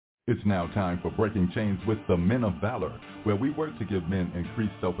It's now time for Breaking Chains with the Men of Valor, where we work to give men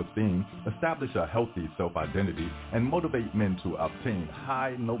increased self-esteem, establish a healthy self-identity, and motivate men to obtain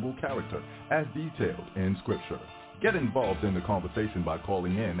high, noble character as detailed in Scripture. Get involved in the conversation by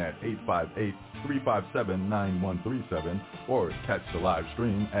calling in at 858-357-9137 or catch the live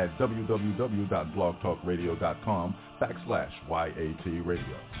stream at www.blogtalkradio.com/YAT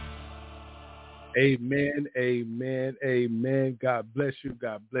Radio. Amen, amen, amen. God bless you.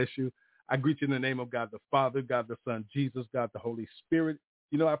 God bless you. I greet you in the name of God the Father, God the Son, Jesus, God the Holy Spirit.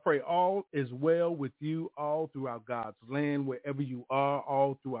 You know, I pray all is well with you all throughout God's land, wherever you are,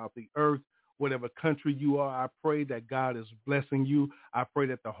 all throughout the earth, whatever country you are. I pray that God is blessing you. I pray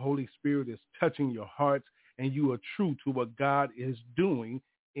that the Holy Spirit is touching your hearts and you are true to what God is doing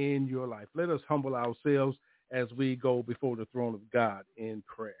in your life. Let us humble ourselves as we go before the throne of God in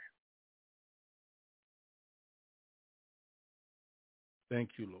prayer.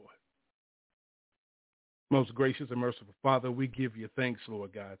 Thank you, Lord. Most gracious and merciful Father, we give you thanks,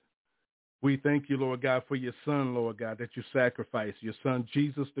 Lord God. We thank you, Lord God, for your son, Lord God, that you sacrificed, your son,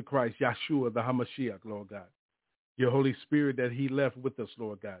 Jesus the Christ, Yahshua the HaMashiach, Lord God. Your Holy Spirit that he left with us,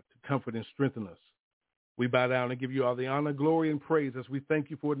 Lord God, to comfort and strengthen us. We bow down and give you all the honor, glory, and praise as we thank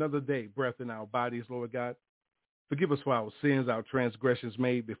you for another day, breath in our bodies, Lord God. Forgive us for our sins, our transgressions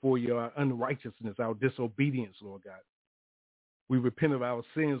made before you, our unrighteousness, our disobedience, Lord God. We repent of our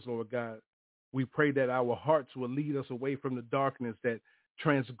sins, Lord God. We pray that our hearts will lead us away from the darkness, that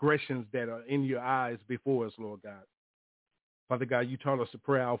transgressions that are in your eyes before us, Lord God. Father God, you taught us to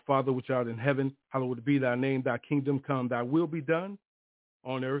pray, our Father which art in heaven, hallowed be thy name, thy kingdom come, thy will be done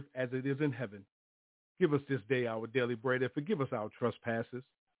on earth as it is in heaven. Give us this day our daily bread and forgive us our trespasses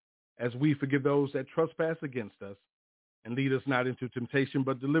as we forgive those that trespass against us. And lead us not into temptation,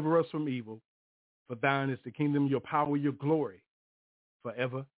 but deliver us from evil. For thine is the kingdom, your power, your glory,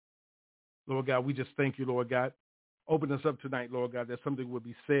 forever. Lord God, we just thank you, Lord God. Open us up tonight, Lord God, that something will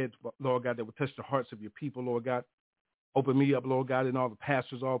be said, Lord God, that will touch the hearts of your people, Lord God. Open me up, Lord God, and all the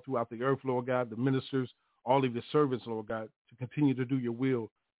pastors all throughout the earth, Lord God, the ministers, all of your servants, Lord God, to continue to do your will,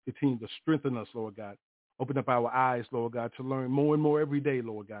 continue to strengthen us, Lord God. Open up our eyes, Lord God, to learn more and more every day,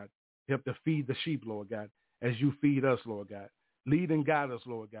 Lord God. Help to feed the sheep, Lord God, as you feed us, Lord God. Lead and guide us,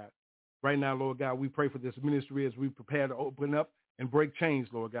 Lord God. Right now, Lord God, we pray for this ministry as we prepare to open up and break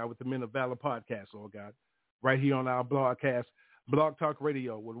chains, Lord God, with the Men of Valor podcast, Lord God, right here on our broadcast, Blog Talk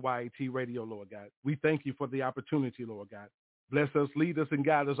Radio with YAT Radio, Lord God. We thank you for the opportunity, Lord God. Bless us, lead us, and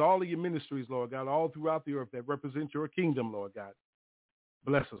guide us, all of your ministries, Lord God, all throughout the earth that represent your kingdom, Lord God.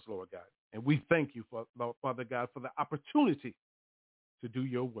 Bless us, Lord God. And we thank you, Father God, for the opportunity to do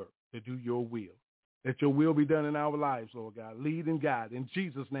your work, to do your will. Let your will be done in our lives, Lord God. Lead and guide. In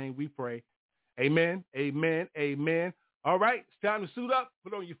Jesus' name we pray. Amen, amen, amen. All right, it's time to suit up.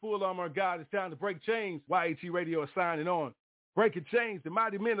 Put on your full armor of God. It's time to break chains. YAT Radio is signing on. Breaking chains. The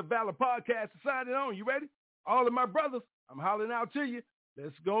Mighty Men of Valor podcast is signing on. You ready? All of my brothers, I'm hollering out to you.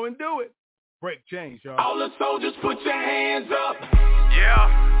 Let's go and do it. Break chains, y'all. All the soldiers, put your hands up. Yeah.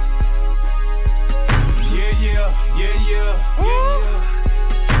 Yeah, yeah, yeah, yeah, yeah.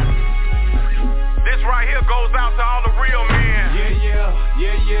 This right here goes out to all the real men. Yeah, yeah,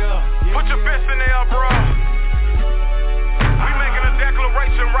 yeah, yeah. Put your fist in the air, bro. We making a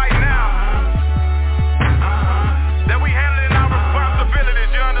declaration right now that we handling our responsibilities,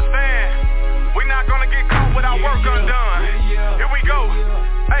 you understand? We're not gonna get caught with our work undone. Here we go.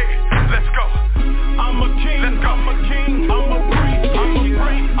 Hey, let's go. I'm a king, let's go. I'm a king, I'm a priest, I'm a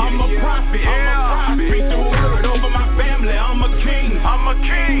priest, I'm a prophet, I'm a prophet. Speak the word over my family. I'm a king, I'm a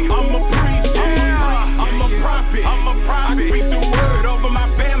king, I'm a priest, I'm a prophet, I'm a prophet. I speak the word over my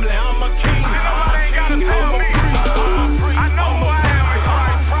family. I'm a king. You know I ain't gotta tell me. I know who I am.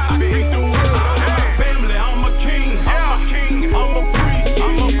 I speak the word over my family. I'm a king, I'm a king, I'm a priest,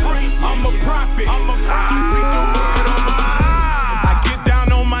 I'm a priest, I'm a prophet, I'm a prophet. I speak the word over my family. I get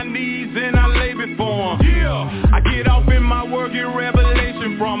down on my knees and I lay before him. Yeah. I get off in my word, get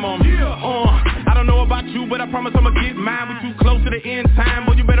revelation from him. Yeah. I don't know about you, but I promise I'ma get mine. We too close to the end time.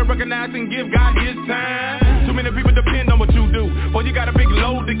 Boy, you better recognize and give God his time. Too many people depend on what you do. Boy, you got a big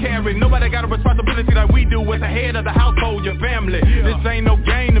load to carry. Nobody got a responsibility like we do as the head of the household, your family. This ain't no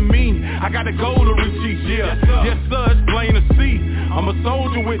game to me. I got a goal to reach each year. Yes, sir, it's plain to see. I'm a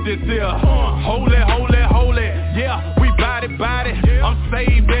soldier with this here. Holy, holy, holy. Yeah, we body. I'm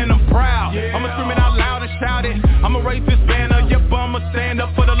saved and I'm proud. I'ma scream it out loud and shout it. I'ma raise this banner. Yep, I'ma stand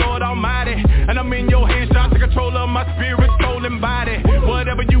up for the Lord Almighty. And I'm in your hands, trying to take control of my spirit, soul, and body.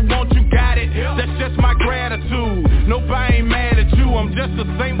 Whatever you want, you got it. That's just my gratitude. Nobody ain't mad at you. I'm just a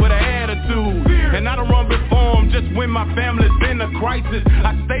saint with an attitude. And I don't run before them just when my family's in a crisis.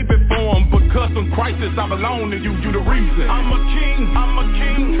 I stay before just some crisis, I belong to you, you the reason. I'm a king, I'm a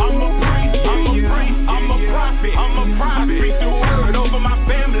king, I'm a priest, I'm a priest, I'm a prophet, I'm a prophet. I speak the word over my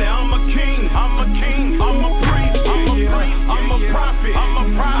family. I'm a king, I'm a king, I'm a priest, I'm a priest, I'm a prophet, I'm a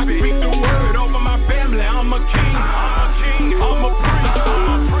prophet. I speak the word over my family. I'm a king, I'm a king, I'm a priest, I'm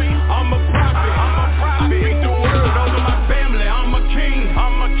a priest, I'm a prophet, I'm a prophet. I speak the word over my family. I'm a king,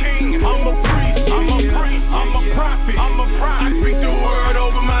 I'm a king, I'm a priest, I'm a priest, I'm a prophet, I'm a prophet. I speak the word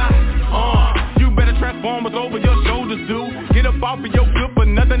over my you better transform us over your shoulders, dude. Get up off of your good for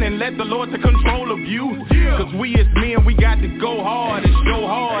nothing and let the Lord take control of you. Cause we as men, we got to go hard and show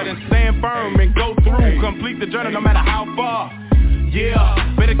hard and stand firm and go through. Complete the journey no matter how far.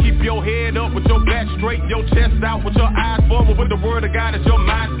 Yeah, better keep your head up with your back straight, your chest out with your eyes forward with the word of God as your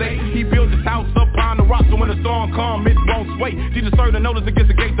mind state. He built his house upon the rock, so when the storm comes, it won't sway. Jesus served the notice against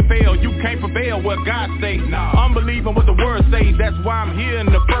the gates to fail. You can't prevail what God says. I'm believing what the word says. That's why I'm here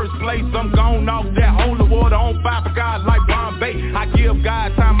in the first place. I'm gone off that holy water on fire for God like Bombay. I give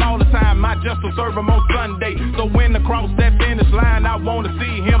God time all the time. I just will serve him on Sunday. So when the cross that finish line, I want to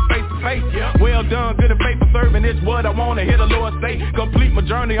see him face to face. Well done, good and faithful servant. It's what I want to hear the Lord say. Complete my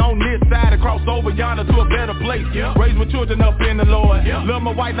journey on this side and cross over yonder to a better place. Raise my children up in the Lord. Love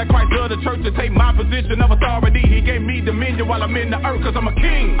my wife like Christ loved the church to take my position of authority. He gave me dominion while I'm in the earth cause I'm a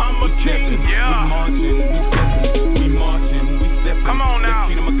king. I'm a king. Yeah. We marching, we stepping. Come on now.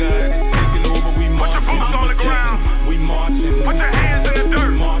 The kingdom of God is taking over. We marching. Put your boots on the ground. We marching. Put your hands in the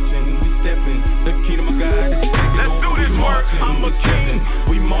dirt. We marching, we stepping. The kingdom of God is taking over. Let's do this work. I'm a king.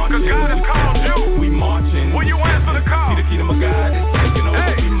 We marching. Cause God has called you. We marching. Will you answer the call? See the kingdom of God is taking over.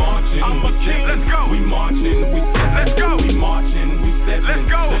 Hey, we marching. I'm a king. Let's go. We marching. We stepping. Let's go. We marching. We stepping. Let's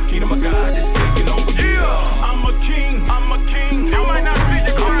go. The kingdom of God is taking over. Yeah. I'm a king. I'm a king. You might not see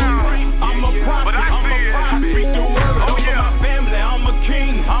the crown. I'm a prophet. But I see it. I speak the word. Oh yeah. My family. I'm a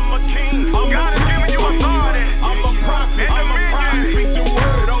king. I'm a king. God has given you authority. I'm a prophet. I'm a prophet. I speak the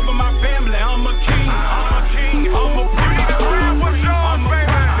word over my family. I'm a king. I'm a king. I'm a prophet. You need to grab what's yours,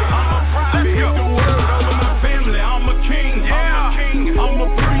 baby. I'm a prophet. Let's go. The word over my family. I'm a king. Yeah. I'm a king. I'm a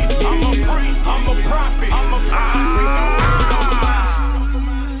priest. I'm a priest. I'm a prophet. I'm a prophet.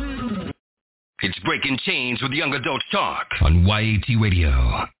 It's Breaking Chains with Young Adult Talk on YAT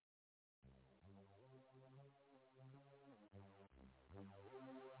Radio.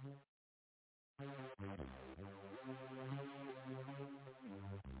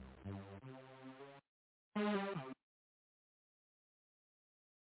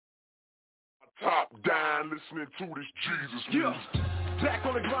 Top down, listening to this Jesus music. Back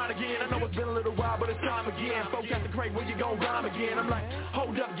on the grind again. I know it's been a little while, but it's time again. Folk at the crate, where you gon' rhyme again? I'm like,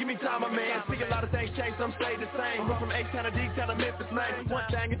 hold up, give me time, my man. See a lot of things change, some stay the same. Run from A-Town to D-Town to Memphis, man. One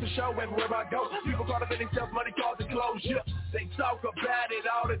thing is a show everywhere I go. People caught up in themselves, money cause and closure. They talk about it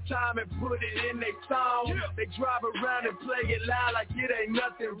all the time and put it in their song. They drive around and play it loud like it ain't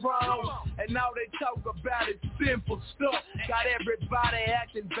nothing wrong. And now they talk about it, simple stuff. Got everybody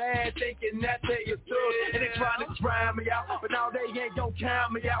acting bad, thinking that they a thug. And they trying to drown me out, but now they ain't gon'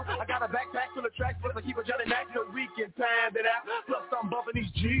 count me out. I got a backpack full of tracks, plus I keep a Johnny Mac so we can time it out. Plus I'm bumping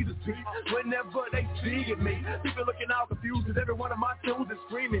these Jesus beats whenever they see me. People looking all confused cause every one of my tunes is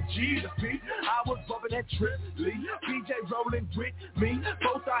screaming Jesus beat. I was bumping that Trip Lee, PJ rolling with me.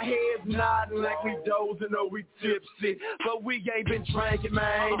 Both our heads nodding like we dozing or we tipsy. But we ain't been drinking,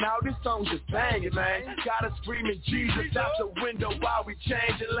 man. Now this song just banging, man. Got us screaming Jesus out the window while we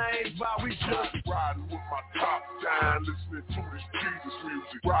changing lanes, while we just riding with my top down, listening to this Jesus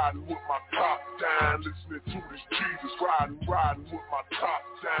music. Riding with my top down, listening to this Jesus. Riding with my top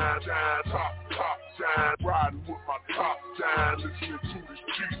down, top down. Riding with my top down, listening to this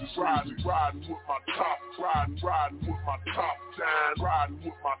Jesus. Riding with my top, riding with my top down, riding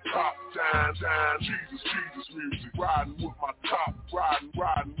with my top down. Jesus music. Riding with my top,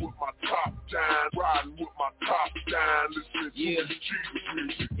 riding with my top down, riding with my top down, listening to this Jesus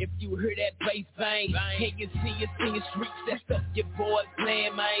music. If you hear that bass bang, can you see us in the streets? That stuff your boys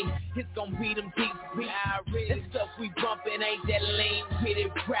playing, man. It's gonna be them deep beats. That stuff we bumpin' ain't that lean with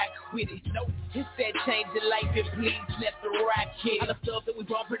it, rock with it. Nope, it's that change your life and please let the rock hit. All the stuff that we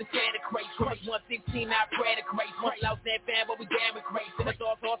bumpin' to Santa Crate. 116, I pray to crate. One lost that fan, but we damn it great. And it's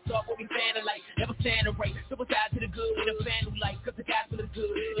all stuff, what we fanning like. Never stand a race. Double side to the good and the fan who like. Cause the gospel is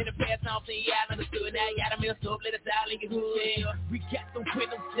good. In the past, I don't think y'all understood. Now y'all done messed up, let us all in your hood. We got them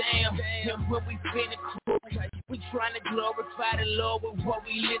windows down. And when we spin the crew, we trying to glorify the Lord with what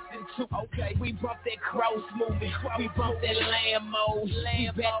we listen to. Okay, we bump that cross movement, we bump that lamb mode,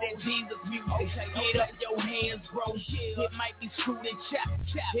 we back that Jesus music. Get up your hands, bro. It might be screwed and chop,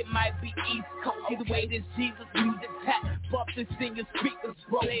 it might be East Coast. Either way, this Jesus music tap. Bump this in your speakers,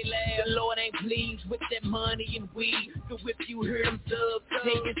 bro. The Lord ain't pleased with that money and weed. So if you hear them thugs,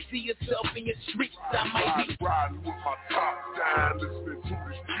 they can see yourself in your streets. I might be riding with my top down, listening to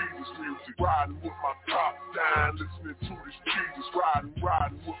this Jesus music. Riding with my top down, listening to this Jesus. Riding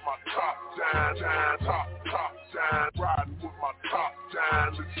with my top down, top down. Riding with my top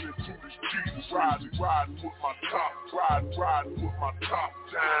down, listening to this Jesus. Riding with my top, riding with my top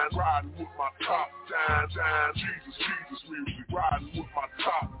down, riding with my top down. Jesus music. Riding with my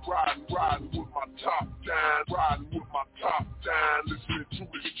top, riding with my top down, riding with my top down, listening to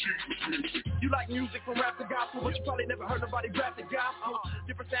this Jesus music. You like music from rap to gospel, but you probably never heard nobody rap the gospel.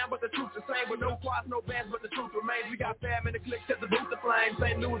 Different sound, but the truth's the same. With no choirs, no bands, but the truth remains. We got fam in the clique to the booth the flame.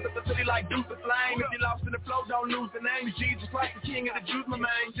 Same news at the city like Deuce the Flame. If you lost in the flow, don't lose the name. Jesus Christ, the King of the Jews, my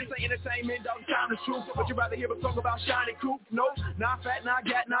man. This ain't entertainment, dog, time the truth. But you rather hear a song about shiny coupe? Nope, not fat, not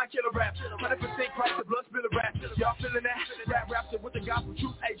gat, not killer rap. 100% Christ, the blood spill of rap. Y'all feeling that? Rap with the gospel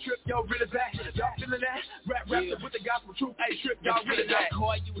truth. Hey, trip, yo, really back. Y'all feeling that? Rap with the gospel truth. Hey, trip, y'all really back. You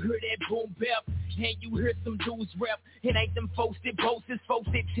hear that boom bap, and you hear some dudes rap. It ain't them folks that boast, it's folks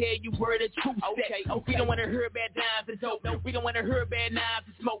that tell you where the truth set. We don't want to hear about dimes and dope. We don't want to hear about knives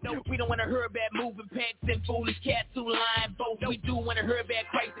and smoke. We don't want to hear about moving packs and foolish cats who lying both. We do want to hear about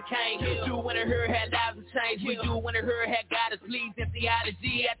Christ the King. Do want to hear how lives have changed. We do want to hear how God is pleased and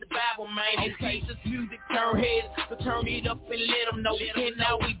theology at the Bible, man. This Jesus music turn heads, so turn it up and let them know. And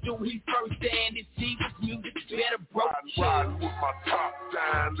now we do He's first and this Jesus music better bro. Riding with my top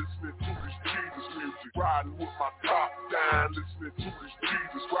down, listening to this Jesus music. Riding with my top down, listening to this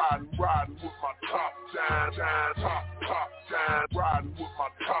Jesus. Riding with my top down, top down. Riding with my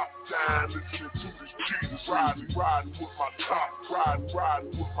top down, listening to this Jesus. Riding with my top, riding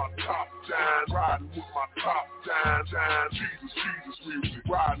with my top down, riding with my top down. Jesus music.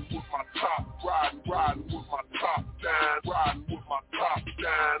 Riding with my top, riding with my top down, riding with my top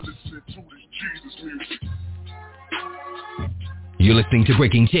down, listening to this Jesus music. You're listening to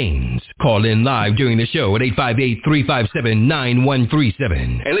Breaking Chains. Call in live during the show at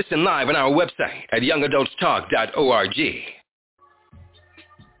 858-357-9137. And listen live on our website at youngadultstalk.org.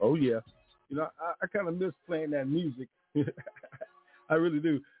 Oh, yeah. You know, I kind of miss playing that music. I really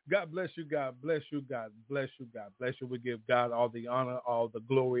do. God bless you. God bless you. God bless you. God bless you. We give God all the honor, all the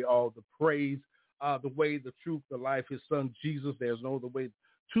glory, all the praise, the way, the truth, the life, his son, Jesus. There's no other way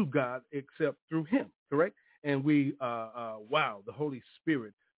to God except through him, correct? And we, the Holy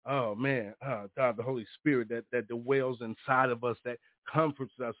Spirit, oh, man, God, the Holy Spirit that dwells inside of us, that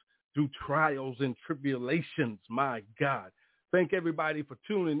comforts us through trials and tribulations, my God. Thank everybody for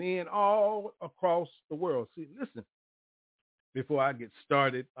tuning in all across the world. See, listen, before I get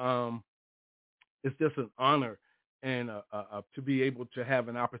started, it's just an honor and to be able to have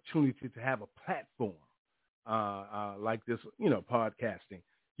an opportunity to have a platform like this, you know, podcasting.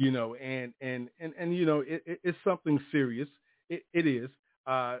 You know, and you know, it's something serious. It is.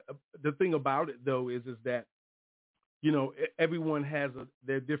 The thing about it, though, is that, you know, everyone has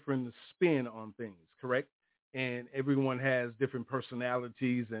their different spin on things, correct? And everyone has different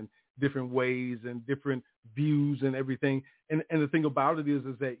personalities and different ways and different views and everything. And the thing about it is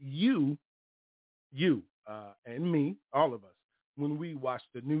that you and me, all of us, when we watch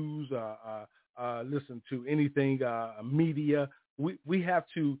the news, listen to anything, media, we have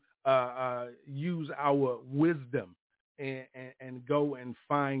to use our wisdom and go and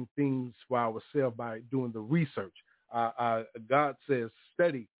find things for ourselves by doing the research. God says,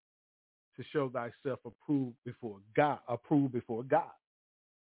 study to show thyself approved before God.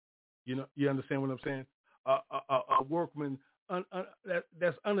 You know, you understand what I'm saying? A workman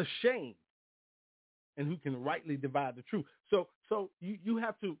that's unashamed and who can rightly divide the truth. So you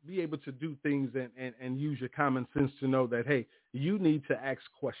have to be able to do things and use your common sense to know that, hey, you need to ask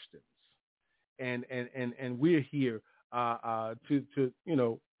questions. And we're here to you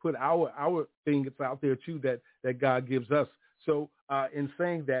know, put our things out there too that God gives us. So in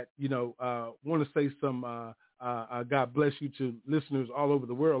saying that, you know, want to say some God bless you to listeners all over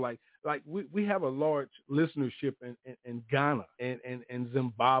the world. Like we have a large listenership in Ghana and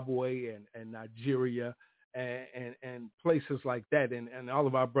Zimbabwe and Nigeria and places like that, and all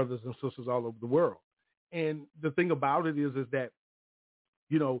of our brothers and sisters all over the world. And the thing about it is that,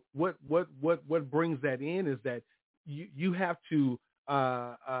 you know, what brings that in is that you have to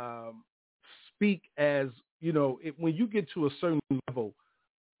speak as, you know, when you get to a certain level,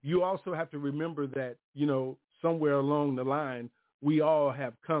 you also have to remember that, you know, somewhere along the line, we all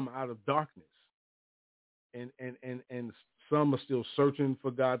have come out of darkness, and some are still searching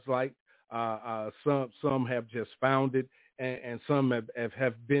for God's light. Some have just found it, and some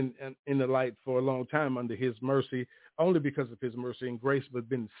have been in the light for a long time under His mercy, only because of His mercy and grace, but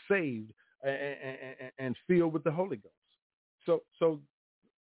been saved and filled with the Holy Ghost. So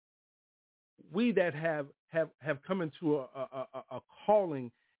we that have come into a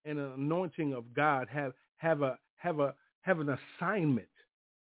calling and an anointing of God have an assignment,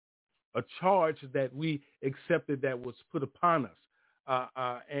 a charge that we accepted that was put upon us,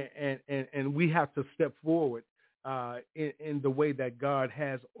 and we have to step forward in the way that God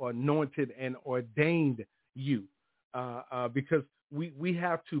has anointed and ordained you, because we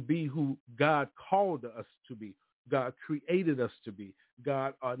have to be who God called us to be. God created us to be.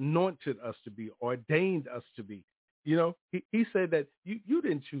 God anointed us to be, ordained us to be. You know, he said that you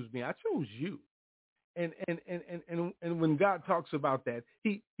didn't choose me, I chose you. And when God talks about that,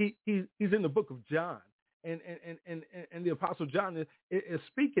 he's in the book of John, and the Apostle John is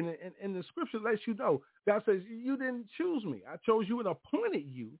speaking, and the scripture lets you know, God says, you didn't choose me, I chose you and appointed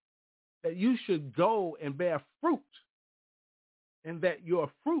you that you should go and bear fruit, and that your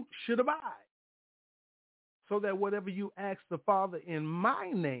fruit should abide, so that whatever you ask the Father in my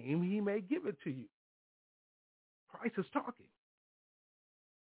name, He may give it to you. Christ is talking.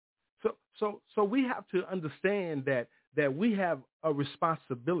 So we have to understand that we have a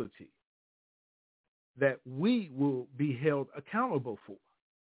responsibility that we will be held accountable for.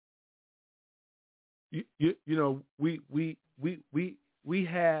 You know, we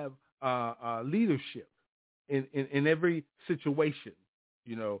have leadership in every situation.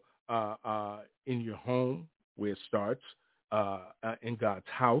 You know, in your home where it starts, in God's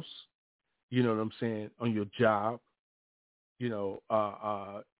house. You know what I'm saying? On your job. You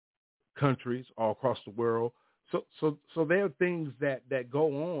know, countries all across the world. So there are things that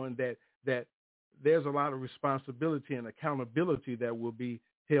go on that there's a lot of responsibility and accountability that will be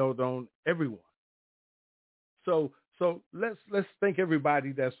held on everyone. So let's thank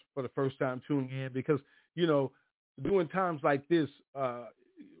everybody that's for the first time tuning in, because, you know, during times like this,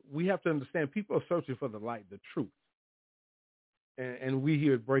 we have to understand people are searching for the light, the truth. And we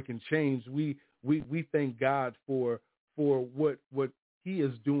here at Breaking Chains, we thank God for what He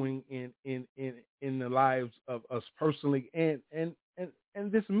is doing in the lives of us personally and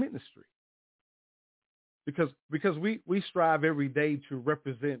this ministry. Because we strive every day to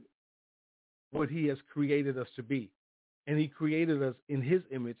represent what He has created us to be. And He created us in His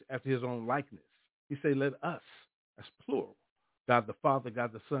image after His own likeness. He said, let us, that's plural, God the Father,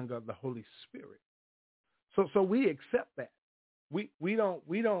 God the Son, God the Holy Spirit. So we accept that. We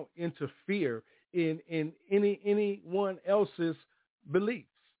don't interfere in anyone else's beliefs.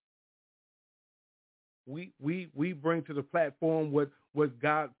 We bring to the platform what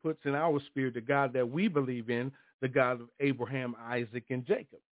God puts in our spirit, the God that we believe in, the God of Abraham, Isaac, and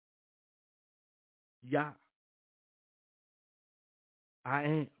Jacob. Yah. I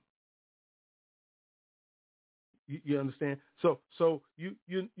am. You understand? So you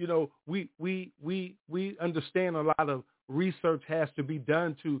know, we understand a lot of research has to be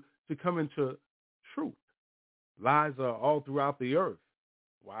done to come into truth. Lies are all throughout the earth.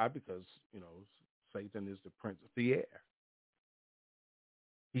 Why? Because, you know, Satan is the prince of the air.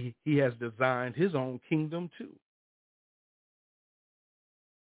 He has designed his own kingdom too.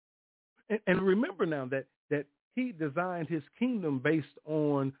 And remember now that he designed his kingdom based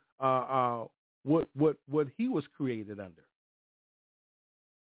on what he was created under.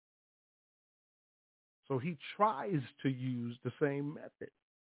 So he tries to use the same method.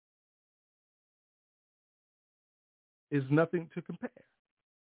 Is nothing to compare.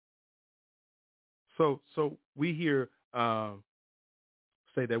 So we here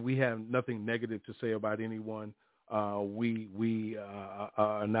say that we have nothing negative to say about anyone. We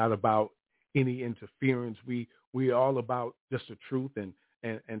are not about any interference. We all about just the truth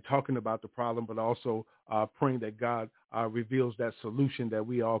and talking about the problem, but also praying that God reveals that solution that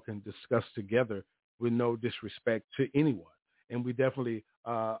we all can discuss together with no disrespect to anyone. And we definitely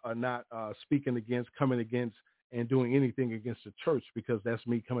are not speaking against, coming against, and doing anything against the church, because that's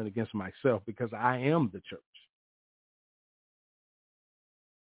me coming against myself, because I am the church.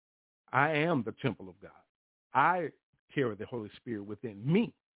 I am the temple of God. I carry the Holy Spirit within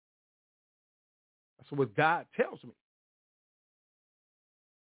me. That's what God tells me.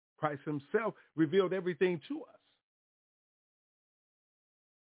 Christ himself revealed everything to us.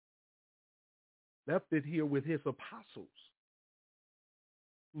 Left it here with his apostles,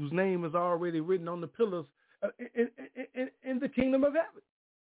 whose name is already written on the pillars in the kingdom of heaven.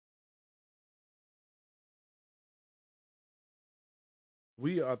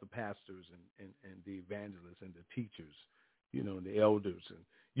 we are the pastors and the evangelists and the teachers, the elders,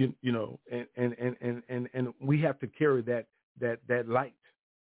 and and we have to carry that light,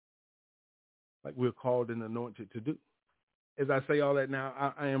 like we're called and anointed to do. As I say all that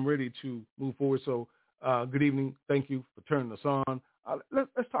now, I am ready to move forward. So good evening. Thank you for turning us on.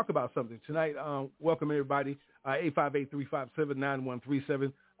 Let's talk about something tonight. Welcome, everybody.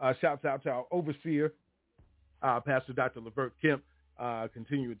 858-357-9137. Shouts out to our overseer, Pastor Dr. Levert Kemp.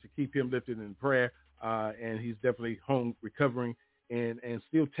 Continuing to keep him lifted in prayer. And he's definitely home recovering and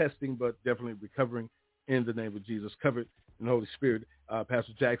still testing, but definitely recovering in the name of Jesus. Covered in the Holy Spirit.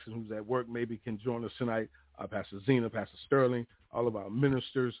 Pastor Jackson, who's at work, maybe can join us tonight. Pastor Zena, Pastor Sterling, all of our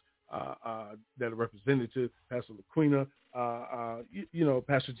ministers that are representative, Pastor LaQuina,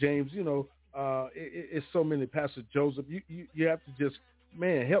 Pastor James, it's so many, Pastor Joseph. You have to just,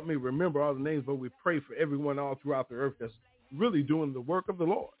 man, help me remember all the names, but we pray for everyone all throughout the earth that's really doing the work of the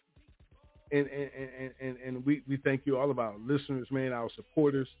Lord. And we thank you, all of our listeners, man, our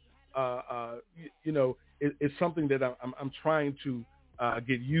supporters. It's something that I'm trying to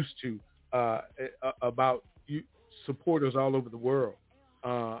get used to about you supporters all over the world,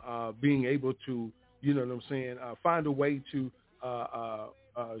 being able to, find a way to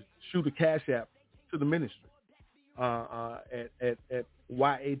shoot a cash app to the ministry at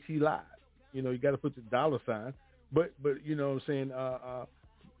YAT Live. You got to put the $sign, but we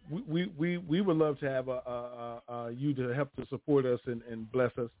would love to have you to help to support us and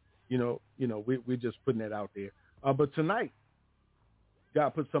bless us. We're just putting that out there. But tonight,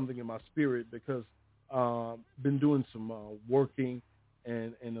 God put something in my spirit because been doing some working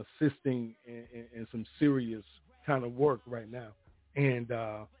and assisting in some serious kind of work right now. And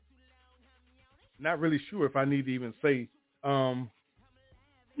not really sure if I need to even say, I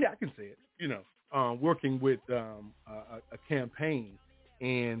can say it, working with a campaign.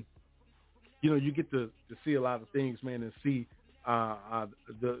 And, you get to see a lot of things, man, and see the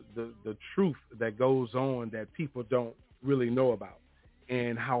truth that goes on that people don't really know about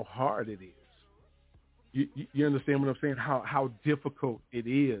and how hard it is. You understand what I'm saying? How difficult it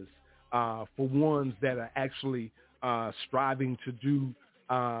is for ones that are actually striving to do,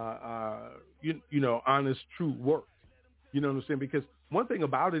 honest, true work. You know what I'm saying? Because one thing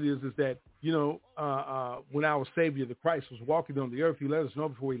about it is that, when our Savior, the Christ, was walking on the earth, he let us know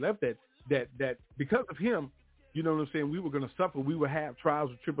before he left that because of him, you know what I'm saying, we were going to suffer. We would have trials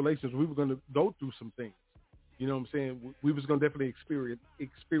and tribulations. We were going to go through some things. You know what I'm saying? We was going to definitely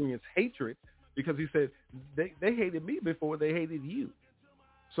experience hatred because he said they hated me before they hated you.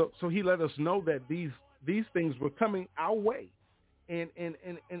 So he let us know that these things were coming our way. And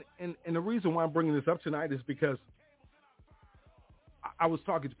the reason why I'm bringing this up tonight is because I was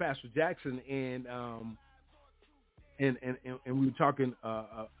talking to Pastor Jackson and we were talking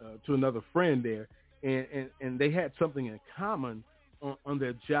to another friend there, and they had something in common on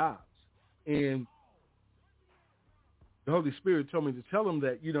their jobs. And the Holy Spirit told me to tell them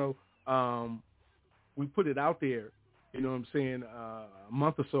that, we put it out there, you know what I'm saying, a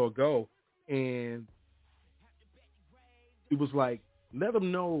month or so ago, and it was like, let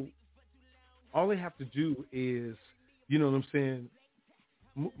them know all they have to do is, you know what I'm saying,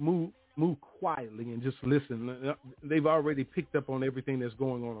 move quietly and just listen. They've already picked up on everything that's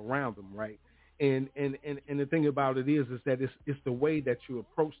going on around them, right? And the thing about it is that it's the way that you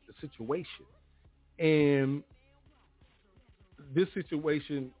approach the situation. And this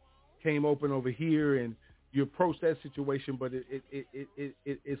situation came open over here, and you approach that situation, but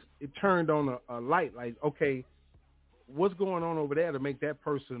it turned on a light, like, okay, what's going on over there to make that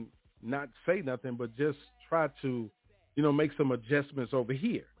person not say nothing, but just try to, make some adjustments over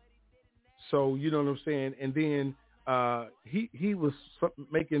here. So, you know what I'm saying? And then he was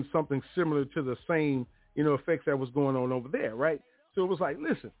making something similar to the same, effects that was going on over there, right? So it was like,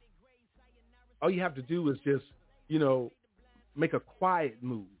 listen, all you have to do is just, make a quiet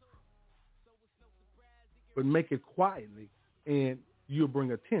move, but make it quietly, and you'll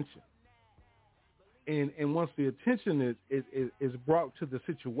bring attention. And once the attention is brought to the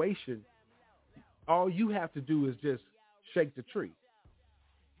situation, all you have to do is just shake the tree.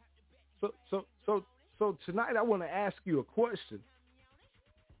 So tonight I want to ask you a question.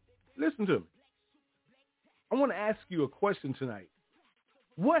 Listen to me. I want to ask you a question tonight.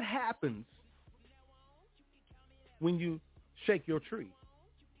 What happens when you shake your tree?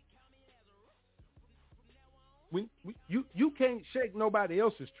 When you can't shake nobody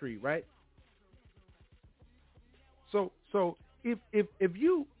else's tree, right? So if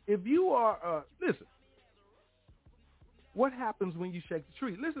you are listen, what happens when you shake the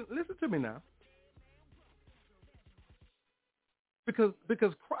tree? Listen to me now. Because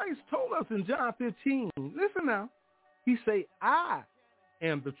Christ told us in John 15, listen now, he say, I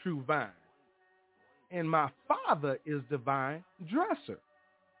am the true vine, and my Father is the vine dresser.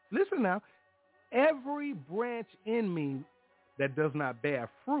 Listen now, every branch in me that does not bear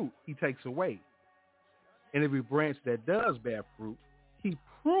fruit, he takes away. And every branch that does bear fruit, he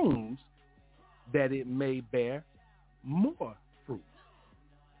prunes that it may bear more fruit.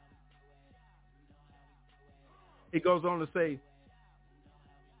 It goes on to say,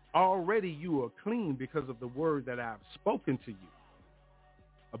 already you are clean because of the word that I have spoken to you.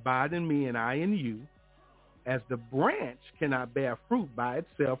 Abide in me and I in you, as the branch cannot bear fruit by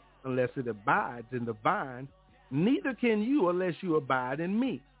itself unless it abides in the vine, neither can you unless you abide in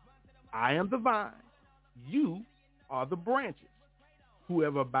me. I am the vine, you are the branches.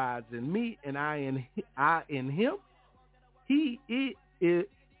 Whoever abides in me and I in him, he it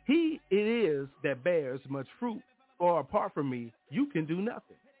is that bears much fruit, or apart from me, you can do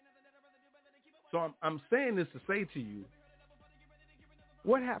nothing. So I'm saying this to say to you,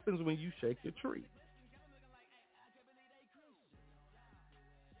 what happens when you shake your tree?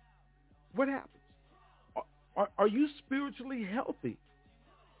 What happens? Are you spiritually healthy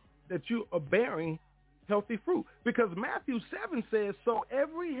that you are bearing healthy fruit? Because Matthew 7 says, so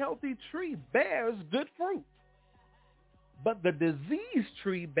every healthy tree bears good fruit, but the diseased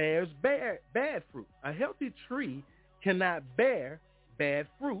tree bears bad fruit. A healthy tree cannot bear bad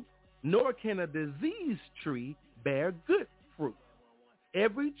fruit, nor can a diseased tree bear good fruit.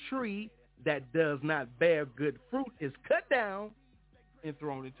 Every tree that does not bear good fruit is cut down and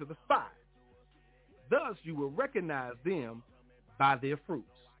thrown into the fire. Thus you will recognize them by their fruits.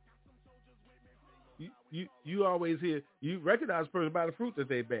 You always hear, you recognize a person by the fruit that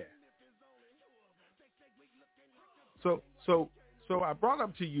they bear. So I brought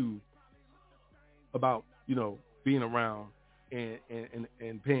up to you about, being around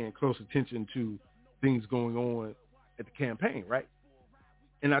and paying close attention to things going on at the campaign, right?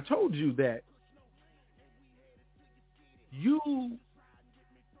 And I told you that you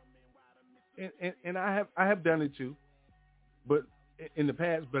and I have done it too, but in the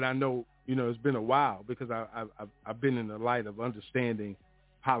past. But I know it's been a while because I've been in the light of understanding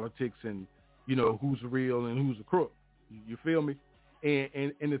politics and who's real and who's a crook. You feel me?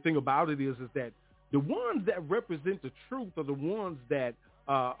 And the thing about it is that the ones that represent the truth are the ones that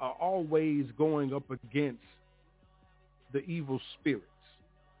are always going up against the evil spirits.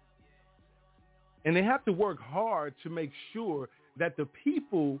 And they have to work hard to make sure that the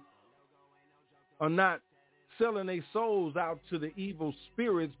people are not selling their souls out to the evil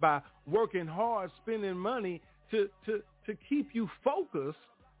spirits by working hard, spending money to keep you focused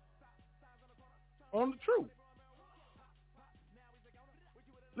on the truth.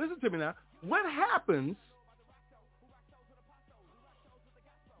 Listen to me now. What happens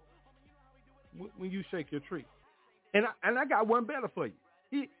when you shake your tree? And I got one better for you.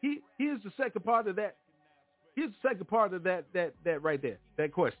 Here's the second part of that. Here's the second part of that right there,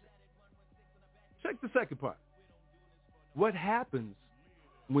 that question. Check the second part. What happens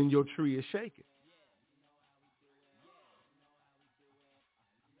when your tree is shaken?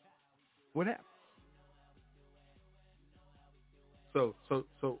 What happens? So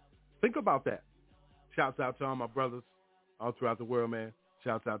think about that. Shouts out to all my brothers all throughout the world, man.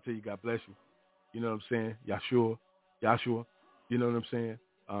 Shouts out to you. God bless you. You know what I'm saying? Yahshua. You know what I'm saying?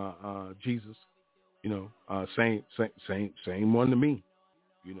 Jesus. Same one to me.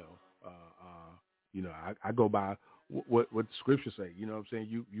 I go by what the scriptures say. You know what I'm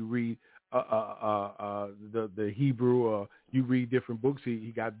saying? You read the Hebrew, or you read different books.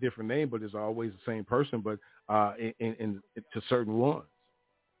 He got a different name, but it's always the same person. But in to certain ones.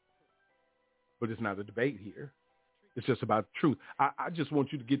 But it's not a debate here. It's just about the truth. I just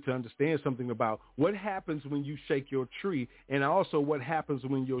want you to get to understand something about what happens when you shake your tree, and also what happens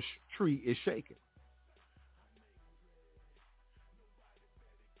when your tree is shaken.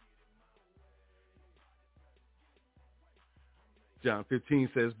 John 15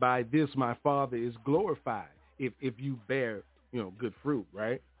 says, by this my Father is glorified, if you bear, good fruit,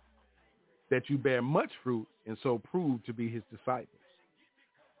 right? That you bear much fruit and so prove to be his disciples.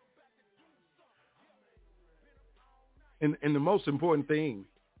 And the most important thing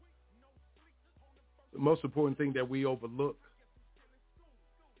that we overlook,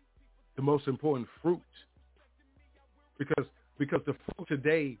 the most important fruit, because the fruit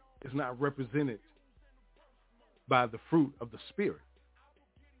today is not represented by the fruit of the Spirit.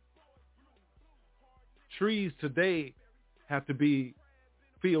 Trees today have to be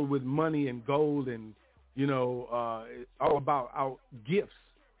filled with money and gold and, all about our gifts.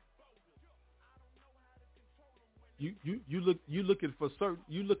 you looking for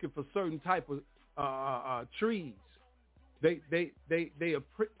certain type of trees. They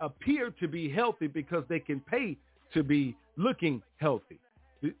appear to be healthy because they can pay to be looking healthy.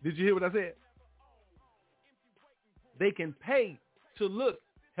 Did you hear what I said? They can pay to look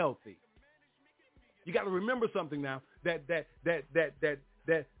healthy. You got to remember something now, that the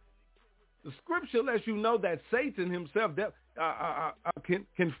scripture lets you know that Satan himself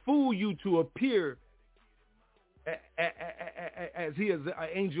can fool you to appear as he is an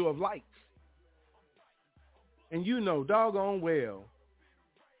angel of light. And you know doggone well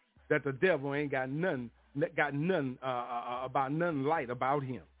that the devil ain't got none about none light about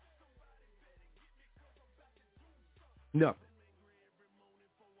him. Nothing.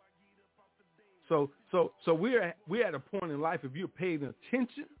 So we're at a point in life, if you're paying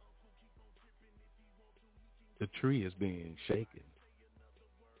attention, the tree is being shaken.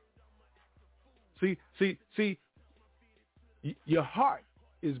 See, your heart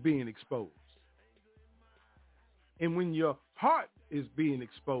is being exposed. And when your heart is being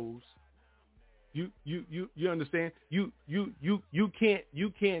exposed, you understand, you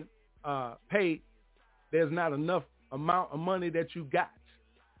can't pay. There's not enough amount of money that you got.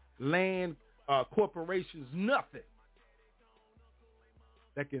 Land, corporations, nothing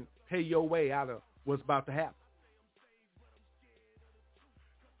that can pay your way out of what's about to happen.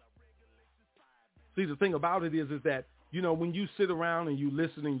 See, the thing about it is that, you know, when you sit around and you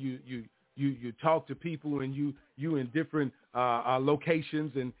listen and you talk to people and you in different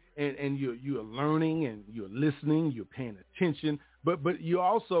locations and you're learning and you're listening, you're paying attention, but you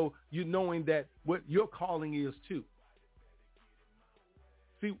also, you knowing that what your calling is too.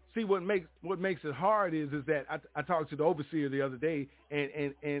 See what makes it hard is that I talked to the overseer the other day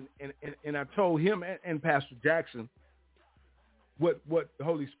and I told him and Pastor Jackson what the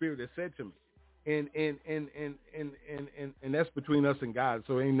Holy Spirit has said to me. And that's between us and God.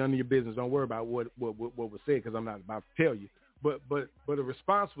 So it ain't none of your business. Don't worry about what was said, because I'm not about to tell you. But a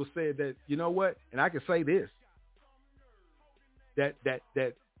response was said that, you know what? And I can say this, that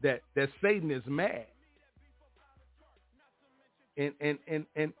Satan is mad. And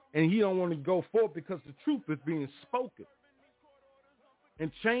he don't want to go forth because the truth is being spoken.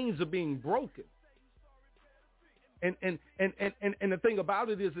 And chains are being broken. And the thing about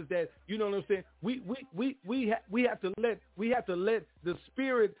it is that, you know what I'm saying, we have to let the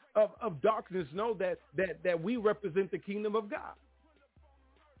spirit of darkness know that we represent the kingdom of God.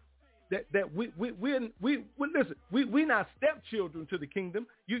 That we listen, we're not stepchildren to the kingdom.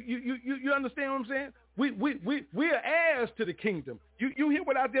 You understand what I'm saying? We're heirs to the kingdom. You hear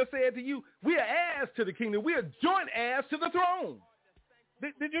what I just said to you? We are heirs to the kingdom. We are joint heirs to the throne.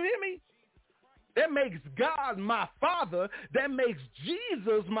 Did you hear me? That makes God my father. That makes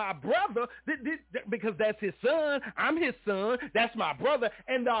Jesus my brother, because that's his son. I'm his son. That's my brother.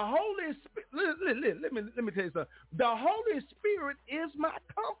 And the Holy Spirit, let me tell you something. The Holy Spirit is my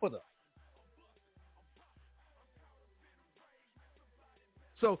comforter.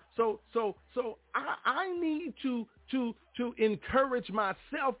 So I need to encourage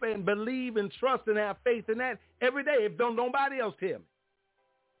myself and believe and trust and have faith in that every day. If nobody else tell me.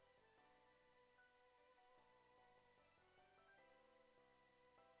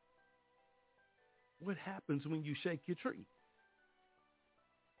 What happens when you shake your tree?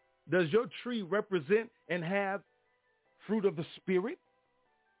 Does your tree represent and have fruit of the Spirit?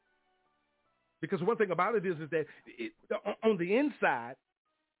 Because one thing about it is that on the inside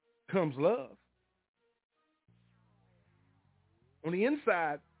comes love. On the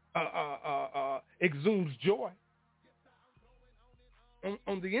inside exudes joy.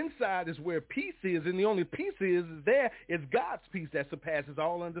 On the inside is where peace is, and the only peace is God's peace that surpasses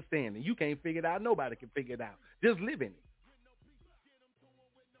all understanding. You can't figure it out. Nobody can figure it out. Just live in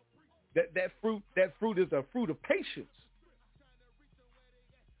it. That fruit is a fruit of patience.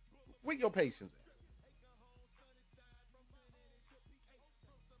 Where your patience at?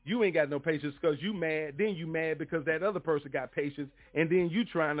 You ain't got no patience because you mad. Then you mad because that other person got patience, and then you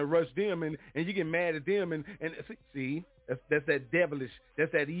trying to rush them, and you get mad at them, and see. That's that devilish,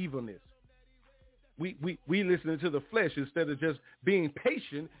 that's that evilness. We listening to the flesh instead of just being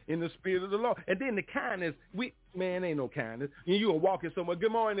patient in the spirit of the Lord. And then the kindness, ain't no kindness. And you are walking somewhere,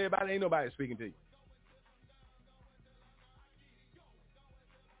 good morning everybody, ain't nobody speaking to you.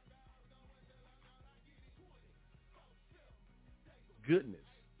 Goodness,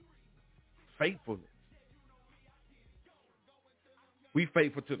 faithfulness. We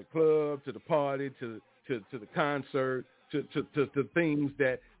faithful to the club, to the party, to the concert, things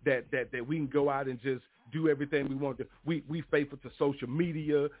that we can go out and just do everything we want to. We faithful to social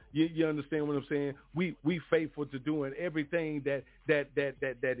media. You understand what I'm saying? We faithful to doing everything that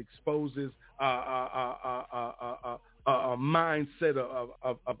exposes a mindset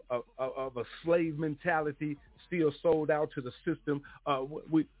of a slave mentality, still sold out to the system.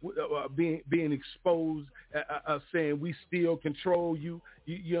 Being exposed, saying we still control you.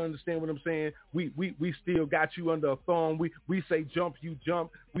 You understand what I'm saying? We still got you under a thumb. We say jump, you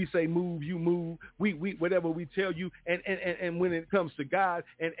jump. We say move, you move. We whatever we tell you. And when it comes to God,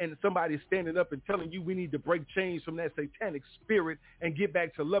 and somebody's standing up and telling you we need to break chains from that satanic spirit and get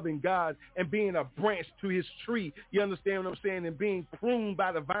back to loving God and being a branch to His tree. You understand what I'm saying? And being pruned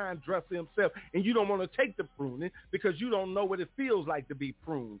by the vine dresser Himself. And you don't want to take the pruning because you don't know what it feels like to be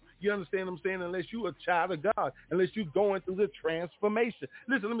pruned. You understand what I'm saying? Unless you're a child of God, unless you're going through the transformation.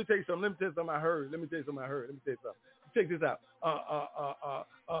 Listen, let me tell you something. I heard. Check this out.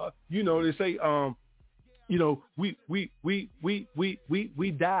 They say,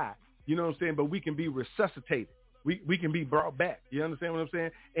 we die. You know what I'm saying? But we can be resuscitated. We can be brought back. You understand what I'm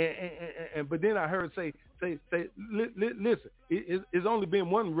saying? And but then I heard say, listen, it's only been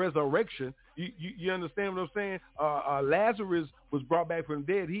one resurrection. You understand what I'm saying? Lazarus was brought back from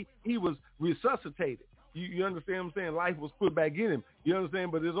the dead. He was resuscitated. You understand what I'm saying? Life was put back in him. You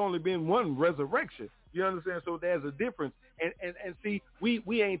understand? But there's only been one resurrection. You understand? So there's a difference. And see,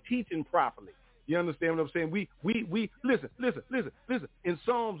 we ain't teaching properly. You understand what I'm saying? We listen. In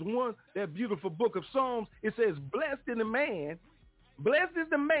Psalms 1, that beautiful book of Psalms, it says, blessed is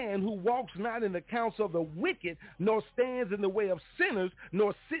the man who walks not in the counsel of the wicked, nor stands in the way of sinners,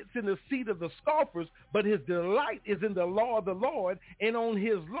 nor sits in the seat of the scoffers, but his delight is in the law of the Lord, and on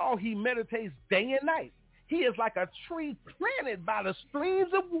his law he meditates day and night. He is like a tree planted by the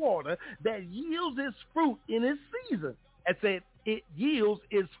streams of water that yields its fruit in its season. I said it yields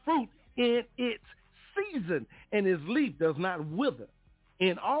its fruit in its season, and his leaf does not wither.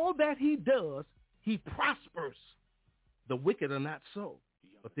 In all that he does, he prospers. The wicked are not so,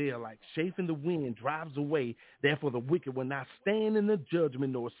 but they are like chaff in the wind drives away. Therefore the wicked will not stand in the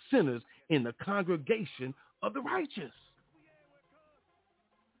judgment, nor sinners in the congregation of the righteous.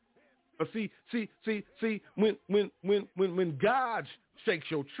 But see, when God shakes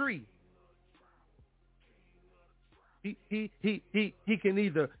your tree, he can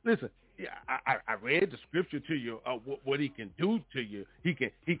either listen. I read the scripture to you. What he can do to you, he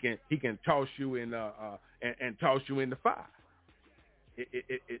can toss you in and toss you in the fire.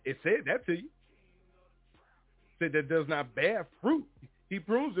 It said that to you. It said that does not bear fruit. He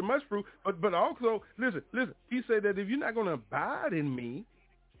prunes it much fruit, but also listen. He said that if you're not going to abide in me,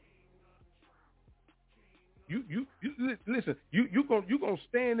 you listen. You gonna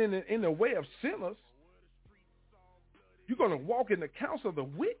stand in the way of sinners. You're gonna walk in the counsel of the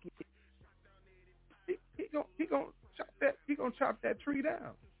wicked. He gonna chop that tree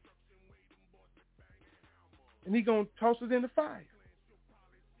down, and he gonna toss it in the fire.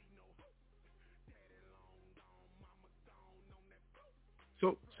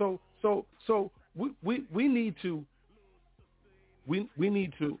 So we need to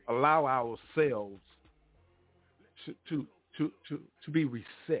allow ourselves to be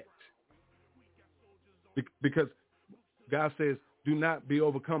reset, because God says, do not be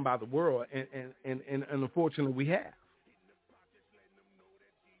overcome by the world, and unfortunately we have.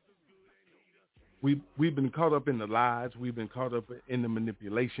 We've been caught up in the lies, we've been caught up in the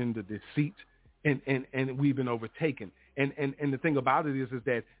manipulation, the deceit, and we've been overtaken. And the thing about it is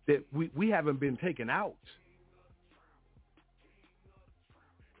that we haven't been taken out.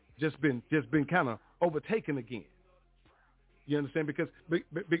 Just been kind of overtaken again. You understand? Because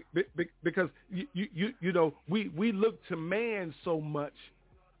you know we look to man so much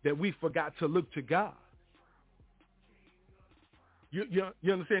that we forgot to look to God. You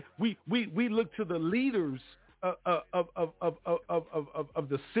understand? We look to the leaders of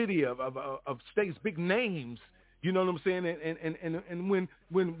the city of states, big names. You know what I'm saying? And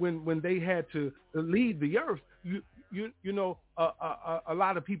when they had to leave the earth, you know a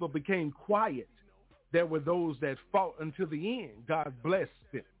lot of people became quiet. There were those that fought until the end. God bless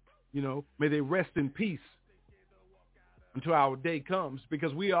them. You know, may they rest in peace until our day comes,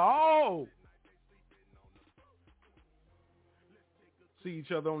 because we all see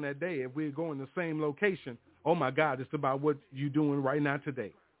each other on that day. If we're going the same location, oh my God, it's about what you're doing right now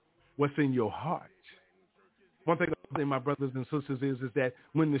today. What's in your heart? One thing I say, my brothers and sisters, is that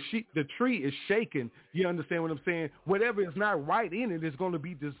when the tree is shaken, you understand what I'm saying? Whatever is not right in it is going to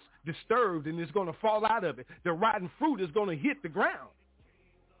be disturbed, and it's going to fall out of it. The rotten fruit is going to hit the ground.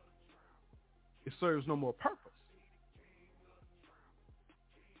 It serves no more purpose.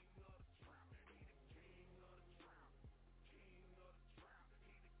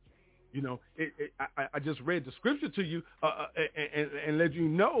 You know, I just read the scripture to you and let you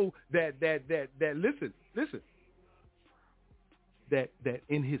know that listen, that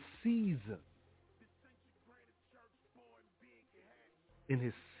in his season,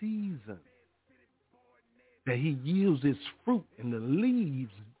 that he yields his fruit and the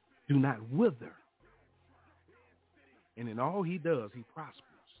leaves do not wither. And in all he does, he prospers.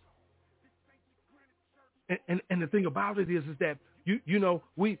 And the thing about it is that you know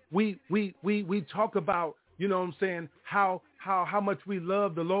we talk about, you know what I'm saying, how much we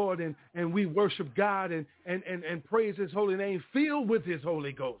love the Lord and we worship God and praise his holy name, filled with his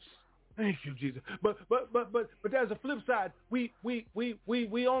Holy Ghost. Thank you, Jesus. But there's a flip side. We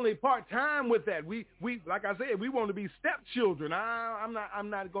only part time with that. We like I said, we want to be stepchildren. I'm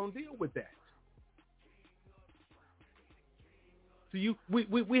not going to deal with that. So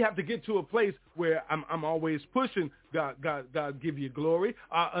we have to get to a place where I'm always pushing God give you glory.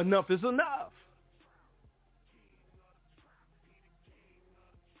 Enough is enough.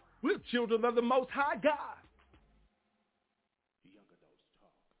 We're children of the Most High God.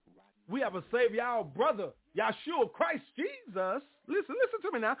 We have a Savior, our brother, Yahshua Christ Jesus. Listen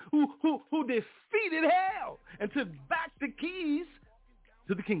to me now. Who defeated hell and took back the keys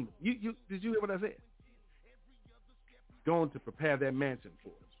to the kingdom. Did you hear what I said? Going to prepare that mansion for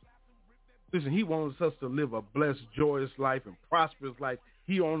us. Listen, he wants us to live a blessed, joyous life and prosperous life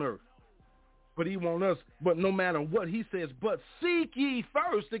here on earth. But he wants us, but no matter what he says, but seek ye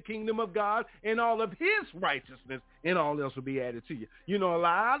first the kingdom of God and all of his righteousness, and all else will be added to you. You know, a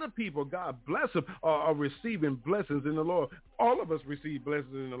lot of people, God bless them, are receiving blessings in the Lord. All of us receive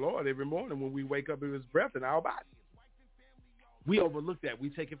blessings in the Lord every morning when we wake up in his breath in our body. We overlook that. We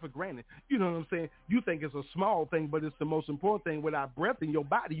take it for granted. You know what I'm saying? You think it's a small thing, but it's the most important thing. Without breath in your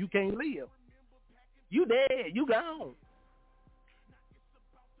body, you can't live. You dead. You gone.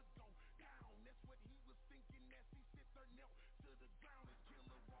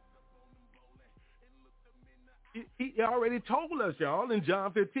 He already told us, y'all, in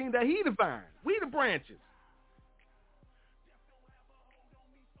John 15 that he the vine. We the branches.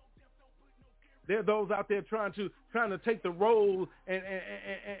 There are those out there trying to take the role and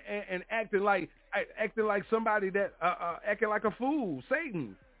acting like somebody that acting like a fool,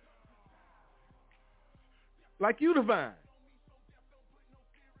 Satan. Like you, the vine.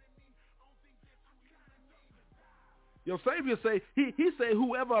 Your Savior say he say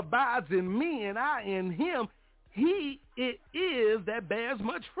whoever abides in me and I in him, it is that bears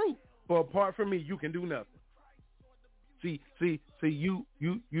much fruit. For apart from me, you can do nothing. See, you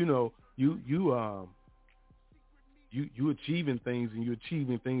know, you achieving things, and you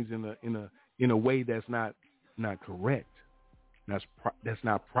achieving things in a way that's not correct. That's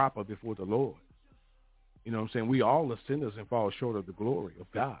not proper before the Lord. You know what I'm saying? We all are sinners and fall short of the glory of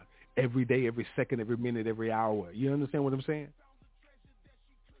God every day, every second, every minute, every hour. You understand what I'm saying?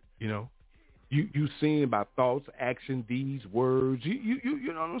 You know, you sin by thoughts, action, deeds, words.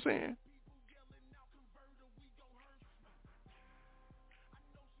 You know what I'm saying?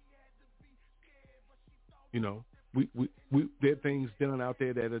 You know, we there are things done out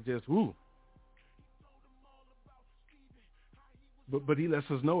there that are just woo. But he lets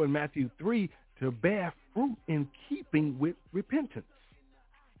us know in Matthew 3 to bear fruit in keeping with repentance.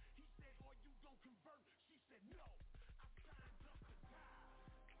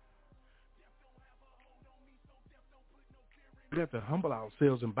 We have to humble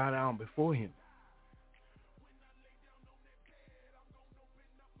ourselves and bow down before him.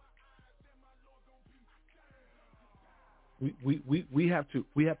 We have to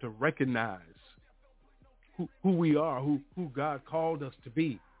recognize who we are, who God called us to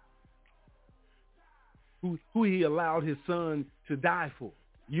be, who he allowed his son to die for,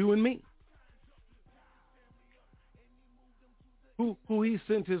 you and me, who he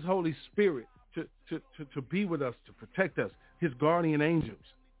sent his Holy Spirit to be with us, to protect us, his guardian angels.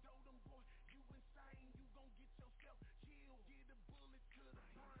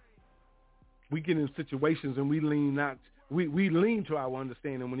 We get in situations and we lean to our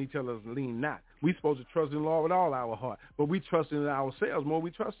understanding when he tells us lean not. We're supposed to trust in the Lord with all our heart, but we trust in ourselves more than we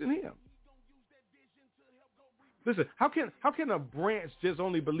trust in him. Listen, how can a branch just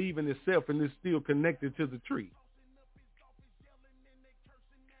only believe in itself and is still connected to the tree?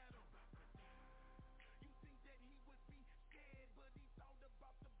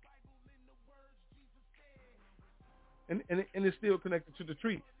 And it's still connected to the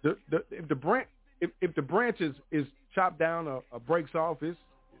tree. If the branch is chopped down or breaks off, it's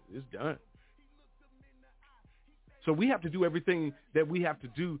done. So we have to do everything that we have to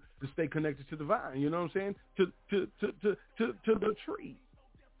do to stay connected to the vine. You know what I'm saying? To the tree.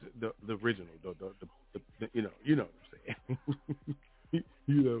 the original, the you know what I'm saying.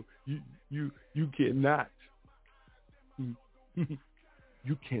 you cannot,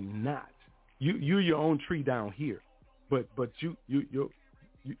 you cannot. You're your own tree down here, but you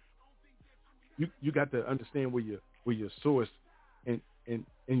got to understand where your source in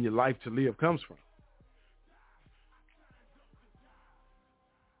your life to live comes from.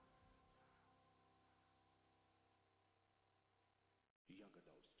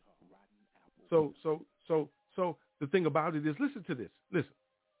 So the thing about it is, listen to this. Listen.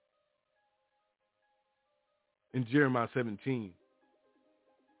 In Jeremiah 17,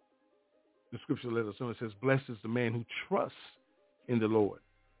 the scripture let us know, it says, blessed is the man who trusts in the Lord,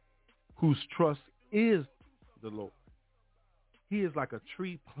 whose trust is the Lord. He is like a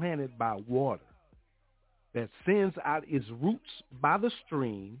tree planted by water that sends out its roots by the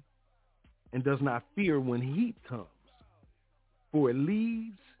stream and does not fear when heat comes, for its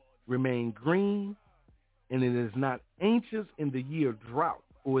leaves remain green, and it is not anxious in the year of drought,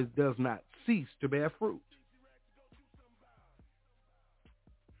 or it does not cease to bear fruit.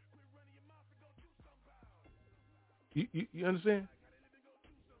 You understand?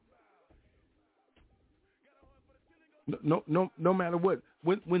 No matter what,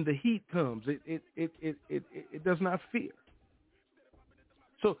 when the heat comes, it does not fear.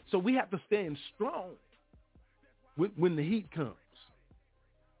 So we have to stand strong when the heat comes.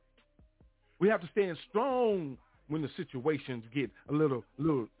 We have to stand strong when the situations get a little,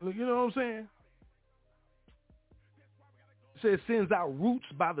 you know what I'm saying? It says it sends out roots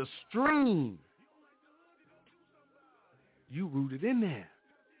by the stream. You rooted in there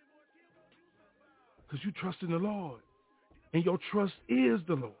because you trust in the Lord, and your trust is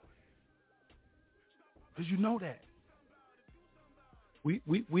the Lord, because you know that.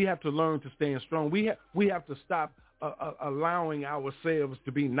 We have to learn to stand strong. We have to stop allowing ourselves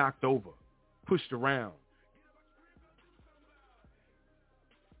to be knocked over, pushed around.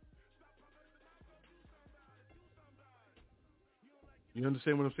 You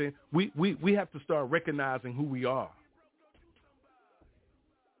understand what I'm saying? We have to start recognizing who we are.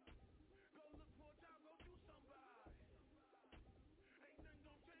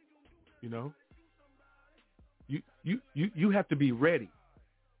 You know, you have to be ready.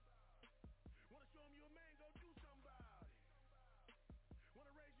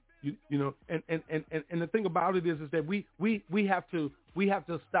 You know, and the thing about it is that we have to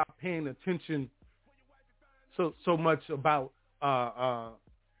stop paying attention so much about the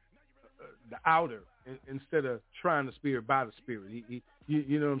outer instead of trying the spirit by the spirit.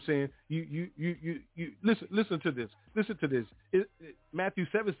 You know what I'm saying? You listen to this. Listen to this. Matthew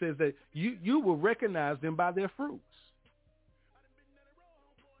 7 says that you will recognize them by their fruits.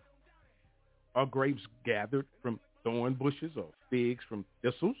 Are grapes gathered from thorn bushes or figs from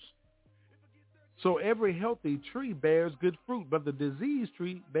thistles? So every healthy tree bears good fruit, but the diseased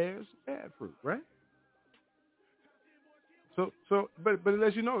tree bears bad fruit, right? But it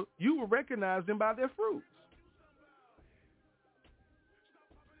lets you know you will recognize them by their fruits.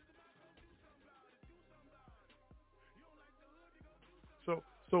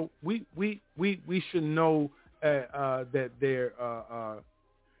 So we should know that there are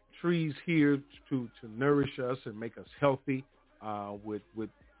trees here to nourish us and make us healthy. And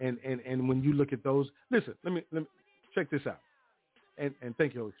when you look at those, listen. Let me check this out. And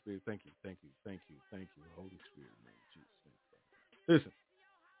thank you, Holy Spirit. Thank you, Holy Spirit. Man, Jesus. Listen,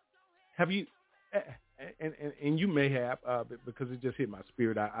 have you? And you may have because it just hit my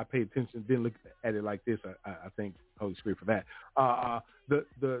spirit. I paid attention, didn't look at it like this. I thank Holy Spirit for that.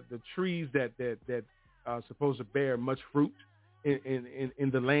 The trees that are supposed to bear much fruit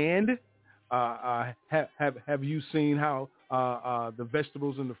in the land. Have you seen how the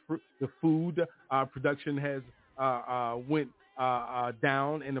vegetables and the food production has went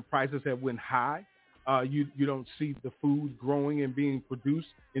down and the prices have went high? You don't see the food growing and being produced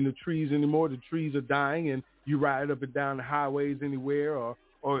in the trees anymore. The trees are dying, and you ride up and down the highways anywhere, or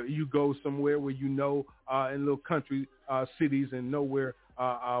you go somewhere where in little country cities and nowhere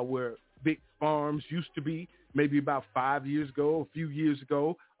where big farms used to be, maybe about 5 years ago, a few years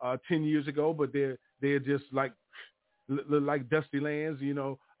ago, 10 years ago, but they're just like dusty lands, you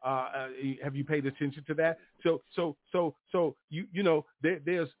know. Have you paid attention to that? So you know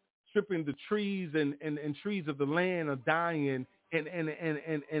there's stripping the trees and trees of the land are dying,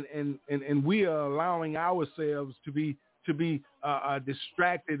 and we are allowing ourselves to be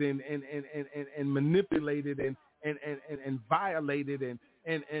distracted and manipulated and violated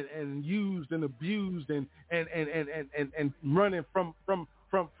and used and abused and running from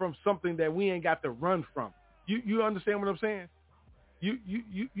something that we ain't got to run from. You understand what I'm saying?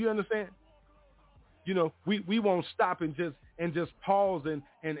 You understand? You know, we won't stop and just pause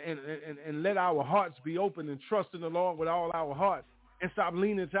and let our hearts be open and trust in the Lord with all our heart and stop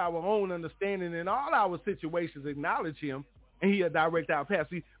leaning to our own understanding in all our situations. Acknowledge him and he'll direct our path.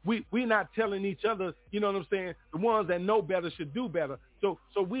 See, we not telling each other, you know what I'm saying, the ones that know better should do better. So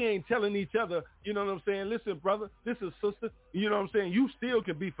we ain't telling each other, you know what I'm saying, listen, brother, listen, sister, you know what I'm saying, you still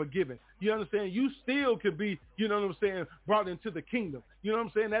can be forgiven. You understand? You still can be, you know what I'm saying, brought into the kingdom. You know what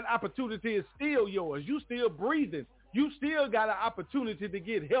I'm saying? That opportunity is still yours. You still breathing. You still got an opportunity to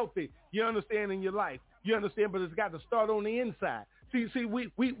get healthy, you understand, in your life. You understand? But it's got to start on the inside. See,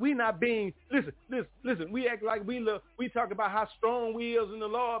 we not being, listen, we act like we talk about how strong we is in the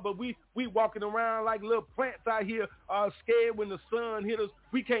Lord, but we walking around like little plants out here, scared when the sun hit us.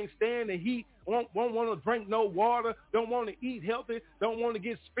 We can't stand the heat, won't want to drink no water, don't want to eat healthy, don't want to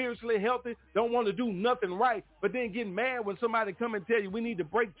get spiritually healthy, don't want to do nothing right, but then get mad when somebody come and tell you we need to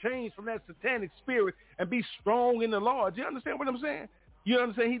break chains from that satanic spirit and be strong in the Lord. You understand what I'm saying? You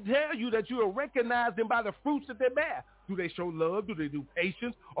understand? He tell you that you will recognize them by the fruits that they bear. Do they show love? Do they do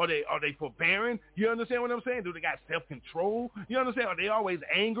patience? Are they forbearing? You understand what I'm saying? Do they got self-control? You understand? Are they always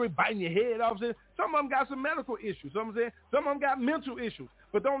angry, biting your head off? Some of them got some medical issues. Some of them got mental issues.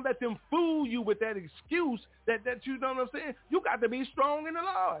 But don't let them fool you with that excuse that you know what I'm saying? You got to be strong in the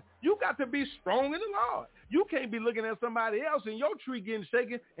Lord. You got to be strong in the Lord. You can't be looking at somebody else and your tree getting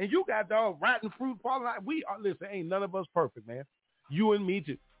shaken and you got the rotten fruit falling out. Listen, ain't none of us perfect, man. You and me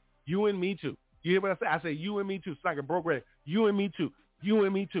too. You and me too. You hear what I say? I say you and me too. It's like a broke record. You and me too. You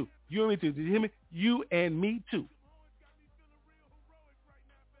and me too. You and me too. Did you hear me? You and me too.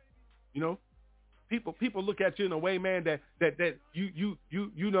 You know, people look at you in a way, man, that you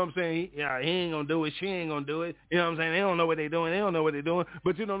know what I'm saying? Yeah, he ain't gonna do it. She ain't gonna do it. You know what I'm saying? They don't know what they're doing. They don't know what they're doing.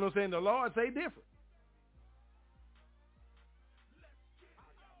 But you know what I'm saying? The Lord say different.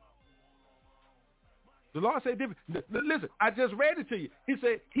 The Lord said different. Listen, I just read it to you. He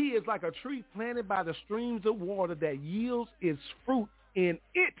said, he is like a tree planted by the streams of water that yields its fruit in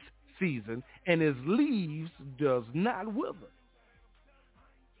its season, and his leaves does not wither.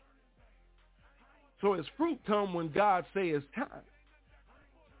 So his fruit come when God say it's time.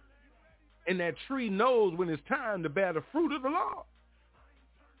 And that tree knows when it's time to bear the fruit of the Lord.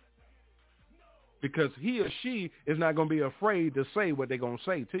 Because he or she is not going to be afraid to say what they're going to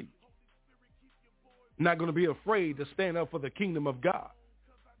say to you. Not going to be afraid to stand up for the kingdom of God.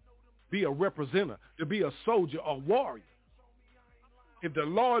 Be a representative, to be a soldier, a warrior. If the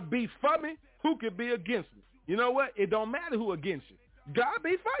Lord be for me, who can be against me? You know what? It don't matter who against you. God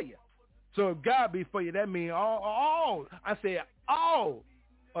be for you. So if God be for you, that means all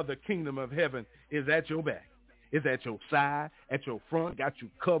of the kingdom of heaven is at your back. It's at your side, at your front, got you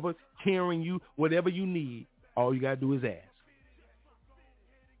covered, carrying you, whatever you need. All you got to do is ask.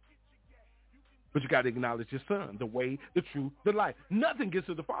 But you got to acknowledge your son, the way, the truth, the life. Nothing gets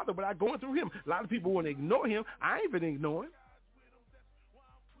to the Father without going through him. A lot of people want to ignore him. I ain't even ignoring him.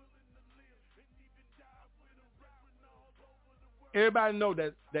 Everybody know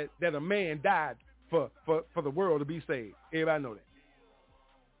that a man died for the world to be saved. Everybody know that.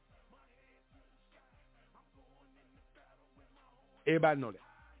 Everybody know that.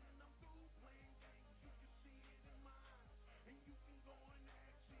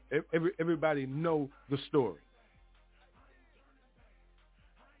 Everybody know the story.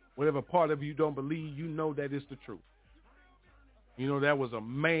 Whatever part of you don't believe, you know that it's the truth. You know, that was a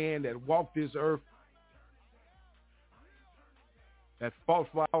man that walked this earth that fought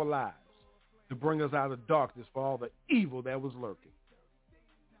for our lives to bring us out of darkness for all the evil that was lurking.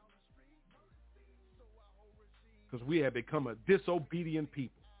 Because we have become a disobedient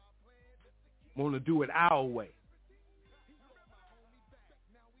people. Want to do it our way.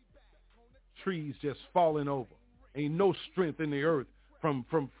 Trees just falling over. Ain't no strength in the earth from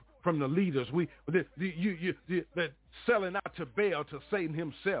the leaders. They're selling out to Baal, to Satan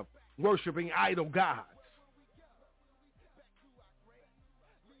himself, worshiping idol gods.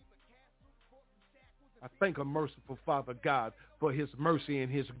 I thank a merciful Father God for his mercy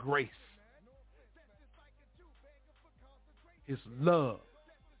and his grace, his love,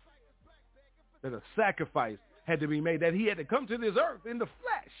 that a sacrifice had to be made, that he had to come to this earth in the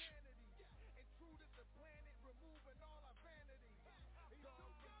flesh.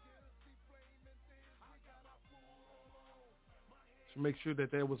 To make sure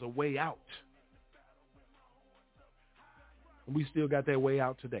that there was a way out. And we still got that way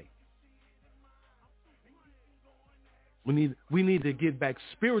out today. We need to get back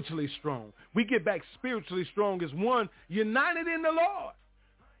spiritually strong. We get back spiritually strong as one, united in the Lord.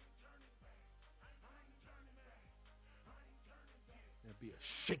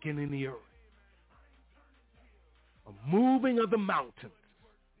 shaking in the earth. A moving of the mountains.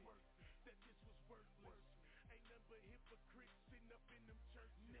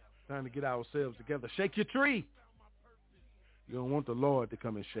 Time to get ourselves together. Shake your tree. You don't want the Lord to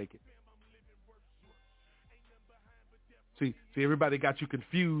come and shake it. See, everybody got you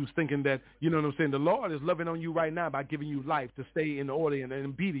confused thinking that, you know what I'm saying, the Lord is loving on you right now by giving you life to stay in order and in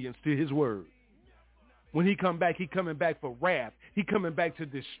obedience to his word. When he come back, he coming back for wrath. He coming back to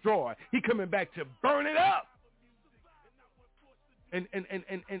destroy. He coming back to burn it up.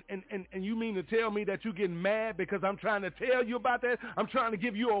 And you mean to tell me that you getting mad because I'm trying to tell you about that? I'm trying to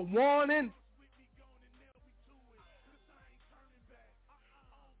give you a warning.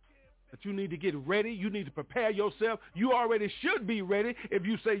 That you need to get ready. You need to prepare yourself. You already should be ready if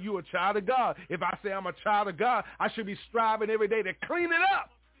you say you're a child of God. If I say I'm a child of God, I should be striving every day to clean it up.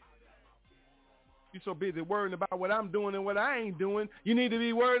 You're so busy worrying about what I'm doing and what I ain't doing. You need to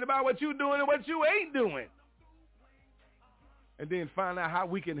be worried about what you're doing and what you ain't doing. And then find out how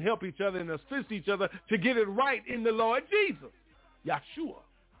we can help each other and assist each other to get it right in the Lord Jesus. Yeshua.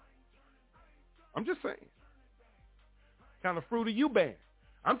 I'm just saying. Kind of fruit are you bearing?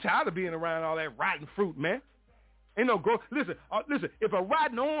 I'm tired of being around all that rotten fruit, man. Ain't no growth. Listen, if a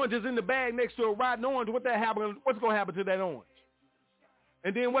rotten orange is in the bag next to a rotten orange, what's going to happen to that orange?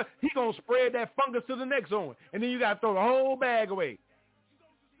 And then what? He going to spread that fungus to the next orange. And then you got to throw the whole bag away.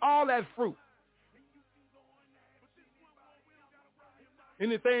 All that fruit.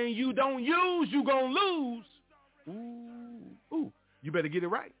 Anything you don't use, you going to lose. Ooh, you better get it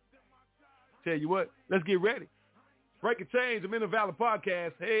right. Tell you what, let's get ready. Break and Change, the Men of Valor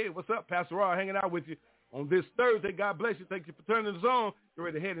podcast. Hey, what's up? Pastor R hanging out with you on this Thursday. God bless you. Thank you for turning us on. You're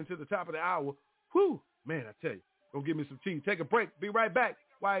ready to head into the top of the hour. Whew, man, I tell you. Go give me some tea. Take a break. Be right back.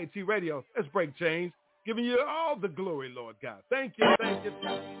 YAT Radio. Let's break change. Giving you all the glory, Lord God. Thank you. Thank you.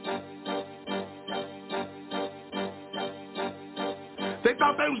 They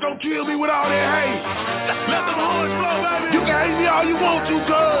thought they was gonna kill me with all that hate. Let them horns blow, baby. You can hate me all you want to,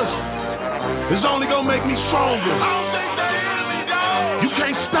 cuz it's only gonna make me stronger. I don't think they hear me, dog. You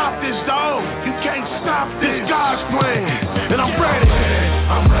can't stop this, dog. You can't stop this. God's plan. And I'm ready.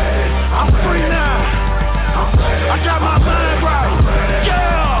 I'm ready. I'm free now. I'm ready. I got my mind right.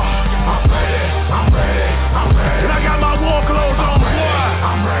 Yeah. I'm ready. I'm ready. I'm ready. And I got my war clothes on, boy.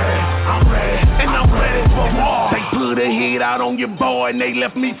 I'm ready. I'm ready. And I'm ready for war. They put a hit out on your boy and they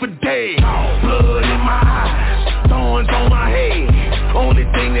left me for dead. Blood in my eyes, thorns on my head. Only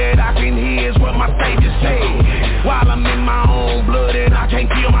thing that I can hear is what my Savior said. While I'm in my own blood and I can't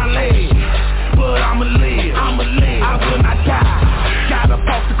feel my legs, but I'ma live, I will not die. Got up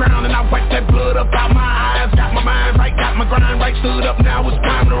off the ground and I wiped that blood up out my eyes. Got my mind right, got my grind right, stood up, now it's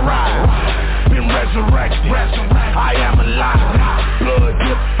time to rise. Been resurrected, I am alive. Blood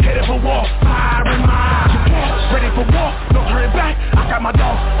drip, headed for war, fire in my eyes. Ready for war, no turning back, I got my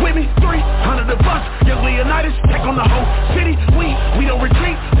dogs with me, 300 of us. Young Leonidas, take on the whole city. We don't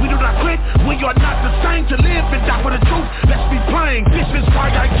retreat, we do not quit. We are not the same, to live and die for the truth. Let's be plain, this is why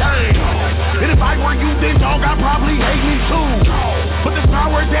I came. And if I were you, then dog, I'd probably hate me too. But the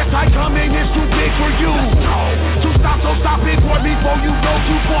power that's I come in is too big for you. So stop it, boy, before you go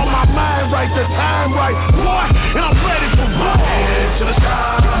too far. My mind right, the time right, boy, and I'm ready for war. Head to the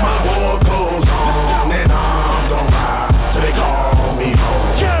sky, my war goes on, and I'm gonna ride till they call me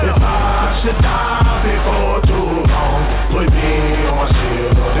home. Yeah. If I should die before too long, put me on my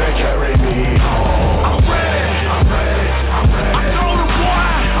shield and carry me home. I'm ready, I'm ready, I'm ready. I told him, boy,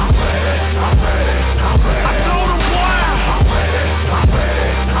 I'm ready, I'm ready, I'm ready. I told him, boy, I'm ready, I'm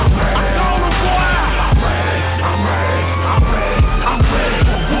ready, I'm ready. I told him, boy, I'm ready, I'm ready, I'm ready, I'm ready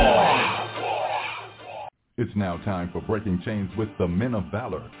for war. It's now time for Breaking Chains with the Men of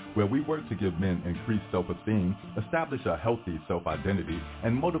Valor, where we work to give men increased self-esteem, establish a healthy self-identity,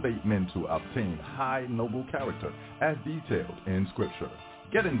 and motivate men to obtain high, noble character, as detailed in Scripture.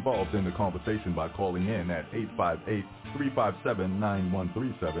 Get involved in the conversation by calling in at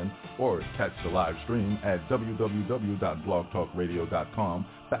 858-357-9137 or catch the live stream at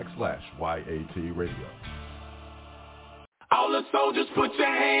www.blogtalkradio.com/YAT Radio. All the soldiers, put your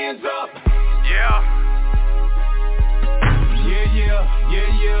hands up. Yeah.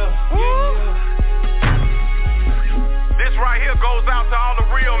 This right here goes out to all the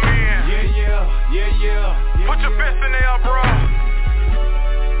real men. Put your fist in there, bro.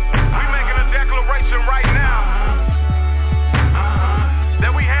 We making a declaration right now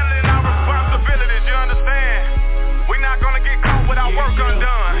that we handling our responsibilities, you understand? We not gonna get caught with our work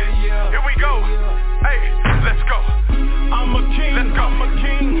undone. Here we go. Hey, let's go. I'm a king, let's go. I'm a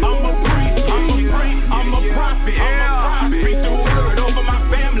king, I'm a priest, I'm a prophet, I speak the word over my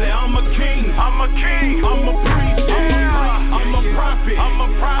family.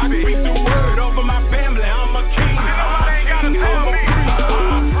 I speak the word over my family, I'm a king. Nobody ain't gotta tell me.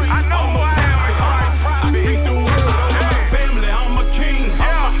 I know who I am in Christ. I speak the word over my family, I'm a king.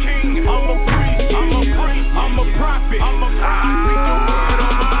 I'm a king, I'm a priest, I'm a priest, I'm a prophet, I'm a prophet. I speak the word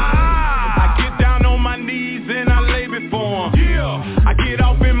over my I get down on my knees and I lay before him. I get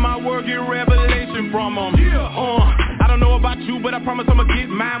off in my word, get revelation from him. I don't know about you, but I promise I'ma get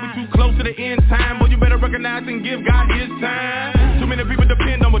mine. We too close to the end time, boy, you better recognize and give God his time. Too many people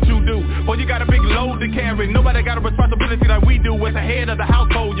depend on what you do. Boy, you got a big load to carry. Nobody got a responsibility like we do as the head of the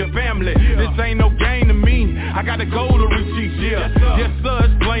household, your family. This ain't no game to me. I got to go to reach, yes sir,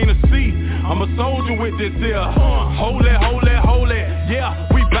 it's plain to see. I'm a soldier with this here. Holy, holy, holy. Yeah,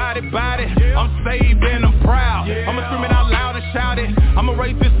 we body. I'm saved and I'm proud. I'ma scream it out loud and shout it. I'ma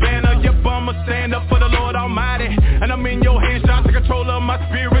raise this banner. Yep, I'ma stand up for the Lord Almighty. And I'm in your hands, trying to control of my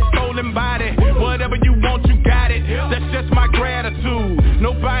spirit, soul, and body. Whatever you want, you got it. That's just my gratitude.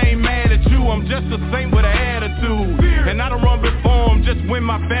 Nobody ain't mad at you. I'm just a saint with an attitude. And I don't run before him just when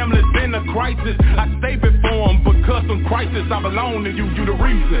my family's in a crisis. I stay before him because in crisis I belong to you. You the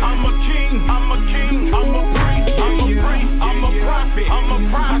reason. I'm a king. I'm a king. I'm a priest. I'm a priest. I'm a prophet. I'm a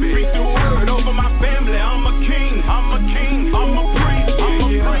prophet. I speak the word over my family. I'm a king. I'm a king. I'm a priest. I'm a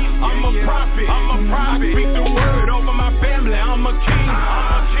priest. I'm a prophet. I'm a prophet. I speak the word over my family. I'm a king. I'm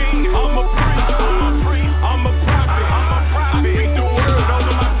a king. I'm a priest. I'm a priest. I'm a prophet. I'm a prophet. I speak the word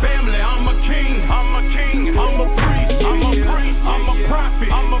over my family. I'm a king. I'm a king. I'm a priest. I'm a priest. I'm a prophet.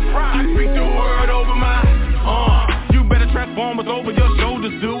 I'm a prophet. I speak the word over my you better transform what's over your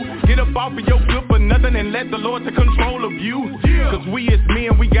shoulders, dude. Get up off of your good for nothing and let the Lord take control of you. Cause we as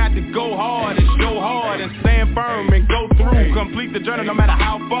men, we got to go hard and show hard and stand firm and go through. Complete the journey no matter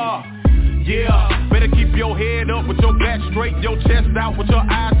how far. Yeah, better keep your head up with your back straight, your chest out with your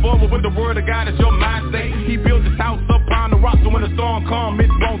eyes forward with the word of God as your mind state. He built his house up on the rock so when the storm comes, it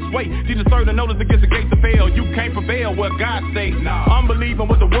won't sway. See the certain notice against the gates to fail. You can't prevail where God stays. I'm believing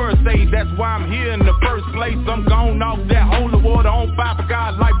what the word says. That's why I'm here in the first place. I'm gone off that holy water on fire for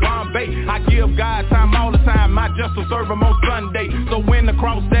God like Bombay. I give God time all the time. I just will serve him on Sunday. So when I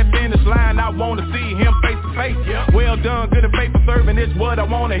cross that finish line, I want to see him face to face. Well done, good and faithful serving is what I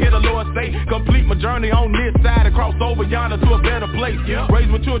want to hear the Lord say. Complete my journey on this side and cross over yonder to a better place. Raise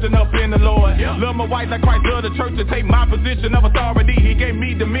my children up in the Lord. Love my wife like Christ loved the church and take my position of authority. He gave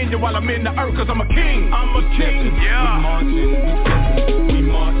me dominion while I'm in the earth cause I'm a king. I'm a king. We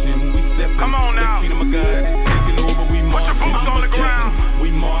marching, we stepping. Come on now. The kingdom of God is taking over. We marching. Put your boots on the ground. We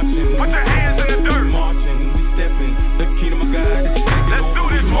marching. Put your hands in the dirt. We marching, we stepping. The kingdom of God is taking over. Let's do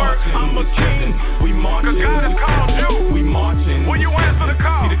this work. I'm a king. We marching. Cause God has called you. We marching. Will you answer the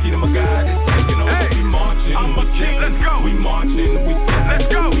call? See the kingdom of God is taking over. Hey, we marching. I'm a king. Let's go. We marching. We stepping. Let's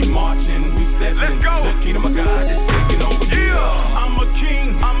go. We marching. We stepping. Let's go. The kingdom of God is taking over. Yeah. I'm a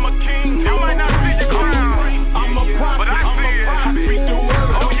king. I'm a king. You might not see your crown. I'm a prophet. But I see it. I speak the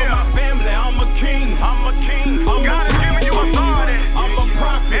word. Oh yeah. My family. I'm a king. I'm a king. God has given you authority. I'm a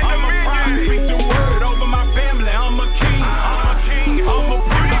prophet. I'm a prophet. Speak the word over my family. I'm a king. I'm a king. I'm a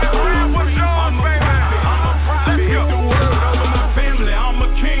priest. You need to grab what's yours, baby. I'm a prophet. Speak the word over my family. I'm a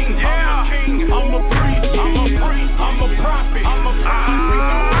king. Yeah. I'm a king. I'm a priest. I'm a priest. I'm a prophet. I'm a prophet. Speak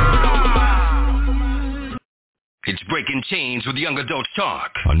the word over my. It's Breaking Chains with Young Adult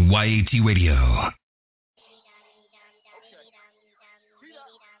Talk on YAT Radio.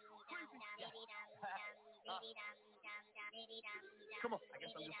 Come on, I guess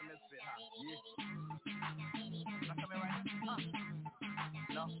I'm just a misfit, huh? Yeah. Can I come in right now?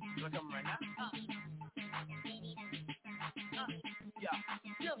 No? Can I come in right now?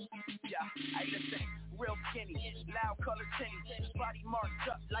 Yeah, I listen, real skinny, loud color tinny, body marked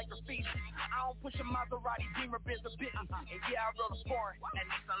up like graffiti. I don't push a Maserati, Beamer, Benz, or Bentley. And yeah, I wrote a foreign, at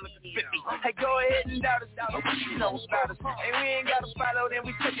least I'm looking 50. Hey, go ahead and doubt us, you know about us. And we ain't gotta follow, then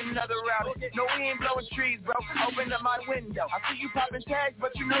we take another route. No, we ain't blowing trees, bro, open up my window. I see you popping tags,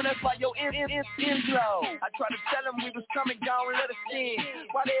 but you know that's why your end low. I tried to tell them we was coming, gone, let us in.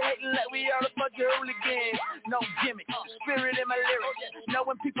 Why they hating like we are a bunch of hooligans? No gimmick, spirit in my lyrics. Know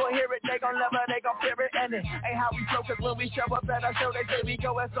when people hear it, they gon' love it, they gon' fear it. And it ain't how we flow, cause when we show up at our show, they say we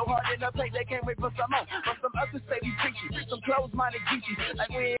going so hard in the plate, they can't wait for some more. But some others say we preachy, some closed-minded geeky, like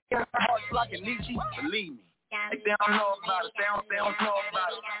we ain't got our hearts blocking Nietzsche. Believe me. If they don't know about us, they don't know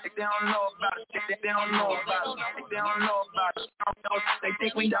about us. If they don't know about us, they don't know about us. If they don't know about us, they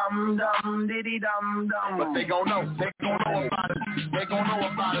think we dumb, diddy dumb. But they gon' know about us. They gon' know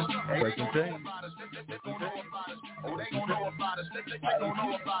about us. Breaking Chains. They gon' know about us. Oh, they gon' know about us. They gon'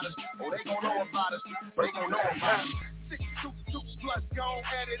 know about us. Oh, they gon' know about us. They gon' know about us. 6 plus, gon'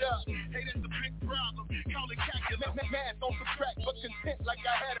 add it up. Hey, that's a big problem. Call it calculus. Math don't subtract, but content like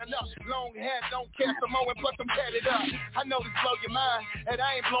I had enough. Long hair, don't care some more, and plus I'm tatted up. I know this blow your mind, and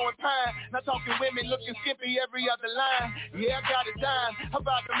I ain't blowing pine. Not talking women looking skimpy every other line. Yeah, I got a dime,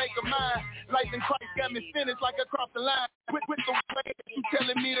 about to make a mine. Life in Christ got me finished like across the line. With the way that you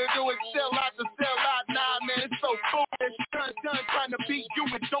telling me to do it, sell out to sell out. Nah, man, it's so foolish. Done trying to beat you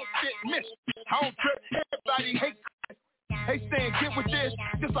and don't fit miss. I don't trip, everybody hate. Hey, saying get with this,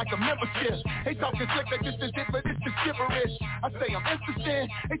 just like a membership. Hey, talking slick like this is it, but it's just gibberish. I say I'm interested,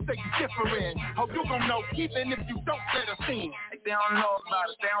 they say you different. How you gon' know even if you don't let us in? They don't know about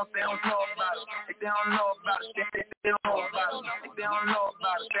it, they don't know about it. They don't know about it, they don't know about it. They don't know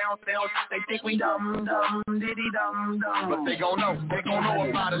about it, they think we dumb, diddy dumb. But they gon' know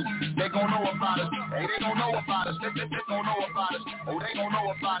about it. They gon' know about it. Hey, they gon' know about it. They gon' know about it. Oh, they gon'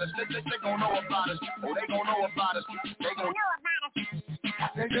 know about it. They gon' know about it. Oh, they gon' know about it. They gon'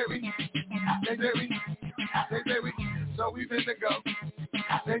 They very, so we finna go.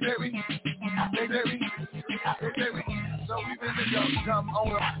 They very, so we finna go. Dumb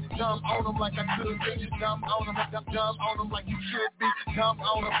on them like I could be. Dumb on them like you should be. Dumb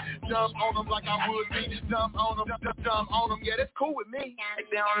on them like I would be. Dumb on them, yeah, that's cool with me.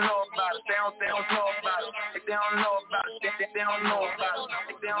 They don't know about it, they don't know about it. They don't know about it, they don't know about it.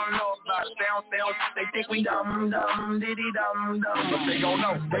 They don't know about it, they think we dumb, diddy dumb. But they gon'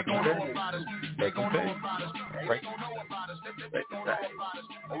 know about it. They gon' know about it. They gon' know about it. They gon' know about it.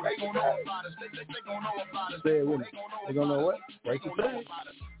 Oh, they gon' know about it. They gon' know about it. Say it with me. They gon' know what? Break it down.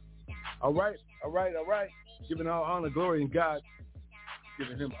 All right. Giving all honor, glory, and God.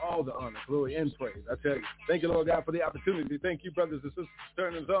 Giving him all the honor, glory, and praise. I tell you. Thank you, Lord God, for the opportunity. Thank you, brothers and sisters, for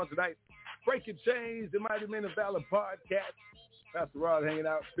turning us on tonight. Breaking Chains, the Mighty Men of Valor podcast. Pastor Rod hanging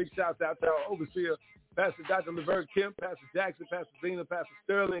out. Big shouts out to our overseer, Pastor Dr. Levert Kemp, Pastor Jackson, Pastor Zena, Pastor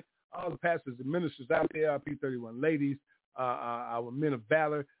Sterling, all the pastors and ministers out there, our P31 ladies, our Men of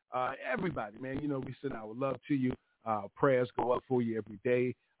Valor, everybody, man. You know, we send our love to you. Prayers go up for you every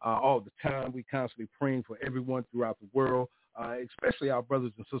day, all the time. We constantly praying for everyone throughout the world, especially our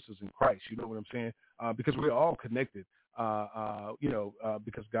brothers and sisters in Christ. You know what I'm saying? Because we're all connected,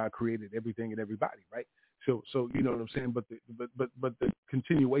 because God created everything and everybody, right? So you know what I'm saying. But the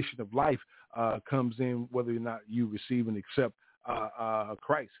continuation of life comes in whether or not you receive and accept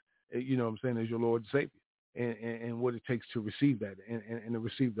Christ. You know what I'm saying, as your Lord and Savior, and what it takes to receive that and to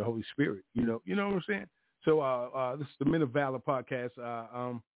receive the Holy Spirit. You know what I'm saying. So this is the Men of Valor podcast.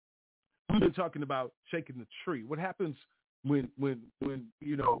 We've been talking about shaking the tree. What happens when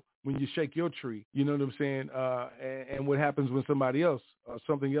you shake your tree? You know what I'm saying. And what happens when somebody else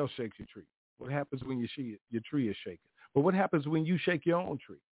something else shakes your tree? What happens when your tree is shaken? But what happens when you shake your own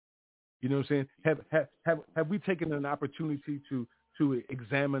tree? You know what I'm saying? Have we taken an opportunity to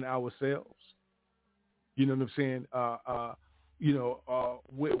examine ourselves? You know what I'm saying?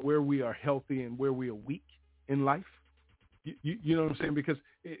 Where we are healthy and where we are weak in life. You know what I'm saying? Because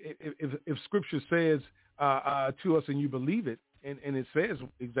if Scripture says to us and you believe it, and it says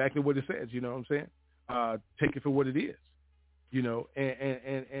exactly what it says, you know what I'm saying? Take it for what it is. You know,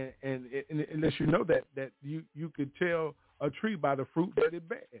 and unless you know that you could tell a tree by the fruit that it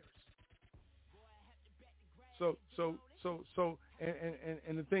bears. So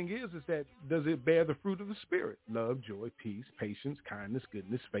the thing is that does it bear the fruit of the Spirit? Love, joy, peace, patience, kindness,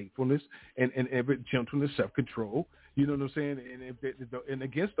 goodness, faithfulness, and every gentleness, self-control. You know what I'm saying? And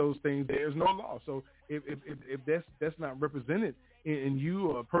against those things, there's no law. So if that's not represented in you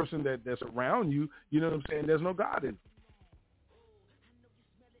or a person that's around you, you know what I'm saying? There's no God in it.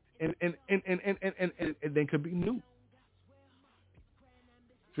 And they could be new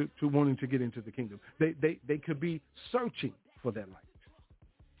to wanting to get into the kingdom. They could be searching for that light.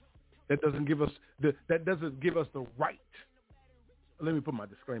 That doesn't give us the right. Let me put my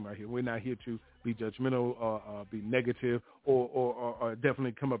disclaimer out here. We're not here to be judgmental or be negative or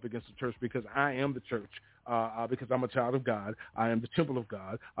definitely come up against the church, because I am the church. Because I'm a child of God. I am the temple of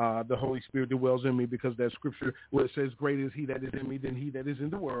God. The Holy Spirit dwells in me, because that scripture where it says, greater is he that is in me than he that is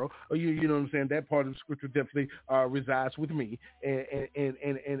in the world. You know what I'm saying? That part of the scripture definitely resides with me. And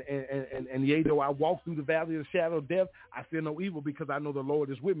yea, though I walk through the valley of the shadow of death, I fear no evil, because I know the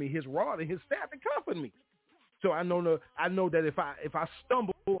Lord is with me. His rod and his staff comfort me. So I know that if I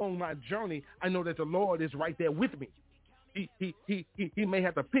stumble on my journey, I know that the Lord is right there with me. He may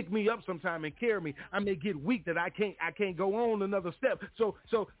have to pick me up sometime and carry me. I may get weak that I can't go on another step. So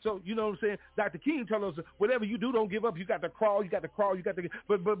you know what I'm saying? Dr. King tells us, whatever you do, don't give up. You got to crawl. But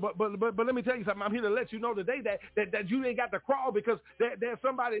let me tell you something. I'm here to let you know today that you ain't got to crawl, because there's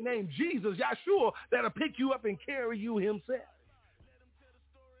somebody named Jesus, Yahshua, that'll pick you up and carry you himself.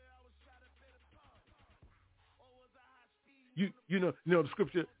 know the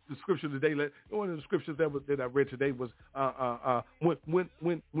scripture today. One of the scriptures that I read today was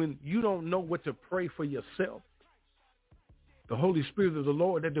when you don't know what to pray for yourself, the Holy Spirit of the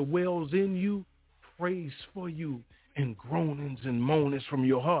Lord that dwells in you prays for you in groanings and moanings from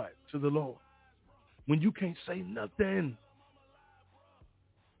your heart to the Lord. When you can't say nothing.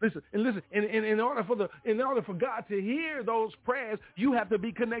 Listen, and in order for God to hear those prayers, you have to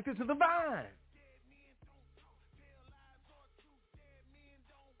be connected to the vine.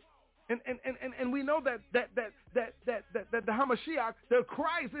 And we know that the Hamashiach, the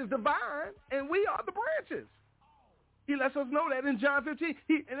Christ, is the vine, and we are the branches. He lets us know that in John 15.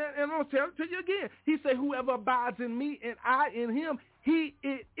 And I'm going to tell it to you again. He said, whoever abides in me and I in him,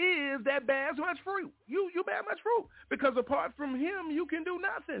 it is that bears much fruit. You bear much fruit. Because apart from him, you can do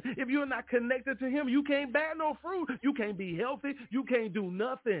nothing. If you're not connected to him, you can't bear no fruit. You can't be healthy. You can't do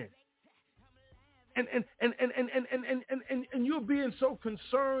nothing. And you're being so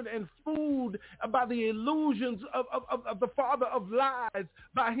concerned and fooled by the illusions of the father of lies,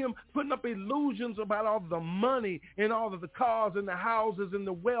 by him putting up illusions about all the money and all of the cars and the houses and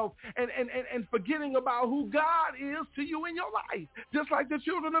the wealth, and forgetting about who God is to you in your life, just like the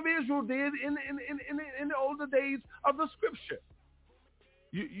children of Israel did in the older days of the scripture.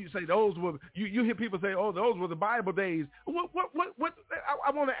 You say those were, you hear people say, oh, those were the Bible days. What I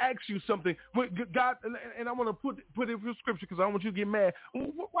want to ask you something. God, and I want to put it in scripture because I don't want you to get mad.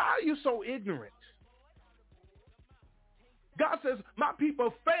 Why are you so ignorant? God says, my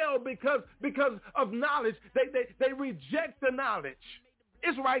people fail because of knowledge. They reject the knowledge.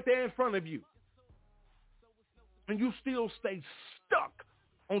 It's right there in front of you. And you still stay stuck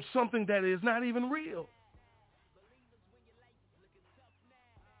on something that is not even real.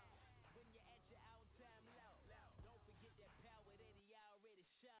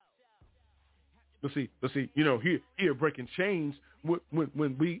 But see, here breaking chains.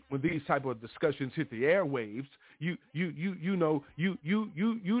 When these type of discussions hit the airwaves, you're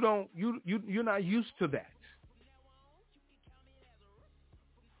not used to that.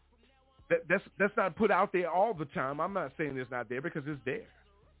 That's not put out there all the time. I'm not saying it's not there because it's there.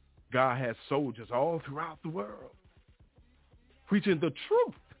 God has soldiers all throughout the world preaching the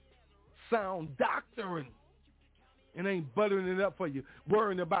truth, sound doctrine. And ain't buttering it up for you,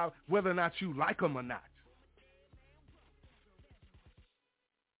 worrying about whether or not you like them or not.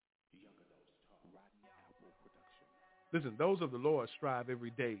 Listen, those of the Lord strive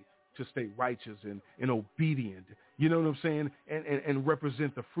every day to stay righteous and obedient. You know what I'm saying? And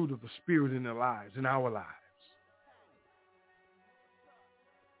represent the fruit of the Spirit in their lives, in our lives.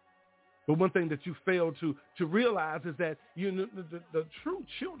 But one thing that you fail to realize is that the true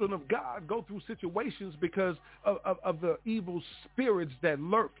children of God go through situations because of the evil spirits that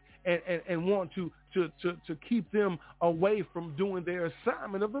lurk and want to keep them away from doing their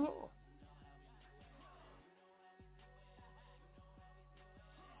assignment of the Lord.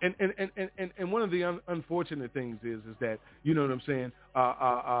 And one of the unfortunate things is that, you know what I'm saying,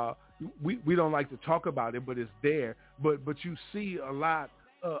 we don't like to talk about it, but it's there. But you see a lot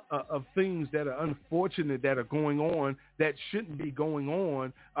of things that are unfortunate that are going on that shouldn't be going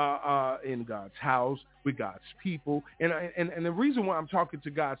on in God's house with God's people. And the reason why I'm talking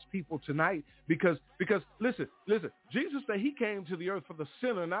to God's people tonight, because listen, Jesus said he came to the earth for the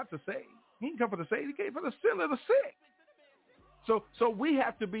sinner, not to save. He didn't come for the saved, he came for the sinner, the sick. So we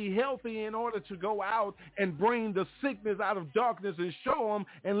have to be healthy in order to go out and bring the sickness out of darkness and show them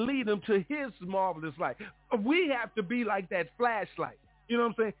and lead them to his marvelous light. We have to be like that flashlight. You know what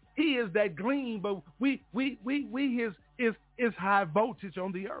I'm saying? He is that gleam, but we is high voltage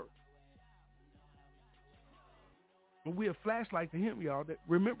on the earth. But we're a flashlight to him, y'all.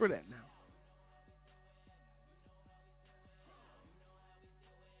 Remember that now.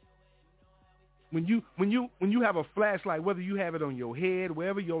 When you have a flashlight, whether you have it on your head,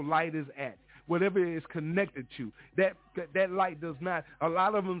 wherever your light is at, whatever it is connected to, that light does not. A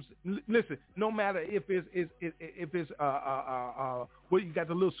lot of them, listen. No matter if it's well, you got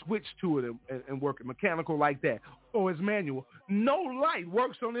the little switch to it and working mechanical like that, or it's manual. No light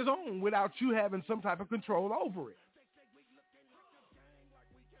works on its own without you having some type of control over it.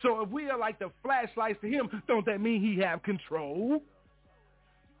 So if we are like the flashlights to him, don't that mean he have control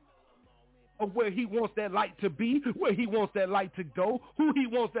of where he wants that light to be, where he wants that light to go, who he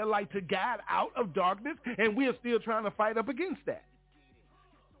wants that light to guide out of darkness, and we're still trying to fight up against that.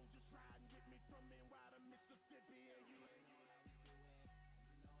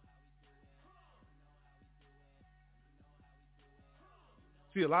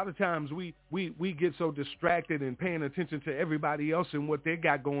 See, a lot of times we get so distracted and paying attention to everybody else and what they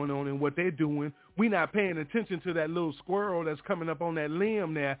got going on and what they're doing. We're not paying attention to that little squirrel that's coming up on that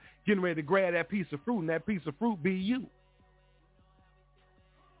limb there, getting ready to grab that piece of fruit, and that piece of fruit be you.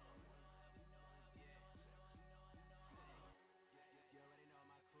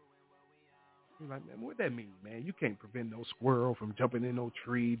 You're like, man, what that mean, man? You can't prevent no squirrel from jumping in no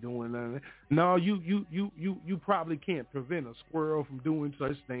tree, doing nothing. No, you probably can't prevent a squirrel from doing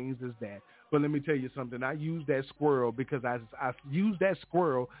such things as that. But let me tell you something. I use that squirrel because I use that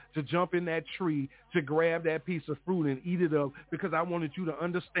squirrel to jump in that tree, to grab that piece of fruit and eat it up, because I wanted you to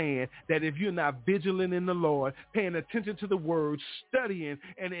understand that if you're not vigilant in the Lord, paying attention to the word, studying,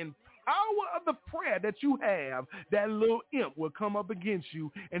 and in power of the prayer that you have, that little imp will come up against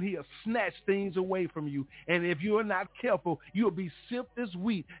you and he'll snatch things away from you. And if you're not careful, you'll be sifted as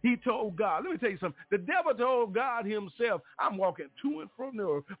wheat. He told God, let me tell you something. The devil told God himself, I'm walking to and from the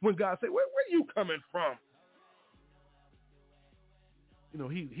earth. When God said, where are you coming from? You know,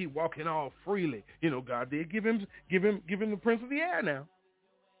 he walking all freely. You know, God did give him the prince of the air now.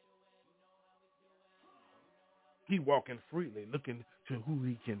 He walking freely, looking to who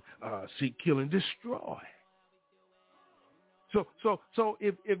he can seek, kill, and destroy. So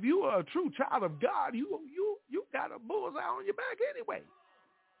if you are a true child of God, you got a bullseye on your back anyway.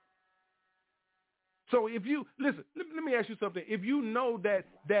 So if you listen, let me ask you something. If you know that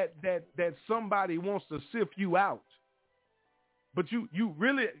somebody wants to sift you out, but you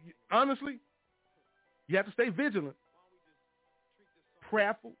really honestly, you have to stay vigilant.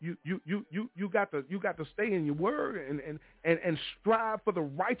 Prayerful. You got to stay in your word and strive for the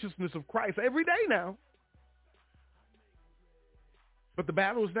righteousness of Christ every day now. But the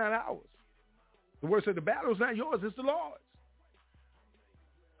battle is not ours. The word said the battle is not yours, it's the Lord's.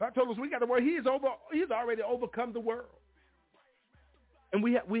 God told us we got to work. He's already overcome the world. And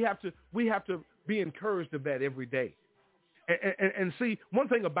we have to be encouraged of that every day. And see, one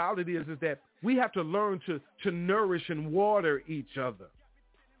thing about it is that we have to learn to nourish and water each other.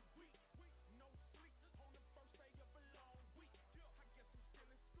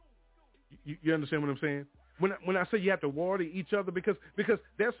 You understand what I'm saying? When I say you have to water each other, because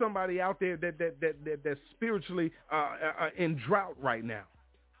there's somebody out there that's spiritually in drought right now.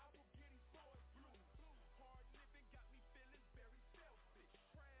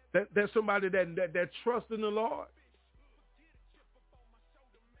 There's somebody that trusts in the Lord,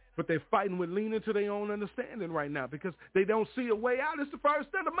 but they're fighting with leaning to their own understanding right now because they don't see a way out. It's the first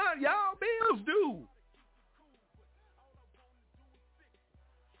of the month. Y'all bills due.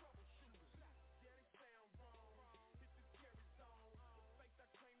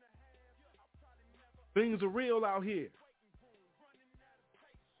 Things are real out here.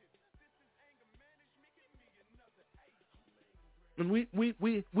 And we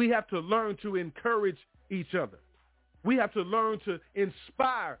have to learn to encourage each other. We have to learn to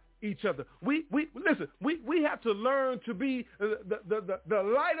inspire each other. We have to learn to be the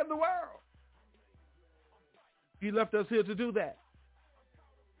light of the world. He left us here to do that.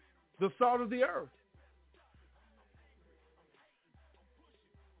 The salt of the earth.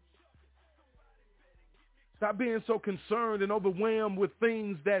 Stop being so concerned and overwhelmed with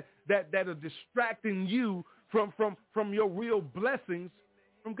things that are distracting you from your real blessings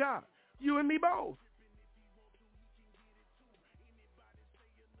from God. You and me both.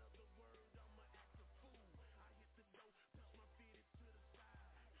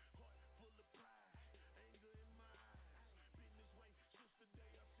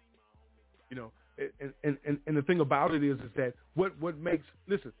 You know, and the thing about it is that what makes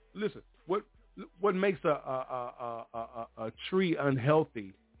what makes a tree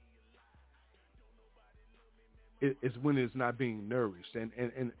unhealthy is when it's not being nourished, and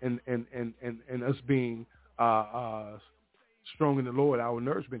us being strong in the Lord. Our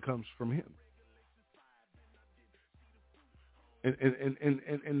nourishment comes from Him, and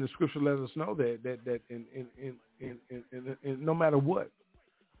the Scripture lets us know that in no matter what,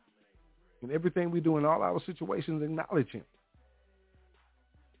 in everything we do in all our situations, acknowledge Him.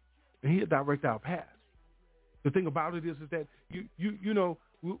 And He'll direct our path. The thing about it is that you know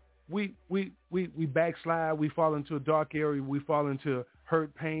we backslide, we fall into a dark area, we fall into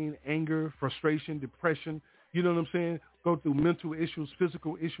hurt, pain, anger, frustration, depression. You know what I'm saying? Go through mental issues,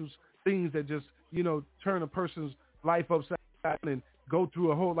 physical issues, things that just turn a person's life upside down and go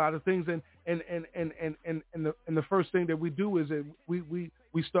through a whole lot of things. And the first thing that we do is that we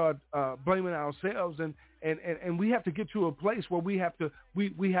start blaming ourselves, and we have to get to a place where we have to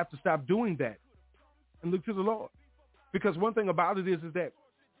stop doing that and look to the Lord. Because one thing about it is that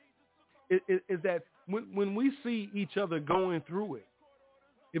when we see each other going through it,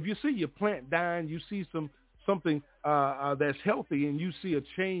 If you see your plant dying, you see something that's healthy, and you see a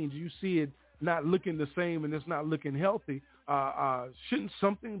change, you see it not looking the same, and it's not looking healthy. Shouldn't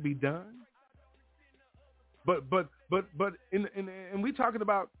something be done? But and we talking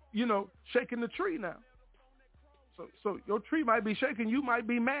about shaking the tree now. So your tree might be shaking. You might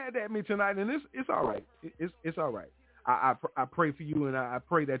be mad at me tonight, and it's all right. It's all right. I pray for you, and I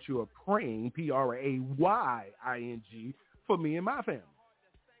pray that you are praying, PRAYING, for me and my family,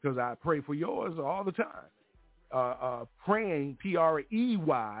 because I pray for yours all the time. Praying, PREYING,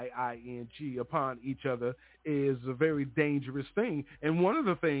 upon each other is a very dangerous thing. And one of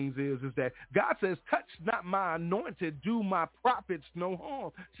the things is that God says, touch not my anointed, do my prophets no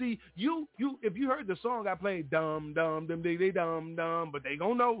harm. See, you if you heard the song I played, dum dum dum they dum dum, but they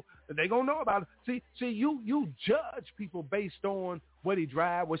gonna know about it. See, you judge people based on what he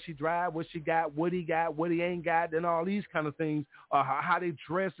drive, what she drive, what she got, what he ain't got, and all these kind of things, how they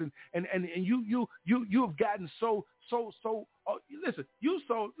dress, and you've gotten so listen.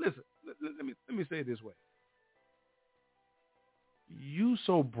 Let me say it this way. You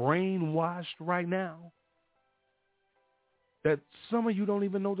so brainwashed right now that some of you don't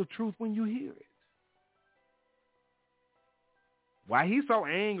even know the truth when you hear it. Why he so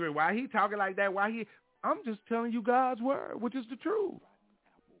angry? Why he talking like that? I'm just telling you God's word, which is the truth.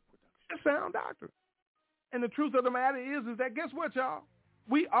 It's sound doctrine. And the truth of the matter is that guess what, y'all?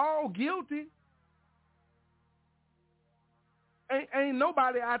 We all guilty. Ain't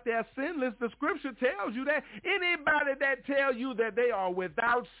nobody out there sinless. The scripture tells you that. Anybody that tells you that they are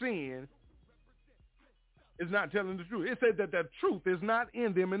without sin is not telling the truth. It says that the truth is not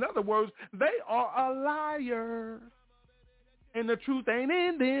in them. In other words, they are a liar. And the truth ain't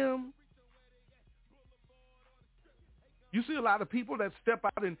in them. You see a lot of people that step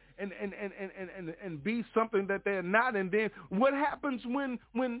out and be something that they're not, and then what happens when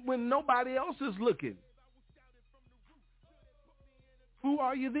nobody else is looking? Who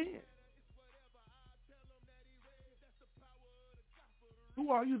are you then? Who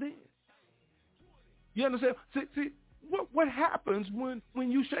are you then? You understand? See what happens when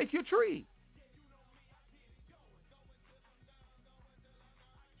you shake your tree?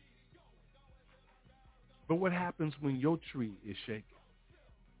 But what happens when your tree is shaken?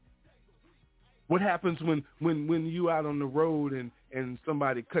 What happens when you out on the road and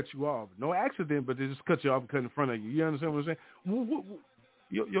somebody cuts you off? No accident, but they just cut you off and cut in front of you. You understand what I'm saying?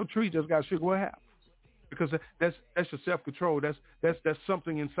 Your tree just got shook. What happened? Because that's your self-control. That's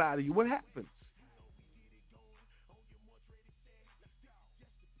something inside of you. What happens?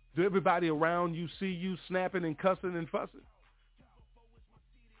 Do everybody around you see you snapping and cussing and fussing?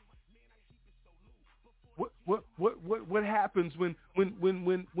 What happens when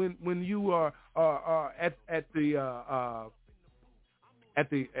you are at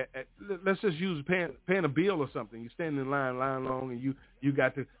let's just use paying a bill or something. You stand in line long, and you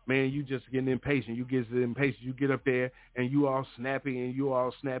got to, man, you just getting impatient. You get impatient. You get up there and you all snappy, and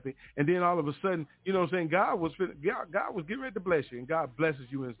and then all of a sudden, you know what I'm saying? God was getting ready to bless you, and God blesses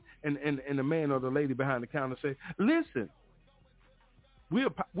you, and the man or the lady behind the counter say, listen.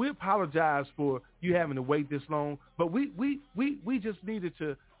 We apologize for you having to wait this long, but we just needed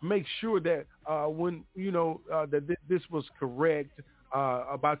to make sure that when that this was correct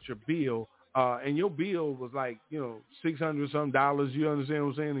about your bill, and your bill was like $600 some. You understand what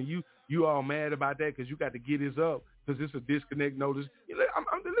I'm saying? And you all mad about that because you got to get this up because it's a disconnect notice.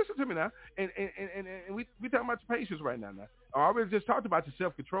 Listen to me now, and we talking about your patience right now. I already just talked about your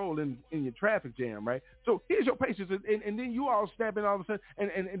self-control in your traffic jam, right? So here's your patience, and then you all snapping all of a sudden,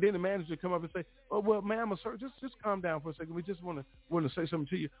 and then the manager come up and say, "Oh well, ma'am or sir, just calm down for a second. We just want to say something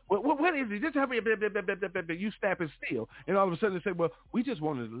to you. What is it? Just tell me." You snapping still, and all of a sudden they say, "Well, we just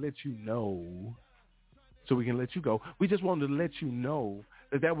wanted to let you know, so we can let you go. We just wanted to let you know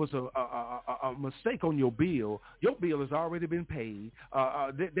that was a mistake on your bill. Your bill has already been paid.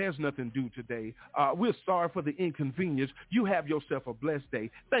 There's nothing due today. We're sorry for the inconvenience. You have yourself a blessed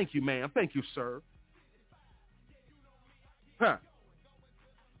day. Thank you, ma'am. Thank you, sir." Huh?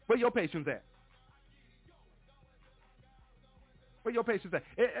 Where your patience at? Where your patience at?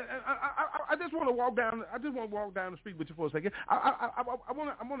 I just want to walk down. I just want to walk down the street with you for a second. I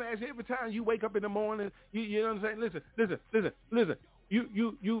want to ask you, every time you wake up in the morning, you know what I'm saying? Listen.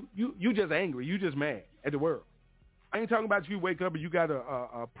 You just angry. You just mad at the world. I ain't talking about you wake up and you got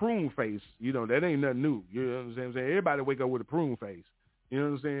a prune face. That ain't nothing new. You know what I'm saying? Everybody wake up with a prune face. You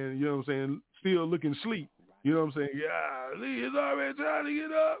know what I'm saying? Still looking sleep. You know what I'm saying? Yeah, it's already trying to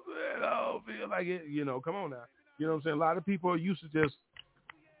get up. Man, I don't feel like it. Come on now. You know what I'm saying? A lot of people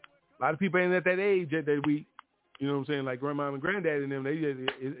ain't at that age that we You know what I'm saying? Like grandma and granddaddy and them,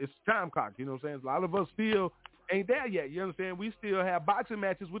 it's time clock. You know what I'm saying? A lot of us still ain't there yet. You understand? We still have boxing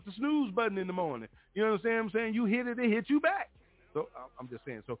matches with the snooze button in the morning. You know what I'm saying? You hit it, it hit you back. So I'm just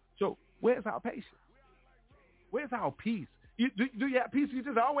saying. So where's our patience? Where's our peace? Do you have peace? You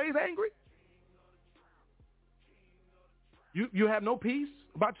just always angry? You have no peace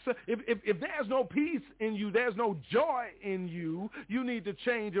about yourself. If there's no peace in you, there's no joy in you, you need to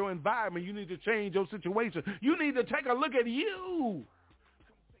change your environment. You need to change your situation. You need to take a look at you.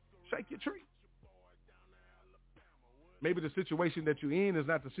 Shake your tree. Maybe the situation that you're in is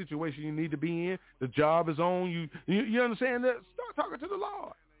not the situation you need to be in. The job is on you. You understand that? Start talking to the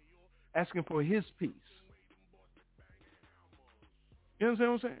Lord, asking for his peace. You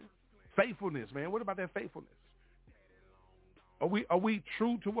understand what I'm saying? Faithfulness, man. What about that faithfulness? Are we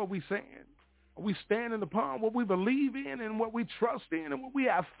true to what we saying? Are we standing upon what we believe in and what we trust in and what we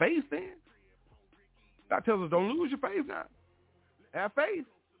have faith in? God tells us, don't lose your faith now. Have faith.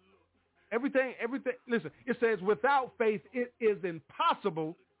 Everything. Listen, it says without faith, it is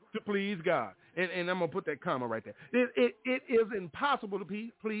impossible to please God. And I'm going to put that comma right there. It is impossible to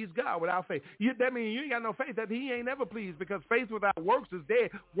please God without faith. That means you ain't got no faith, that he ain't never pleased, because faith without works is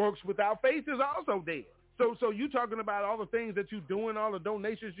dead. Works without faith is also dead. So you talking about all the things that you doing, all the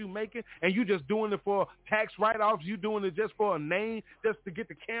donations you making, and you just doing it for tax write-offs, you doing it just for a name, just to get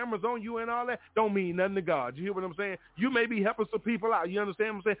the cameras on you and all that, don't mean nothing to God. You hear what I'm saying? You may be helping some people out, you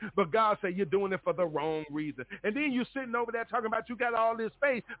understand what I'm saying? But God say you're doing it for the wrong reason. And then you sitting over there talking about you got all this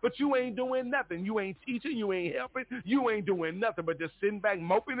faith, but you ain't doing nothing. You ain't teaching, you ain't helping, you ain't doing nothing but just sitting back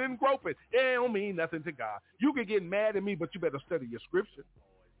moping and groping. It don't mean nothing to God. You can get mad at me, but you better study your scripture.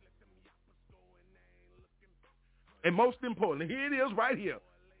 And most importantly, here it is right here.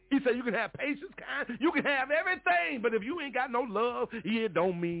 He said you can have patience, kind, you can have everything, but if you ain't got no love, it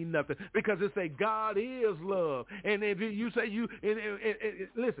don't mean nothing, because it say God is love. And if you say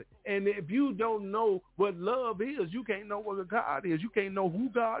listen, and if you don't know what love is, you can't know what God is. You can't know who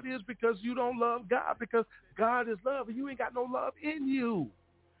God is because you don't love God, because God is love and you ain't got no love in you.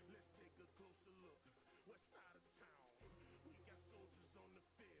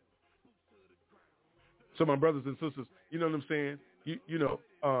 So my brothers and sisters, you know what I'm saying?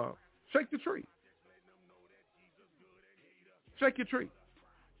 Shake the tree. Shake your tree.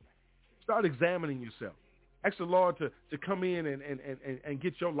 Start examining yourself. Ask the Lord to come in and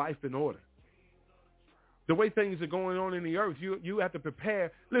get your life in order. The way things are going on in the earth, you have to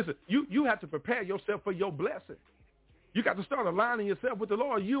prepare. Listen, you have to prepare yourself for your blessing. You got to start aligning yourself with the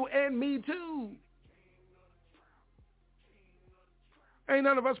Lord, you and me too. Ain't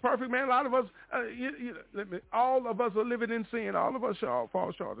none of us perfect, man. A lot of us, all of us are living in sin. All of us shall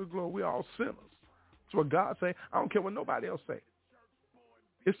fall short of the glory. We all sinners. That's what God say. I don't care what nobody else say.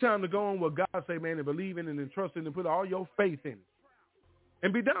 It's time to go on what God say, man, and believe in and trust in and put all your faith in it.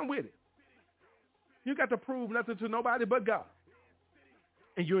 And be done with it. You got to prove nothing to nobody but God.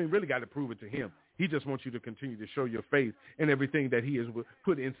 And you ain't really got to prove it to him. He just wants you to continue to show your faith in everything that he has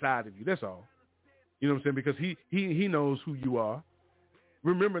put inside of you. That's all. You know what I'm saying? Because he knows who you are.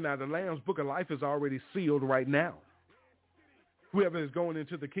 Remember now, the Lamb's Book of Life is already sealed right now. Whoever is going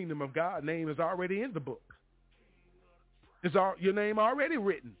into the kingdom of God, name is already in the book. Your name already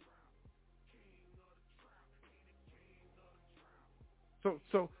written. So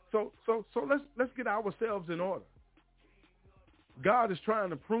let's get ourselves in order. God is trying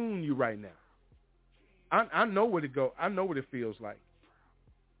to prune you right now. I know what it go. I know what it feels like.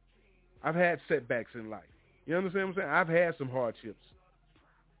 I've had setbacks in life. You understand what I'm saying? I've had some hardships.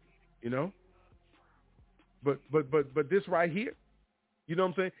 You know, but this right here, you know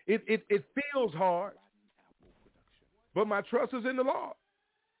what I'm saying? It feels hard, but my trust is in the Lord.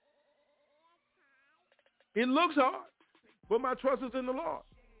 It looks hard, but my trust is in the Lord.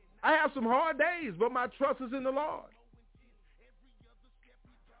 I have some hard days, but my trust is in the Lord.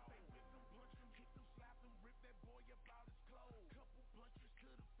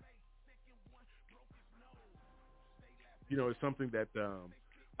 You know, it's something that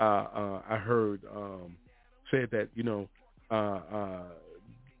I heard said that, you know,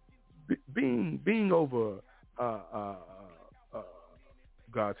 being over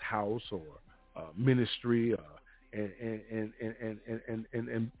God's house or ministry and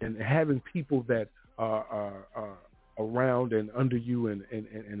having people that are around and under you and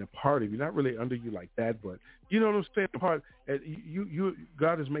a part of you, not really under you like that, but you know what I'm saying. Part you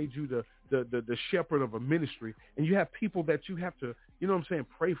God has made you the shepherd of a ministry, and you have people that you have to, you know what I'm saying,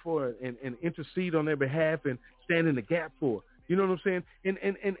 pray for and intercede on their behalf and stand in the gap for. You know what I'm saying?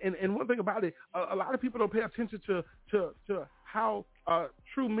 And one thing about it, a lot of people don't pay attention to how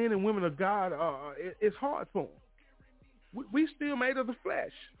true men and women of God it's hard for them. we still made of the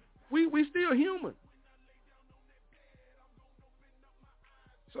flesh. We still human.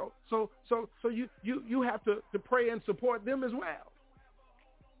 So you have to pray and support them as well.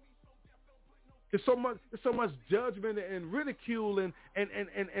 There's so much judgment and ridicule and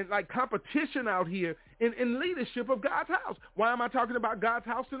like competition out here in leadership of God's house. Why am I talking about God's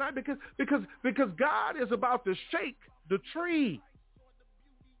house tonight? Because God is about to shake the tree.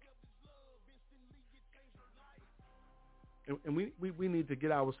 And we need to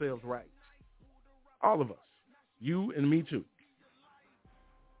get ourselves right. All of us. You and me too.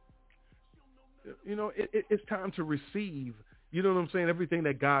 You know, it's time to receive, you know what I'm saying, everything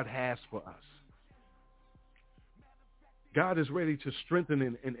that God has for us. God is ready to strengthen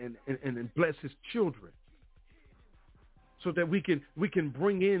and bless his children so that we can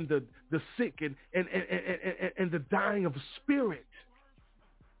bring in the sick and the dying of spirit.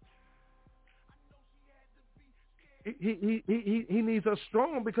 He needs us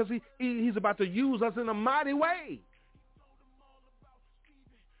strong because he's about to use us in a mighty way.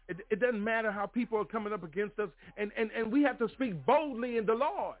 It doesn't matter how people are coming up against us, and we have to speak boldly in the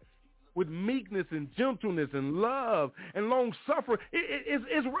Lord with meekness and gentleness and love and long suffering.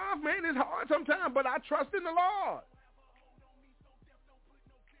 It's rough, man. It's hard sometimes, but I trust in the Lord.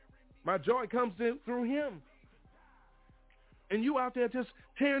 My joy comes through him. And you out there just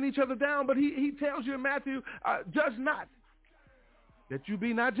tearing each other down, but he tells you in Matthew, judge not, that you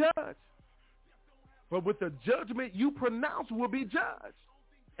be not judged. But with the judgment you pronounce will be judged.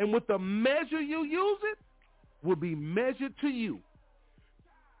 And with the measure you use it will be measured to you.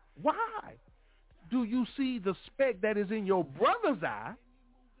 Why do you see the speck that is in your brother's eye,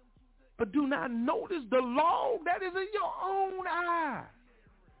 but do not notice the log that is in your own eye?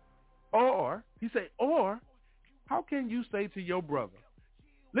 Or, he said, or, how can you say to your brother,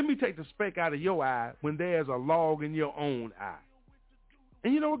 let me take the speck out of your eye when there's a log in your own eye?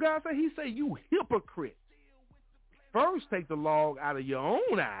 And you know what God said? He said, you hypocrite. First take the log out of your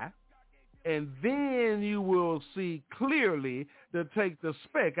own eye, and then you will see clearly to take the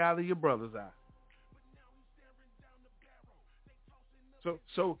speck out of your brother's eye.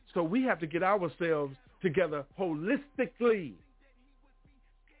 So we have to get ourselves together holistically.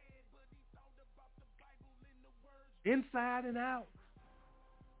 Inside and out.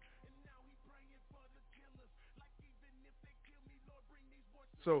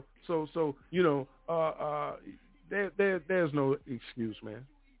 So you know, there's no excuse, man.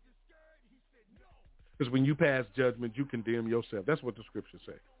 Because when you pass judgment, you condemn yourself. That's what the scriptures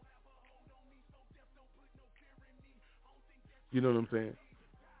say. You know what I'm saying?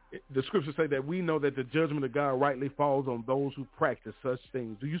 The scriptures say that we know that the judgment of God rightly falls on those who practice such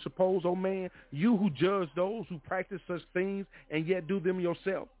things. Do you suppose, oh man, you who judge those who practice such things and yet do them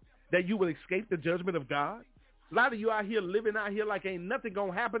yourself, that you will escape the judgment of God? A lot of you out here living out here like ain't nothing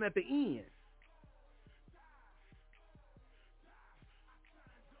going to happen at the end.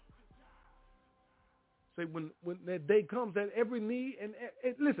 Say when that day comes that every knee, and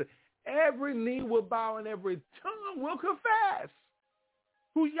listen, every knee will bow and every tongue will confess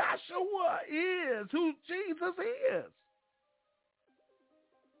who Yahshua is, who Jesus is.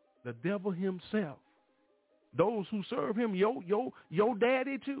 The devil himself. Those who serve him, your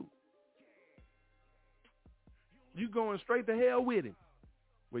daddy too. You going straight to hell with him.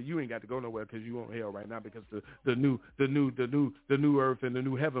 Well, you ain't got to go nowhere because you on hell right now, because the new earth and the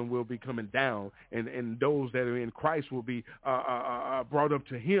new heaven will be coming down, and those that are in Christ will be brought up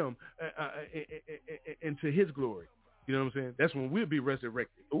to him into his glory. You know what I'm saying? That's when we'll be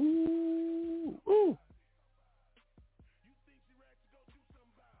resurrected. Ooh, ooh.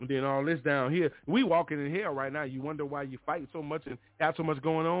 And then all this down here, we walking in hell right now. You wonder why you fight so much and have so much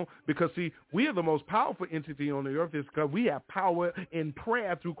going on? Because, see, we are the most powerful entity on the earth. Is because we have power in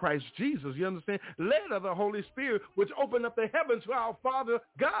prayer through Christ Jesus. You understand? Led of the Holy Spirit, which opened up the heavens to our Father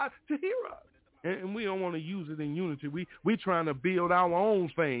God to hear us. And we don't want to use it in unity. We trying to build our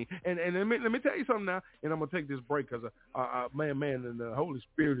own thing. And let me tell you something now, and I'm going to take this break because man, and the Holy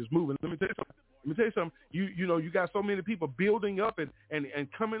Spirit is moving. Let me tell you something. You know, you got so many people building up and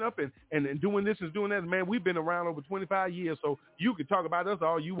coming up and doing this and doing that. Man, we've been around over 25 years, so you can talk about us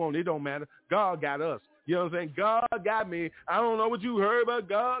all you want. It don't matter. God got us. You know what I'm saying? God got me. I don't know what you heard about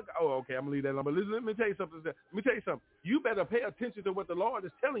God. Oh, okay, I'm going to leave that alone. But listen, let me tell you something. You better pay attention to what the Lord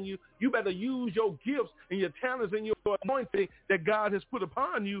is telling you. You better use your gifts and your talents and your anointing that God has put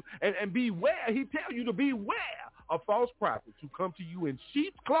upon you and beware. He tells you to beware of false prophets who come to you in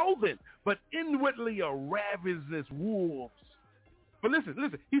sheep's clothing, but inwardly are ravenous wolves. But listen.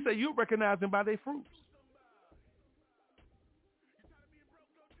 He said you'll recognize them by their fruits.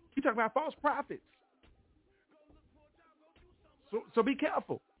 He talking about false prophets. So be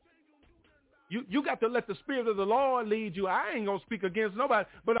careful. You got to let the Spirit of the Lord lead you. I ain't going to speak against nobody,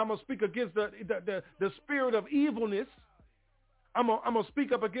 but I'm going to speak against the spirit of evilness. I'm going to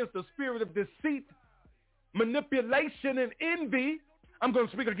speak up against the spirit of deceit, manipulation, and envy. I'm going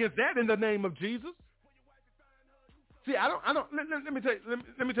to speak against that in the name of Jesus. See, I don't. Let me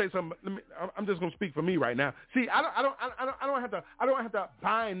tell you something. I'm just going to speak for me right now. See, I don't have to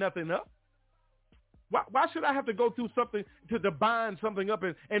bind nothing up. Why should I have to go through something to bind something up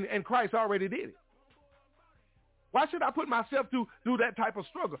and Christ already did it? Why should I put myself through that type of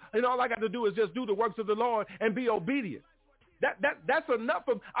struggle? And all I got to do is just do the works of the Lord and be obedient. That's enough.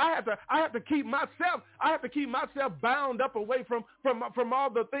 I have to keep myself bound up away from all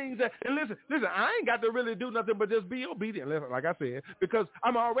the things that. And listen, I ain't got to really do nothing but just be obedient, like I said, because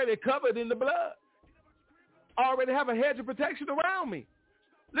I'm already covered in the blood. I already have a hedge of protection around me.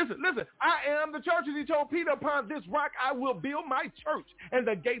 Listen, I am the church, and he told Peter, upon this rock I will build my church, and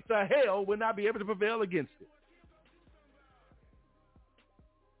the gates of hell will not be able to prevail against it.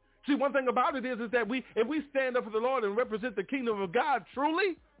 See, one thing about it is that if we stand up for the Lord and represent the kingdom of God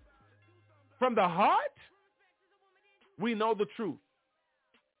truly, from the heart, we know the truth.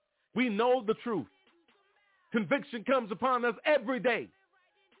 We know the truth. Conviction comes upon us every day.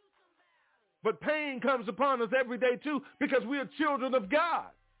 But pain comes upon us every day too, because we are children of God.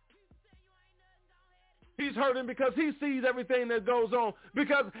 He's hurting because he sees everything that goes on.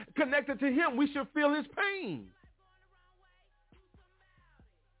 Because connected to him, we should feel his pain.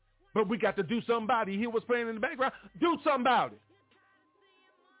 But we got to do something about it. You hear what's playing in the background? Do something about it.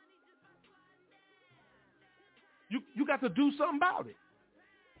 You got to do something about it.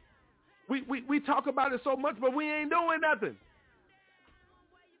 We talk about it so much, but we ain't doing nothing.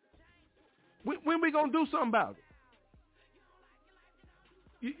 When we going to do something about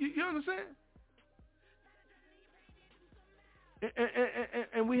it? You understand?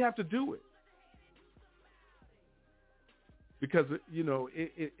 And we have to do it. Because,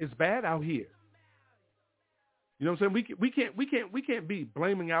 it's bad out here. You know what I'm saying? We can't be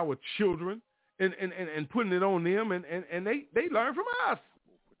blaming our children and putting it on them, and they learn from us.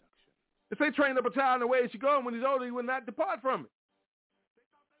 If they train up a child in the way it should go, and when he's older, he will not depart from it.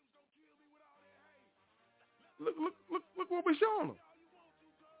 Look what we're showing them.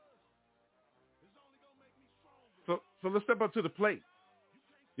 So let's step up to the plate.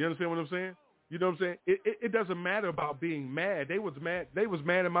 You understand what I'm saying? You know what I'm saying? It doesn't matter about being mad. They was mad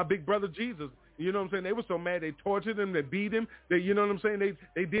at my big brother Jesus. You know what I'm saying? They were so mad they tortured him, they beat him. You know what I'm saying?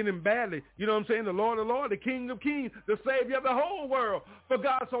 They did him badly. You know what I'm saying? The Lord, the King of Kings, the Savior of the whole world. For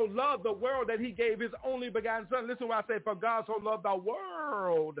God so loved the world that he gave his only begotten son. Listen what I say, for God so loved the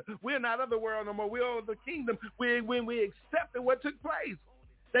world. We're not of the world no more. We're of the kingdom. When we accepted what took place,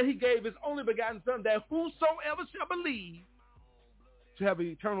 that he gave his only begotten son, that whosoever shall believe to have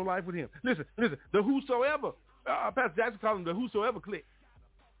eternal life with him. Listen, the whosoever, Pastor Jackson called him the whosoever clique.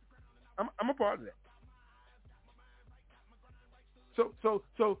 I'm a part of that.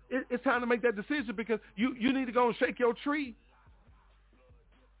 So it's time to make that decision, because you need to go and shake your tree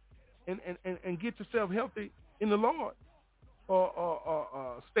and get yourself healthy in the Lord,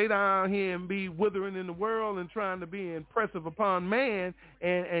 or stay down here and be withering in the world and trying to be impressive upon man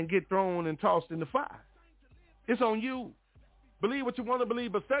and get thrown and tossed in the fire. It's on you. Believe what you want to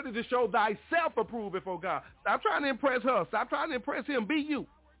believe, but study to show thyself approved before God. Stop trying to impress her. Stop trying to impress him. Be you.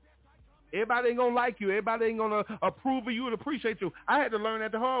 Everybody ain't going to like you. Everybody ain't going to approve of you and appreciate you. I had to learn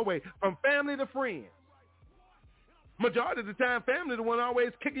that the hard way, from family to friends. Majority of the time, family the one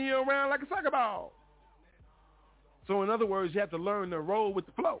always kicking you around like a soccer ball. So in other words, you have to learn to roll with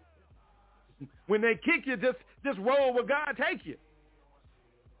the flow. When they kick you, just roll where God take you.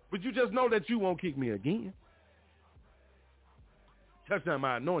 But you just know that you won't kick me again. Touch not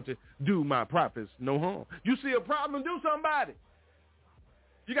my anointed, do my prophets no harm. You see a problem, do something about it.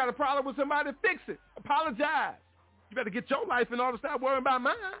 You got a problem with somebody, fix it. Apologize. You better get your life in order, stop worrying about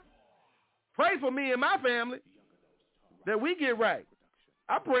mine. Pray for me and my family that we get right.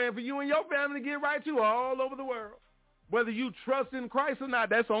 I'm praying for you and your family to get right too, all over the world. Whether you trust in Christ or not,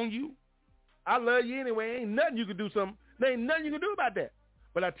 that's on you. I love you anyway. Ain't nothing you can do There ain't nothing you can do about that.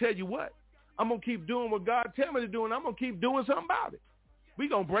 But I tell you what, I'm going to keep doing what God tell me to do, and I'm going to keep doing something about it. We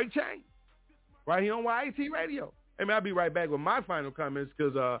going to break chains right here on YAT Radio. Hey, man, I'll be right back with my final comments,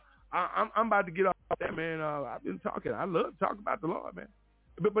 because I'm about to get off that, man. I've been talking. I love to talk about the Lord, man.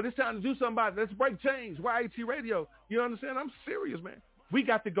 But it's time to do something about it. Let's break chains. YAT Radio. You understand? I'm serious, man. We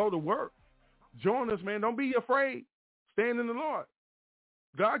got to go to work. Join us, man. Don't be afraid. Stand in the Lord.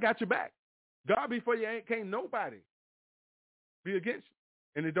 God got your back. God be for you. Can't nobody be against you.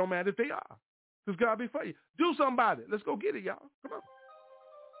 And it don't matter if they are. because God be for you. Do something about it. Let's go get it, y'all. Come on.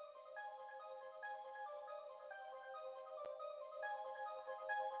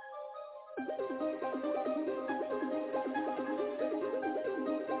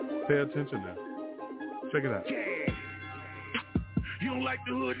 Pay attention now. Check it out. Yeah. You don't like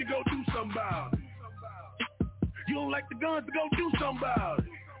the hood, to go do something about it. You don't like the guns, to go do something about it.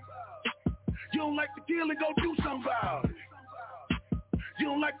 You don't like the deal, and go do something about it. You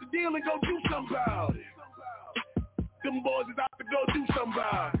don't like the deal, and go do something about it. Them boys is out to go do something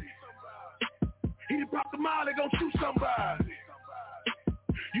about it. He done popped the mile, they gon' shoot somebody.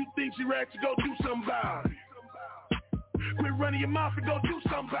 You think she racks, to go do something about it. Quit running your mouth and go do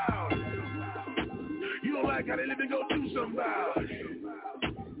something about it. You don't like how they live and go do something about it.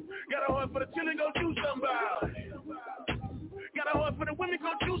 Got a heart for the children, go do something about it. Got a heart for the women,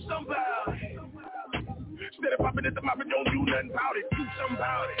 go do something about it. Instead of popping at the mouth and don't do nothing about it, do something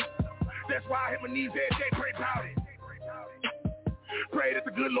about it. That's why I hit my knees every day, pray about it. Pray that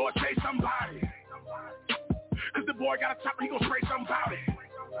the good Lord save somebody. Cause the boy got a chopper, he gon' spray something about it.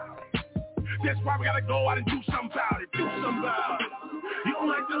 That's why we gotta go out and do something about it. Do something about it. You don't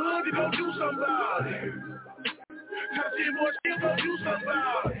like the hood, you go do something about it. Try to see a boy still go do something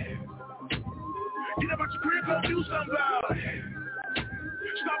about it. Get up out your crib, go do something about it.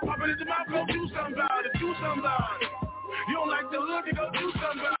 Stop popping in the mouth, go do something about it. Do something about it. You don't like the hood, you go do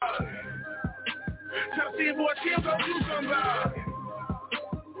something about it. Try to see a boy still go do something about it.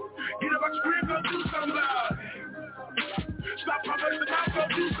 Get up out your crib, go do something about it. Stop popping in the mouth, go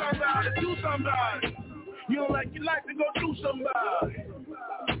do something about it. Do something about it. You don't like your life, then go do something about it.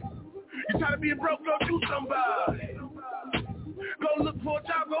 You tired of being broke, go do something about it. Go look for a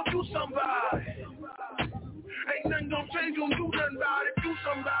job, go do something about it. Ain't nothing gonna change, gonna do nothing about it. Do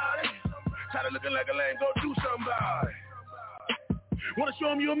something about it. Tired of looking like a lame, go do something about it. Wanna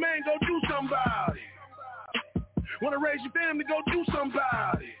show him you a man, go do something about it. Wanna raise your family, go do something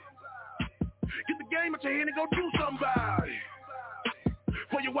about it. Get the game out your hand and go do something about it.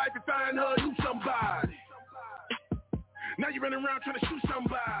 For your wife and find her, do somebody. Now you running around trying to shoot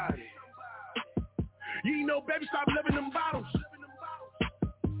somebody. You ain't no baby, stop living them bottles.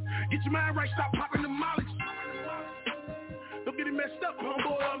 Get your mind right, stop popping them mollies. Don't get it messed up,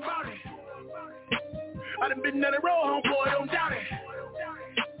 homeboy, about it. I done been down the road, homeboy, don't doubt it.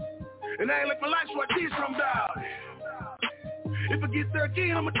 And I ain't like my life, so I did something about it. If I get there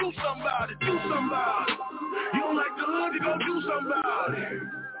again, I'ma do something about it. Do something about it. You don't like the hood, you go do something about it.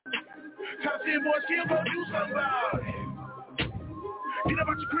 Try to see a boy still, go do something about it. Get up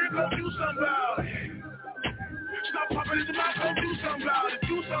out your crib, go do something about it. Stop popping in the mouth, go do something about it.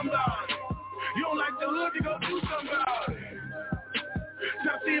 Do something about it. You don't like the hood, you go do something about it.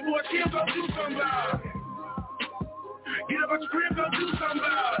 Try to see a boy still, go do something about it. Get up out your crib, go do something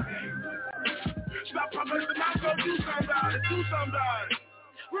about it. Stop popping in the mouth, go do something about it. Do something about it.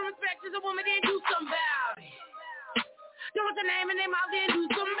 With respect to the woman, then do something about it. Don't want your name in their mouth, then do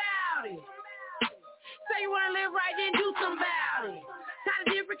something about it. Say you wanna live right, then do something about it. Tired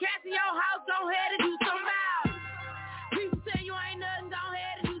of different cats in your house, go ahead and do something about it. People say you ain't nothing, go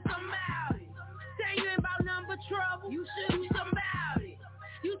ahead and do something about it. Say you ain't about nothing but trouble, you should do something about it.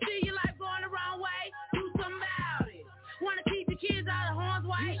 You see your life going the wrong way, do something about it. Wanna keep your kids out of harm's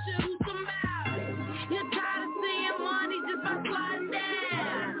way, you should do something about it. You're tired of seeing money just by sliding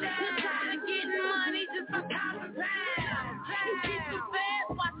down. You're tired of getting money just by counting pounds. You keep too fast,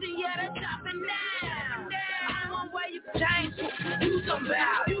 watching yeah, they're chopping down. I'm one way you can change it. Do something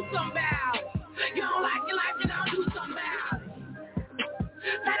about it. Do something about it. You don't like your life, you don't do something about it.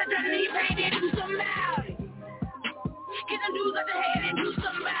 Tired of turning these pain, then do something about it. Get them dudes out the head and do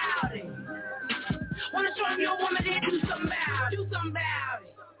something about it. Wanna show them you're a woman, then do something about it. Do something about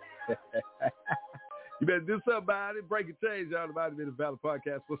it. You better do something about it. Break a change, y'all. About it in the Valor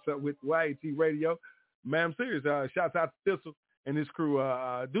Podcast. What's up with YAT Radio? Man, I'm serious. Shouts out to Thistle and his crew.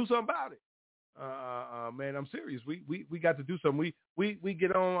 Do something about it. Man, I'm serious. We got to do something. We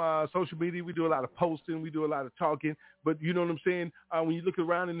get on social media. We do a lot of posting. We do a lot of talking. But you know what I'm saying? When you look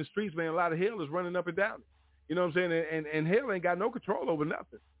around in the streets, man, a lot of hell is running up and down it. You know what I'm saying? And hell ain't got no control over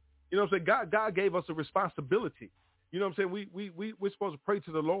nothing. You know what I'm saying? God gave us a responsibility. You know what I'm saying? We're supposed to pray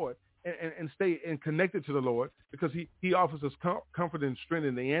to the Lord and stay and connected to the Lord because he offers us comfort and strength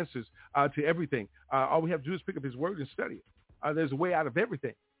and the answers to everything. All we have to do is pick up his word and study it. There's a way out of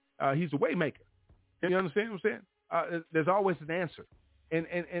everything. He's a way maker. You understand what I'm saying? There's always an answer.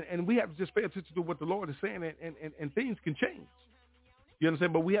 And we have to just pay attention to what the Lord is saying and things can change. You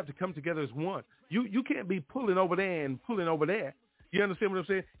understand? But we have to come together as one. You can't be pulling over there and pulling over there. You understand what I'm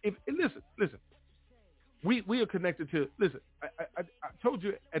saying? Listen. We are connected to, listen, I told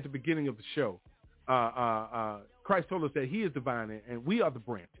you at the beginning of the show Christ told us that he is the vine and we are the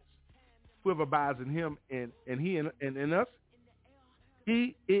branches. Whoever abides in him and he and in us,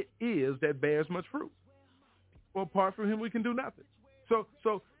 it is that bears much fruit. Well, apart from him, we can do nothing.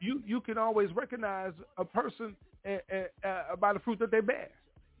 So you can always recognize a person by the fruit that they bear,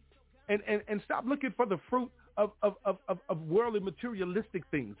 and stop looking for the fruit of worldly materialistic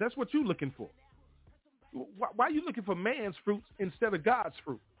things. That's what you're looking for. Why are you looking for man's fruits instead of God's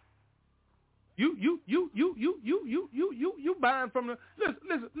fruit? You buying from the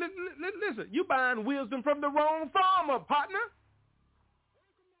listen. You buying wisdom from the wrong farmer, partner.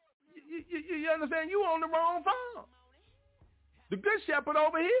 You understand? You on the wrong farm. The good shepherd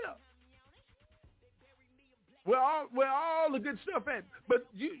over here. Where all the good stuff at? But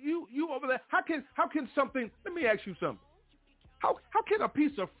you over there. How can something? Let me ask you something. How can a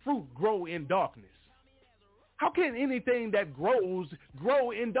piece of fruit grow in darkness? How can anything that grow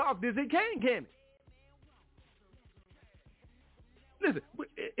in darkness? It can it? Listen,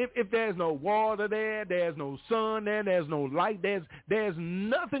 if there's no water there, there's no sun there, there's no light, there's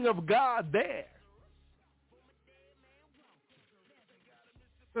nothing of God there.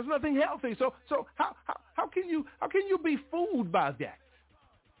 There's nothing healthy. So how can you be fooled by that?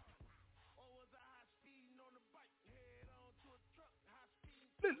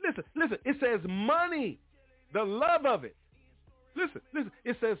 Listen. It says money. The love of it. Listen.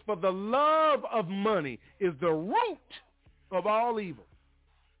 It says, for the love of money is the root of all evil.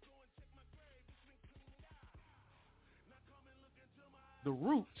 The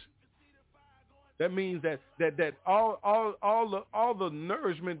root. That means that all the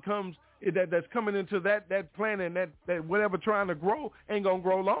nourishment comes that's coming into that plant and that whatever trying to grow ain't gonna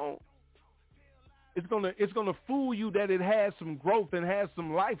grow long. It's gonna fool you that it has some growth and has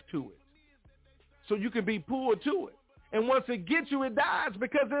some life to it. So you can be pulled to it. And once it gets you, it dies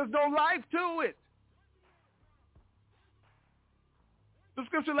because there's no life to it. The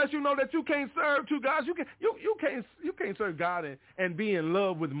scripture lets you know that you can't serve two gods. You can't serve God and be in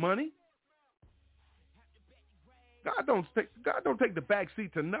love with money. God don't take the back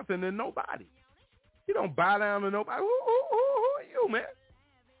seat to nothing and nobody. He don't bow down to nobody. Who are you, man?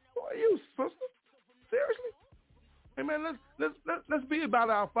 Who are you, sister? Seriously? Hey, man, let's be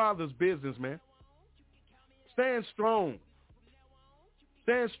about our Father's business, man. Stand strong.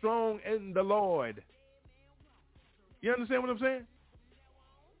 Stand strong in the Lord. You understand what I'm saying?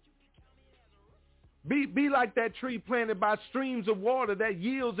 Be like that tree planted by streams of water that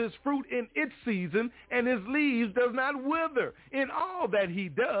yields its fruit in its season, and his leaves does not wither. In all that he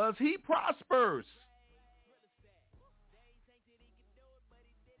does, he prospers.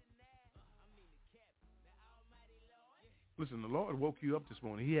 Listen, the Lord woke you up this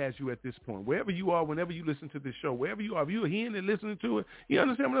morning. He has you at this point. Wherever you are, whenever you listen to this show, wherever you are, if you're hearing and listening to it, you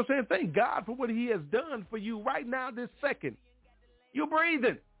understand what I'm saying? Thank God for what he has done for you right now, this second. You're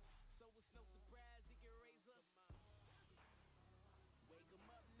breathing.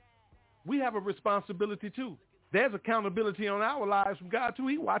 We have a responsibility too. There's accountability on our lives from God too.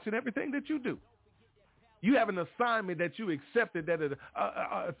 He's watching everything that you do. You have an assignment that you accepted, that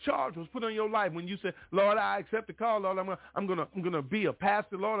a charge was put on your life when you said, Lord, I accept the call, Lord, I'm gonna be a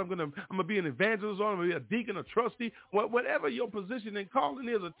pastor, Lord, I'm gonna be an evangelist, Lord, I'm gonna be a deacon, a trustee, whatever your position and calling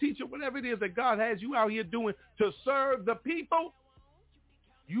is, a teacher, whatever it is that God has you out here doing to serve the people.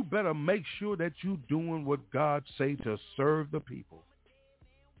 You better make sure that you're doing what God say to serve the people.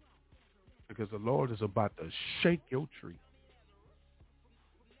 Because the Lord is about to shake your tree.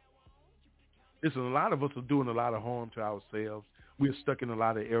 Listen, a lot of us are doing a lot of harm to ourselves. We're stuck in a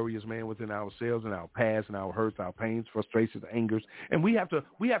lot of areas, man, within ourselves and our past and our hurts, our pains, frustrations, angers. And we have to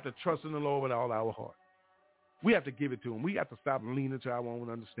trust in the Lord with all our heart. We have to give it to him. We have to stop leaning to our own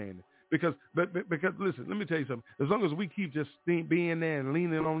understanding. Because listen, let me tell you something. As long as we keep just being there and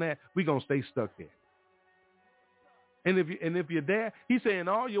leaning on that, we're going to stay stuck there. And if you're there, he's saying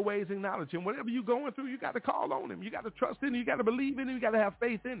all your ways acknowledge him. Whatever you're going through, you got to call on him. You got to trust in him. You got to believe in him. You got to have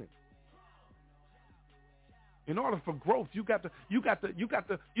faith in him. In order for growth, you got to trust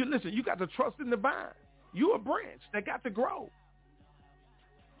in the vine. You're a branch that got to grow.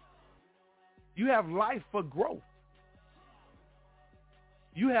 You have life for growth.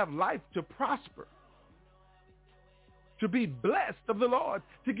 You have life to prosper. To be blessed of the Lord,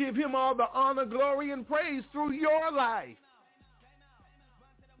 to give him all the honor, glory, and praise through your life.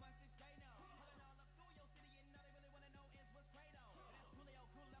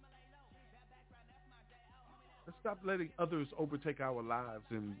 Let's stop letting others overtake our lives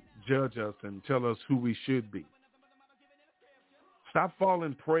and judge us and tell us who we should be. Stop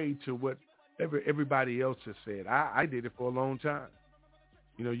falling prey to what everybody else has said. I did it for a long time.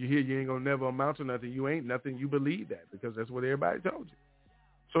 You know, you hear you ain't going to never amount to nothing. You ain't nothing. You believe that because that's what everybody told you.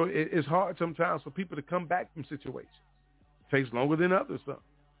 So it's hard sometimes for people to come back from situations. It takes longer than others, though.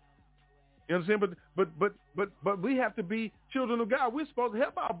 You understand? But we have to be children of God. We're supposed to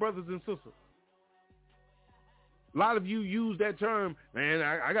help our brothers and sisters. A lot of you use that term, man,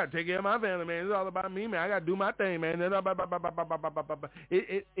 I got to take care of my family, man. It's all about me, man. I got to do my thing, man. It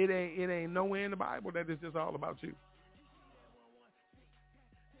ain't nowhere in the Bible that it's just all about you.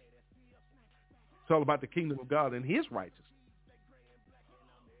 It's all about the kingdom of God and his righteousness.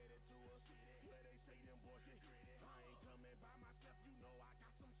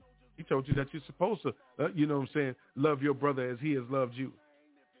 He told you that you're supposed to, you know what I'm saying, love your brother as he has loved you.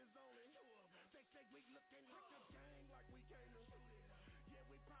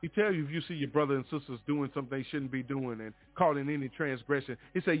 He tell you if you see your brother and sisters doing something they shouldn't be doing and caught in any transgression,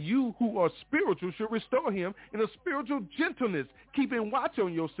 he say you who are spiritual should restore him in a spiritual gentleness, keeping watch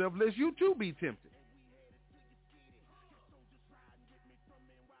on yourself lest you too be tempted.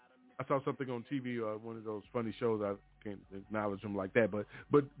 I saw something on TV, one of those funny shows. I can't acknowledge them like that, but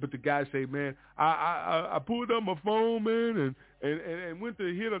the guy say, man, I pulled up my phone, man, and went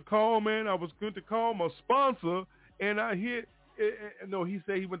to hit a call, man. I was going to call my sponsor, and I hit. No, he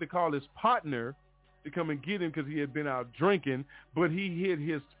said he went to call his partner to come and get him because he had been out drinking, but he hit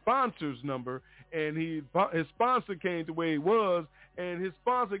his sponsor's number, and his sponsor came to where he was, and his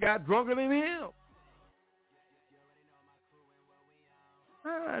sponsor got drunker than him.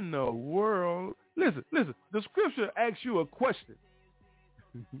 How in the world? Listen. The scripture asks you a question.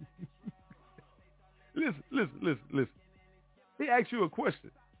 Listen. He asks you a question.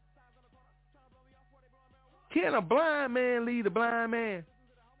 Can a blind man lead a blind man?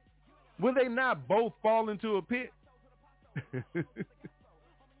 Will they not both fall into a pit?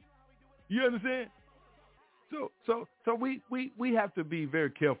 You understand? So we have to be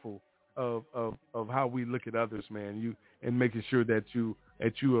very careful of how we look at others, man. And making sure that you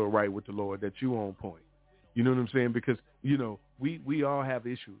are right with the Lord, that you on point. You know what I'm saying? Because we all have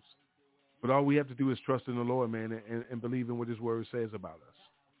issues, but all we have to do is trust in the Lord, man, and believe in what His Word says about us.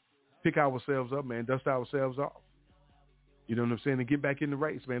 Pick ourselves up, man. Dust ourselves off. You know what I'm saying? And get back in the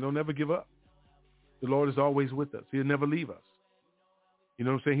race, man. Don't never give up. The Lord is always with us. He'll never leave us. You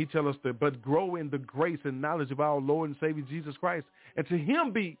know what I'm saying? He tells us but grow in the grace and knowledge of our Lord and Savior Jesus Christ. And to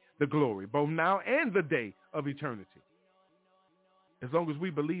Him be the glory, both now and the day of eternity. As long as we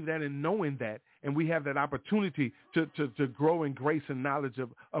believe that and knowing that, and we have that opportunity to grow in grace and knowledge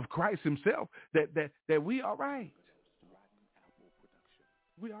of Christ Himself, that we are right.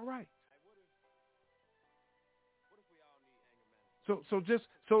 We are right.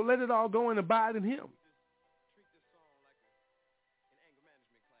 So let it all go and abide in Him.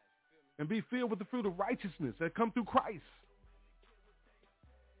 And be filled with the fruit of righteousness that come through Christ.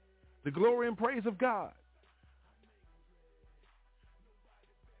 The glory and praise of God.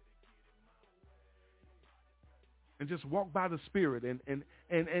 And just walk by the Spirit. And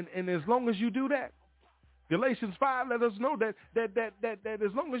as long as you do that, Galatians 5 let us know that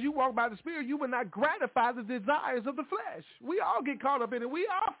as long as you walk by the Spirit, you will not gratify the desires of the flesh. We all get caught up in it. We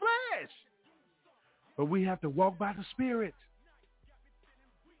are flesh. But we have to walk by the Spirit.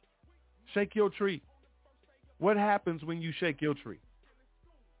 Shake your tree. What happens when you shake your tree?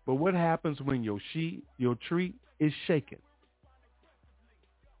 But what happens when your tree is shaken?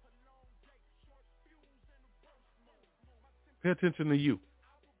 Pay attention to you.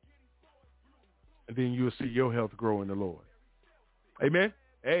 And then you'll see your health grow in the Lord. Amen?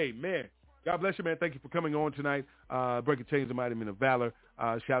 Amen. God bless you, man. Thank you for coming on tonight. Breaking Chains, the Mighty Men of Valor.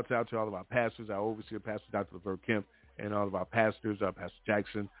 Shouts out to all of our pastors, our overseer, Pastor Dr. LeVert Kemp, and all of our pastors, Pastor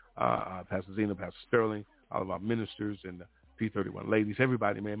Jackson, Pastor Zena, Pastor Sterling, all of our ministers, and the P31 ladies.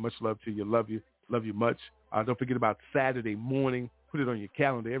 Everybody, man, much love to you. Love you much. Don't forget about Saturday morning. Put it on your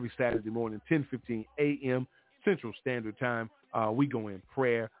calendar. Every Saturday morning, 10:15 a.m. Central Standard Time. We go in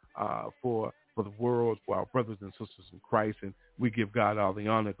prayer for the world, for our brothers and sisters in Christ, and we give God all the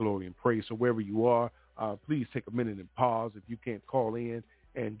honor, glory, and praise. So wherever you are, please take a minute and pause. If you can't call in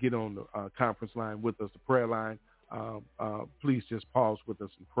and get on the conference line with us, the prayer line, please just pause with us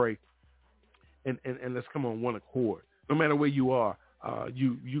and pray. And let's come on one accord. No matter where you are,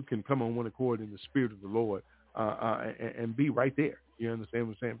 you can come on one accord in the Spirit of the Lord and be right there. You understand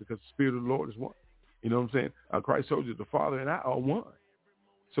what I'm saying? Because the Spirit of the Lord is one. You know what I'm saying? Christ told you the Father and I are one.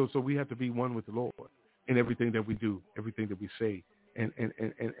 So we have to be one with the Lord in everything that we do, everything that we say, and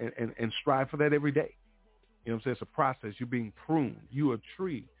strive for that every day. You know what I'm saying? It's a process. You're being pruned. You're a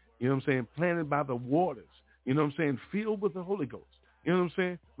tree. You know what I'm saying? Planted by the waters. You know what I'm saying? Filled with the Holy Ghost. You know what I'm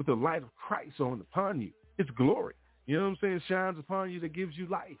saying? With the light of Christ on upon you. It's glory. You know what I'm saying? Shines upon you that gives you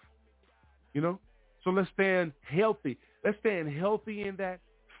life. You know? So let's stand healthy. Let's stand healthy in that,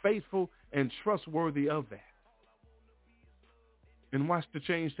 faithful and trustworthy of that. And watch the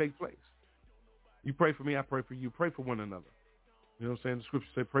change take place. You pray for me, I pray for you. Pray for one another. You know what I'm saying? The scripture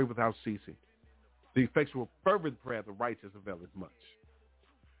says, pray without ceasing. The effectual fervent prayer of the righteous availeth much.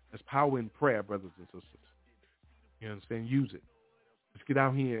 There's power in prayer, brothers and sisters. You understand? Use it. Let's get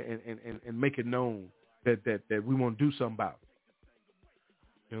out here and make it known that we want to do something about it.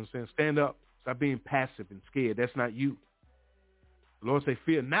 You know what I'm saying? Stand up. Stop being passive and scared. That's not you. The Lord say,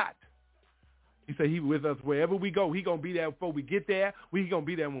 fear not. He said he with us wherever we go. He going to be there before we get there. He going to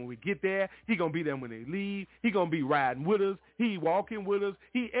be there when we get there. He going to be there when they leave. He going to be riding with us. He walking with us.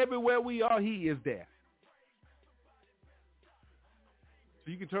 He everywhere we are, he is there.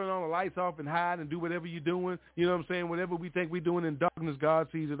 So you can turn on the lights off and hide and do whatever you're doing. You know what I'm saying? Whatever we think we're doing in darkness, God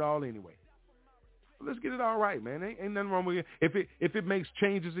sees it all anyway. So let's get it all right, man. Ain't nothing wrong with it. If it makes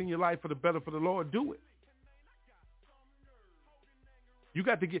changes in your life for the better for the Lord, do it. You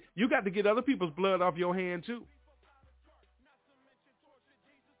got to get other people's blood off your hand too.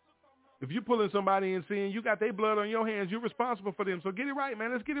 If you're pulling somebody in sin, you got their blood on your hands. You're responsible for them. So get it right,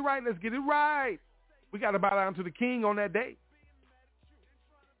 man. Let's get it right. Let's get it right. We got to bow down to the King on that day.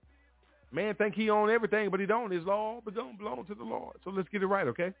 Man think he own everything, but he don't. His law but don't belong to the Lord. So let's get it right,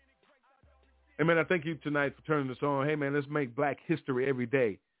 okay? Hey, man, I thank you tonight for turning this on. Hey, man, let's make black history every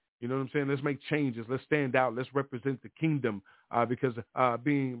day. You know what I'm saying? Let's make changes. Let's stand out. Let's represent the kingdom because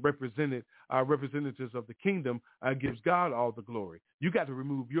being representatives of the kingdom gives God all the glory. You got to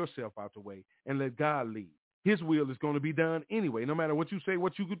remove yourself out the way and let God lead. His will is going to be done anyway, no matter what you say,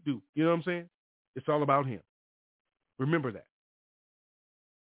 what you could do. You know what I'm saying? It's all about him. Remember that.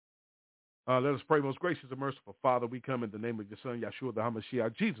 Let us pray. Most gracious and merciful Father, we come in the name of your Son, Yeshua the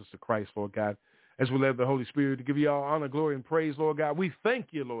HaMashiach, Jesus the Christ, Lord God, as we let the Holy Spirit to give you all honor, glory, and praise, Lord God. We thank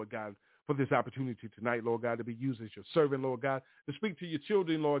you, Lord God, for this opportunity tonight, Lord God, to be used as your servant, Lord God, to speak to your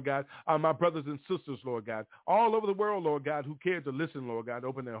children, Lord God, my brothers and sisters, Lord God, all over the world, Lord God, who care to listen, Lord God,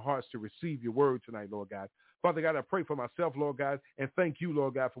 open their hearts to receive your word tonight, Lord God. Father God, I pray for myself, Lord God, and thank you,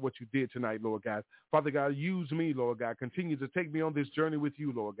 Lord God, for what you did tonight, Lord God. Father God, use me, Lord God. Continue to take me on this journey with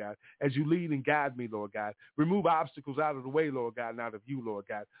you, Lord God, as you lead and guide me, Lord God. Remove obstacles out of the way, Lord God, and out of you, Lord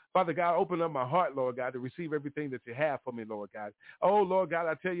God. Father God, open up my heart, Lord God, to receive everything that you have for me, Lord God. Oh, Lord God,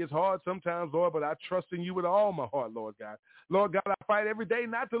 I tell you it's hard sometimes, Lord, but I trust in you with all my heart, Lord God. Lord God, I fight every day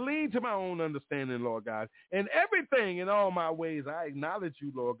not to lean to my own understanding, Lord God. In everything, in all my ways, I acknowledge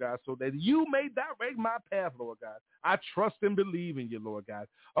you, Lord God, so that you may direct my path, Lord God. I trust and believe in you, Lord God.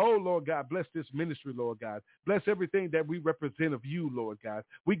 Oh, Lord God, bless this ministry, Lord God. Bless everything that we represent of you, Lord God.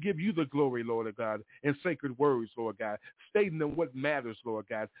 We give you the glory, Lord God, in sacred words, Lord God, stating them what matters, Lord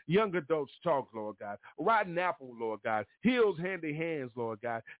God. Young adults talk, Lord God. Rotten Apple, Lord God. Hills Handy Hands, Lord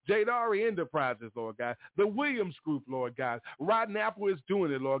God. Jadari Enterprises, Lord God. The Williams Group, Lord God. Rotten Apple is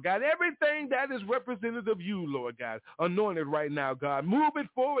doing it, Lord God. Everything that is representative of you, Lord God. Anointed right now, God. Move it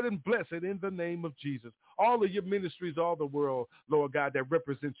forward and bless it in the name of Jesus. All of your ministries, all the world, Lord God, that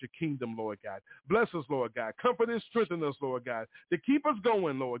represents your kingdom, Lord God. Bless us, Lord God. Comfort and strengthen us, Lord God, to keep us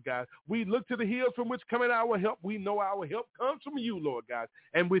going, Lord God. We look to the hills from which cometh our help. We know our help comes from you, Lord God,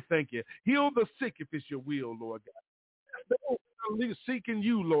 and we thank you. Heal the sick if it's your will, Lord God. Seeking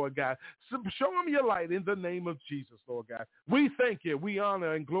you, Lord God. Show them your light in the name of Jesus, Lord God. We thank you. We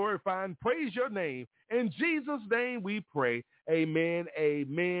honor and glorify and praise your name. In Jesus' name we pray. Amen,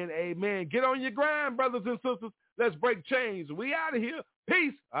 amen, amen. Get on your grind, brothers and sisters. Let's break chains. We out of here.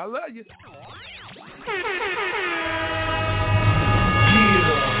 Peace. I love you.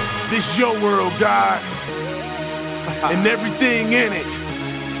 Yeah, this is your world, God, and everything in it.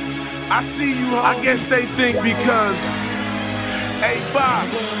 I see you, I guess they think because, hey, Bob,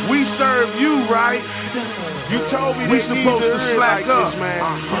 we serve you, right? You told me we supposed to slack up,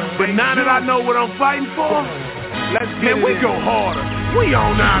 man. But now that I know what I'm fighting for, let's get it. We go harder. We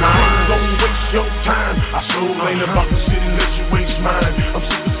on our own. Don't waste your time. I sure ain't about to sit and let you waste mine. I'm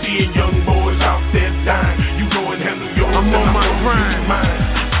sick of seeing young boys out there dying. You go and handle yours. I'm on my grind.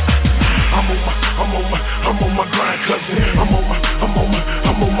 I'm on my grind, cousin. I'm on my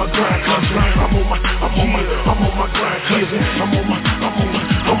grind, cousin. I'm on my grind, cousin. I'm on my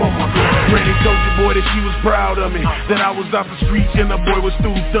grind. Granny told your boy that she was proud of me, that I was off the streets and the boy was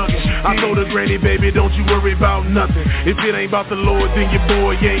through thugging. I told her, Granny, baby, don't you worry about nothing. If it ain't about the Lord, then your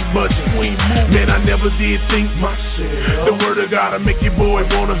boy ain't budging. Man, I never did think myself. The word of God will make your boy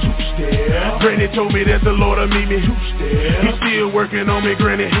wanna two-step. Granny told me that the Lord will meet me two-step. He's still working on me,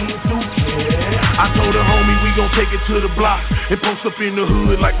 Granny. He ain't through yet. I told her, homie, we gon' take it to the block and post up in the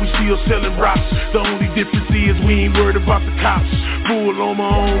hood like we still selling rocks. The only difference is we ain't worried about the cops. Full on my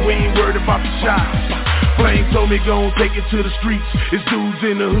own, we ain't worried about the shots. Flame told me gon' take it to the streets. It's dudes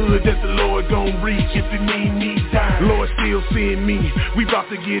in the hood that the Lord gon' reach. If it mean me dying, Lord still seeing me. We bout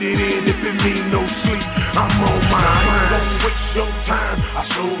to get it in if it mean no sleep. I'm on my mind. I ain't gon' waste your time. I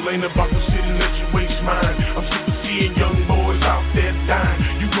sure ain't about to sit and let you waste mine. I'm sick of seeing young boys out there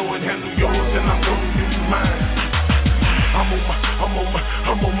dying. You go and handle yours and I'm gon' do mine. I'm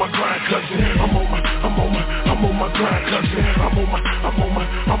on my grind, cousin. I'm on my grind, cousin. I'm on my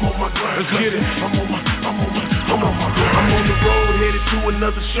grind, cousin. I'm on the road headed to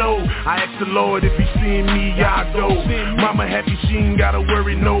another show. I asked the Lord if he seeing me, I go. Mama happy she ain't gotta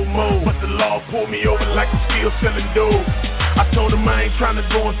worry no more. But the law pulled me over like I'm still selling dope. I told him I ain't trying to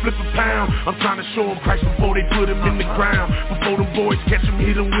go and flip a pound. I'm trying to show him Christ before they put him in the ground. Before them boys catch him,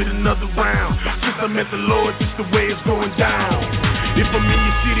 hit him with another round. Since I met the Lord, this the way it's going down. If I'm in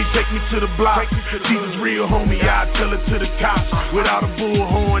your city, take me to the block. Jesus real, homie, I tell it to the cops. Without a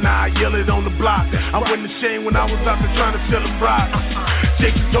bullhorn, I yell it on the block. I wasn't ashamed when I was out there trying to sell a rock.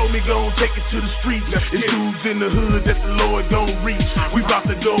 Jacob told me gon' take it to the streets. It's dudes in the hood that the Lord gon' reach. We bout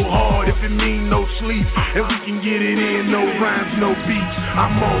to go hard if it mean no sleep. And we can get it in, no rhymes, no beats.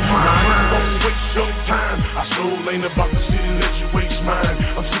 I'm on mine. I ain't gon' waste your time. I sure ain't about to sit and let you waste mine.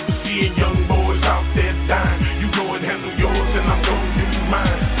 I'm sick of seeing young boys out there dying. You go and handle yours and I'm gon' do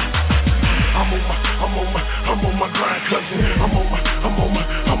mine. I'm on my grind, cousin. I'm on my grind,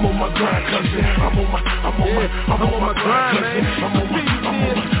 cousin. I'm on my grind, cousin. I'm on my grind.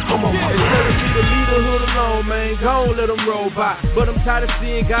 Be the leader hood alone, man. Gon' let them roll by. But I'm tired of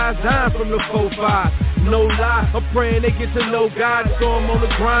seeing guys dying from the 4-5. No lie, I'm praying they get to know God. So I'm on the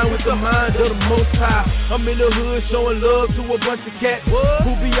grind with the mind of the Most High. I'm in the hood showing love to a bunch of cats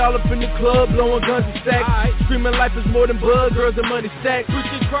who be all up in the club blowing guns and stacks. Screaming life is more than blood, girls and money stacks.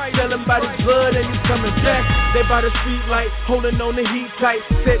 Preaching Christ, telling by his blood and he's coming back. They by the street light, holding on the heat tight.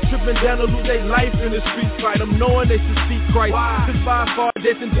 Set tripping down to lose their life in the street fight. I'm knowing they should seek Christ. Cause by far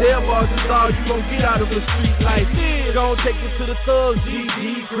death and jail bars is all you gon' get out of the street life. Gon' take it to the thugs,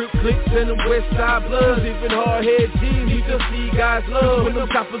 GG, Crip Clicks and the West Side Blood. Even hard-head G's, we just see guys love. When them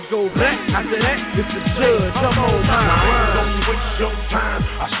choppers go black, after that, it's the judge. I'm on mine. I ain't gon' waste your time.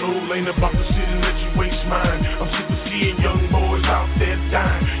 I sure ain't about to sit and let you waste mine. I'm sick of seeing young boys out there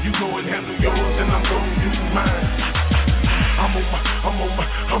dying. You go and handle yours and I'm gon' do mine. I'm on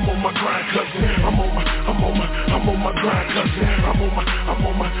my grind, cousin. I'm on my grind, cousin. I'm on my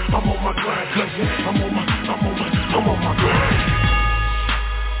grind, cousin. I'm on my grind.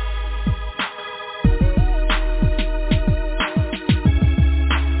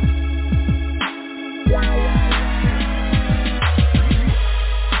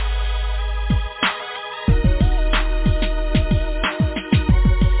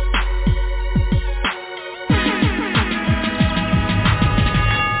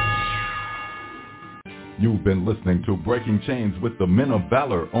 You've been listening to Breaking Chains with the Men of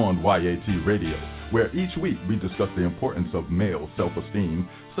Valor on YAT Radio, where each week we discuss the importance of male self-esteem,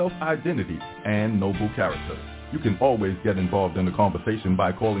 self-identity, and noble character. You can always get involved in the conversation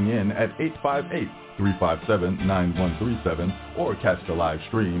by calling in at 858-357-9137 or catch the live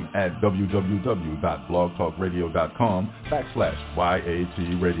stream at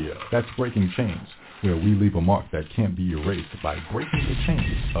www.blogtalkradio.com/YAT Radio. That's Breaking Chains, where we leave a mark that can't be erased by breaking the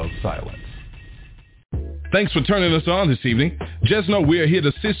chains of silence. Thanks for turning us on this evening. Just know we are here to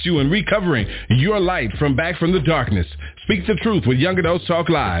assist you in recovering your light from back from the darkness. Speak the truth with Young Adults Talk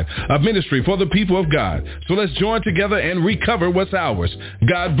Live, a ministry for the people of God. So let's join together and recover what's ours.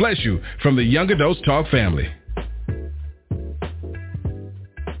 God bless you from the Young Adults Talk family.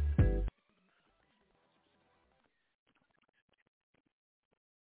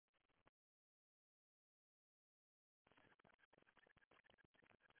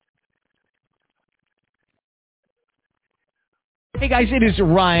 Hey guys, it is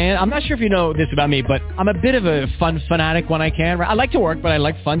Ryan. I'm not sure if you know this about me, but I'm a bit of a fun fanatic when I can. I like to work, but I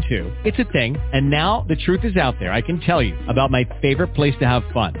like fun too. It's a thing. And now the truth is out there. I can tell you about my favorite place to have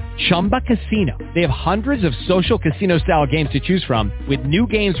fun. Chumba Casino. They have hundreds of social casino style games to choose from with new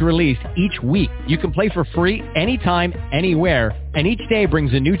games released each week. You can play for free anytime, anywhere. And each day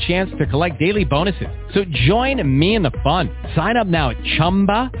brings a new chance to collect daily bonuses. So join me in the fun. Sign up now at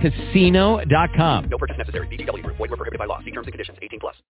ChumbaCasino.com. No purchase necessary. VGW Group. Void where prohibited by law. See terms and conditions. 18+.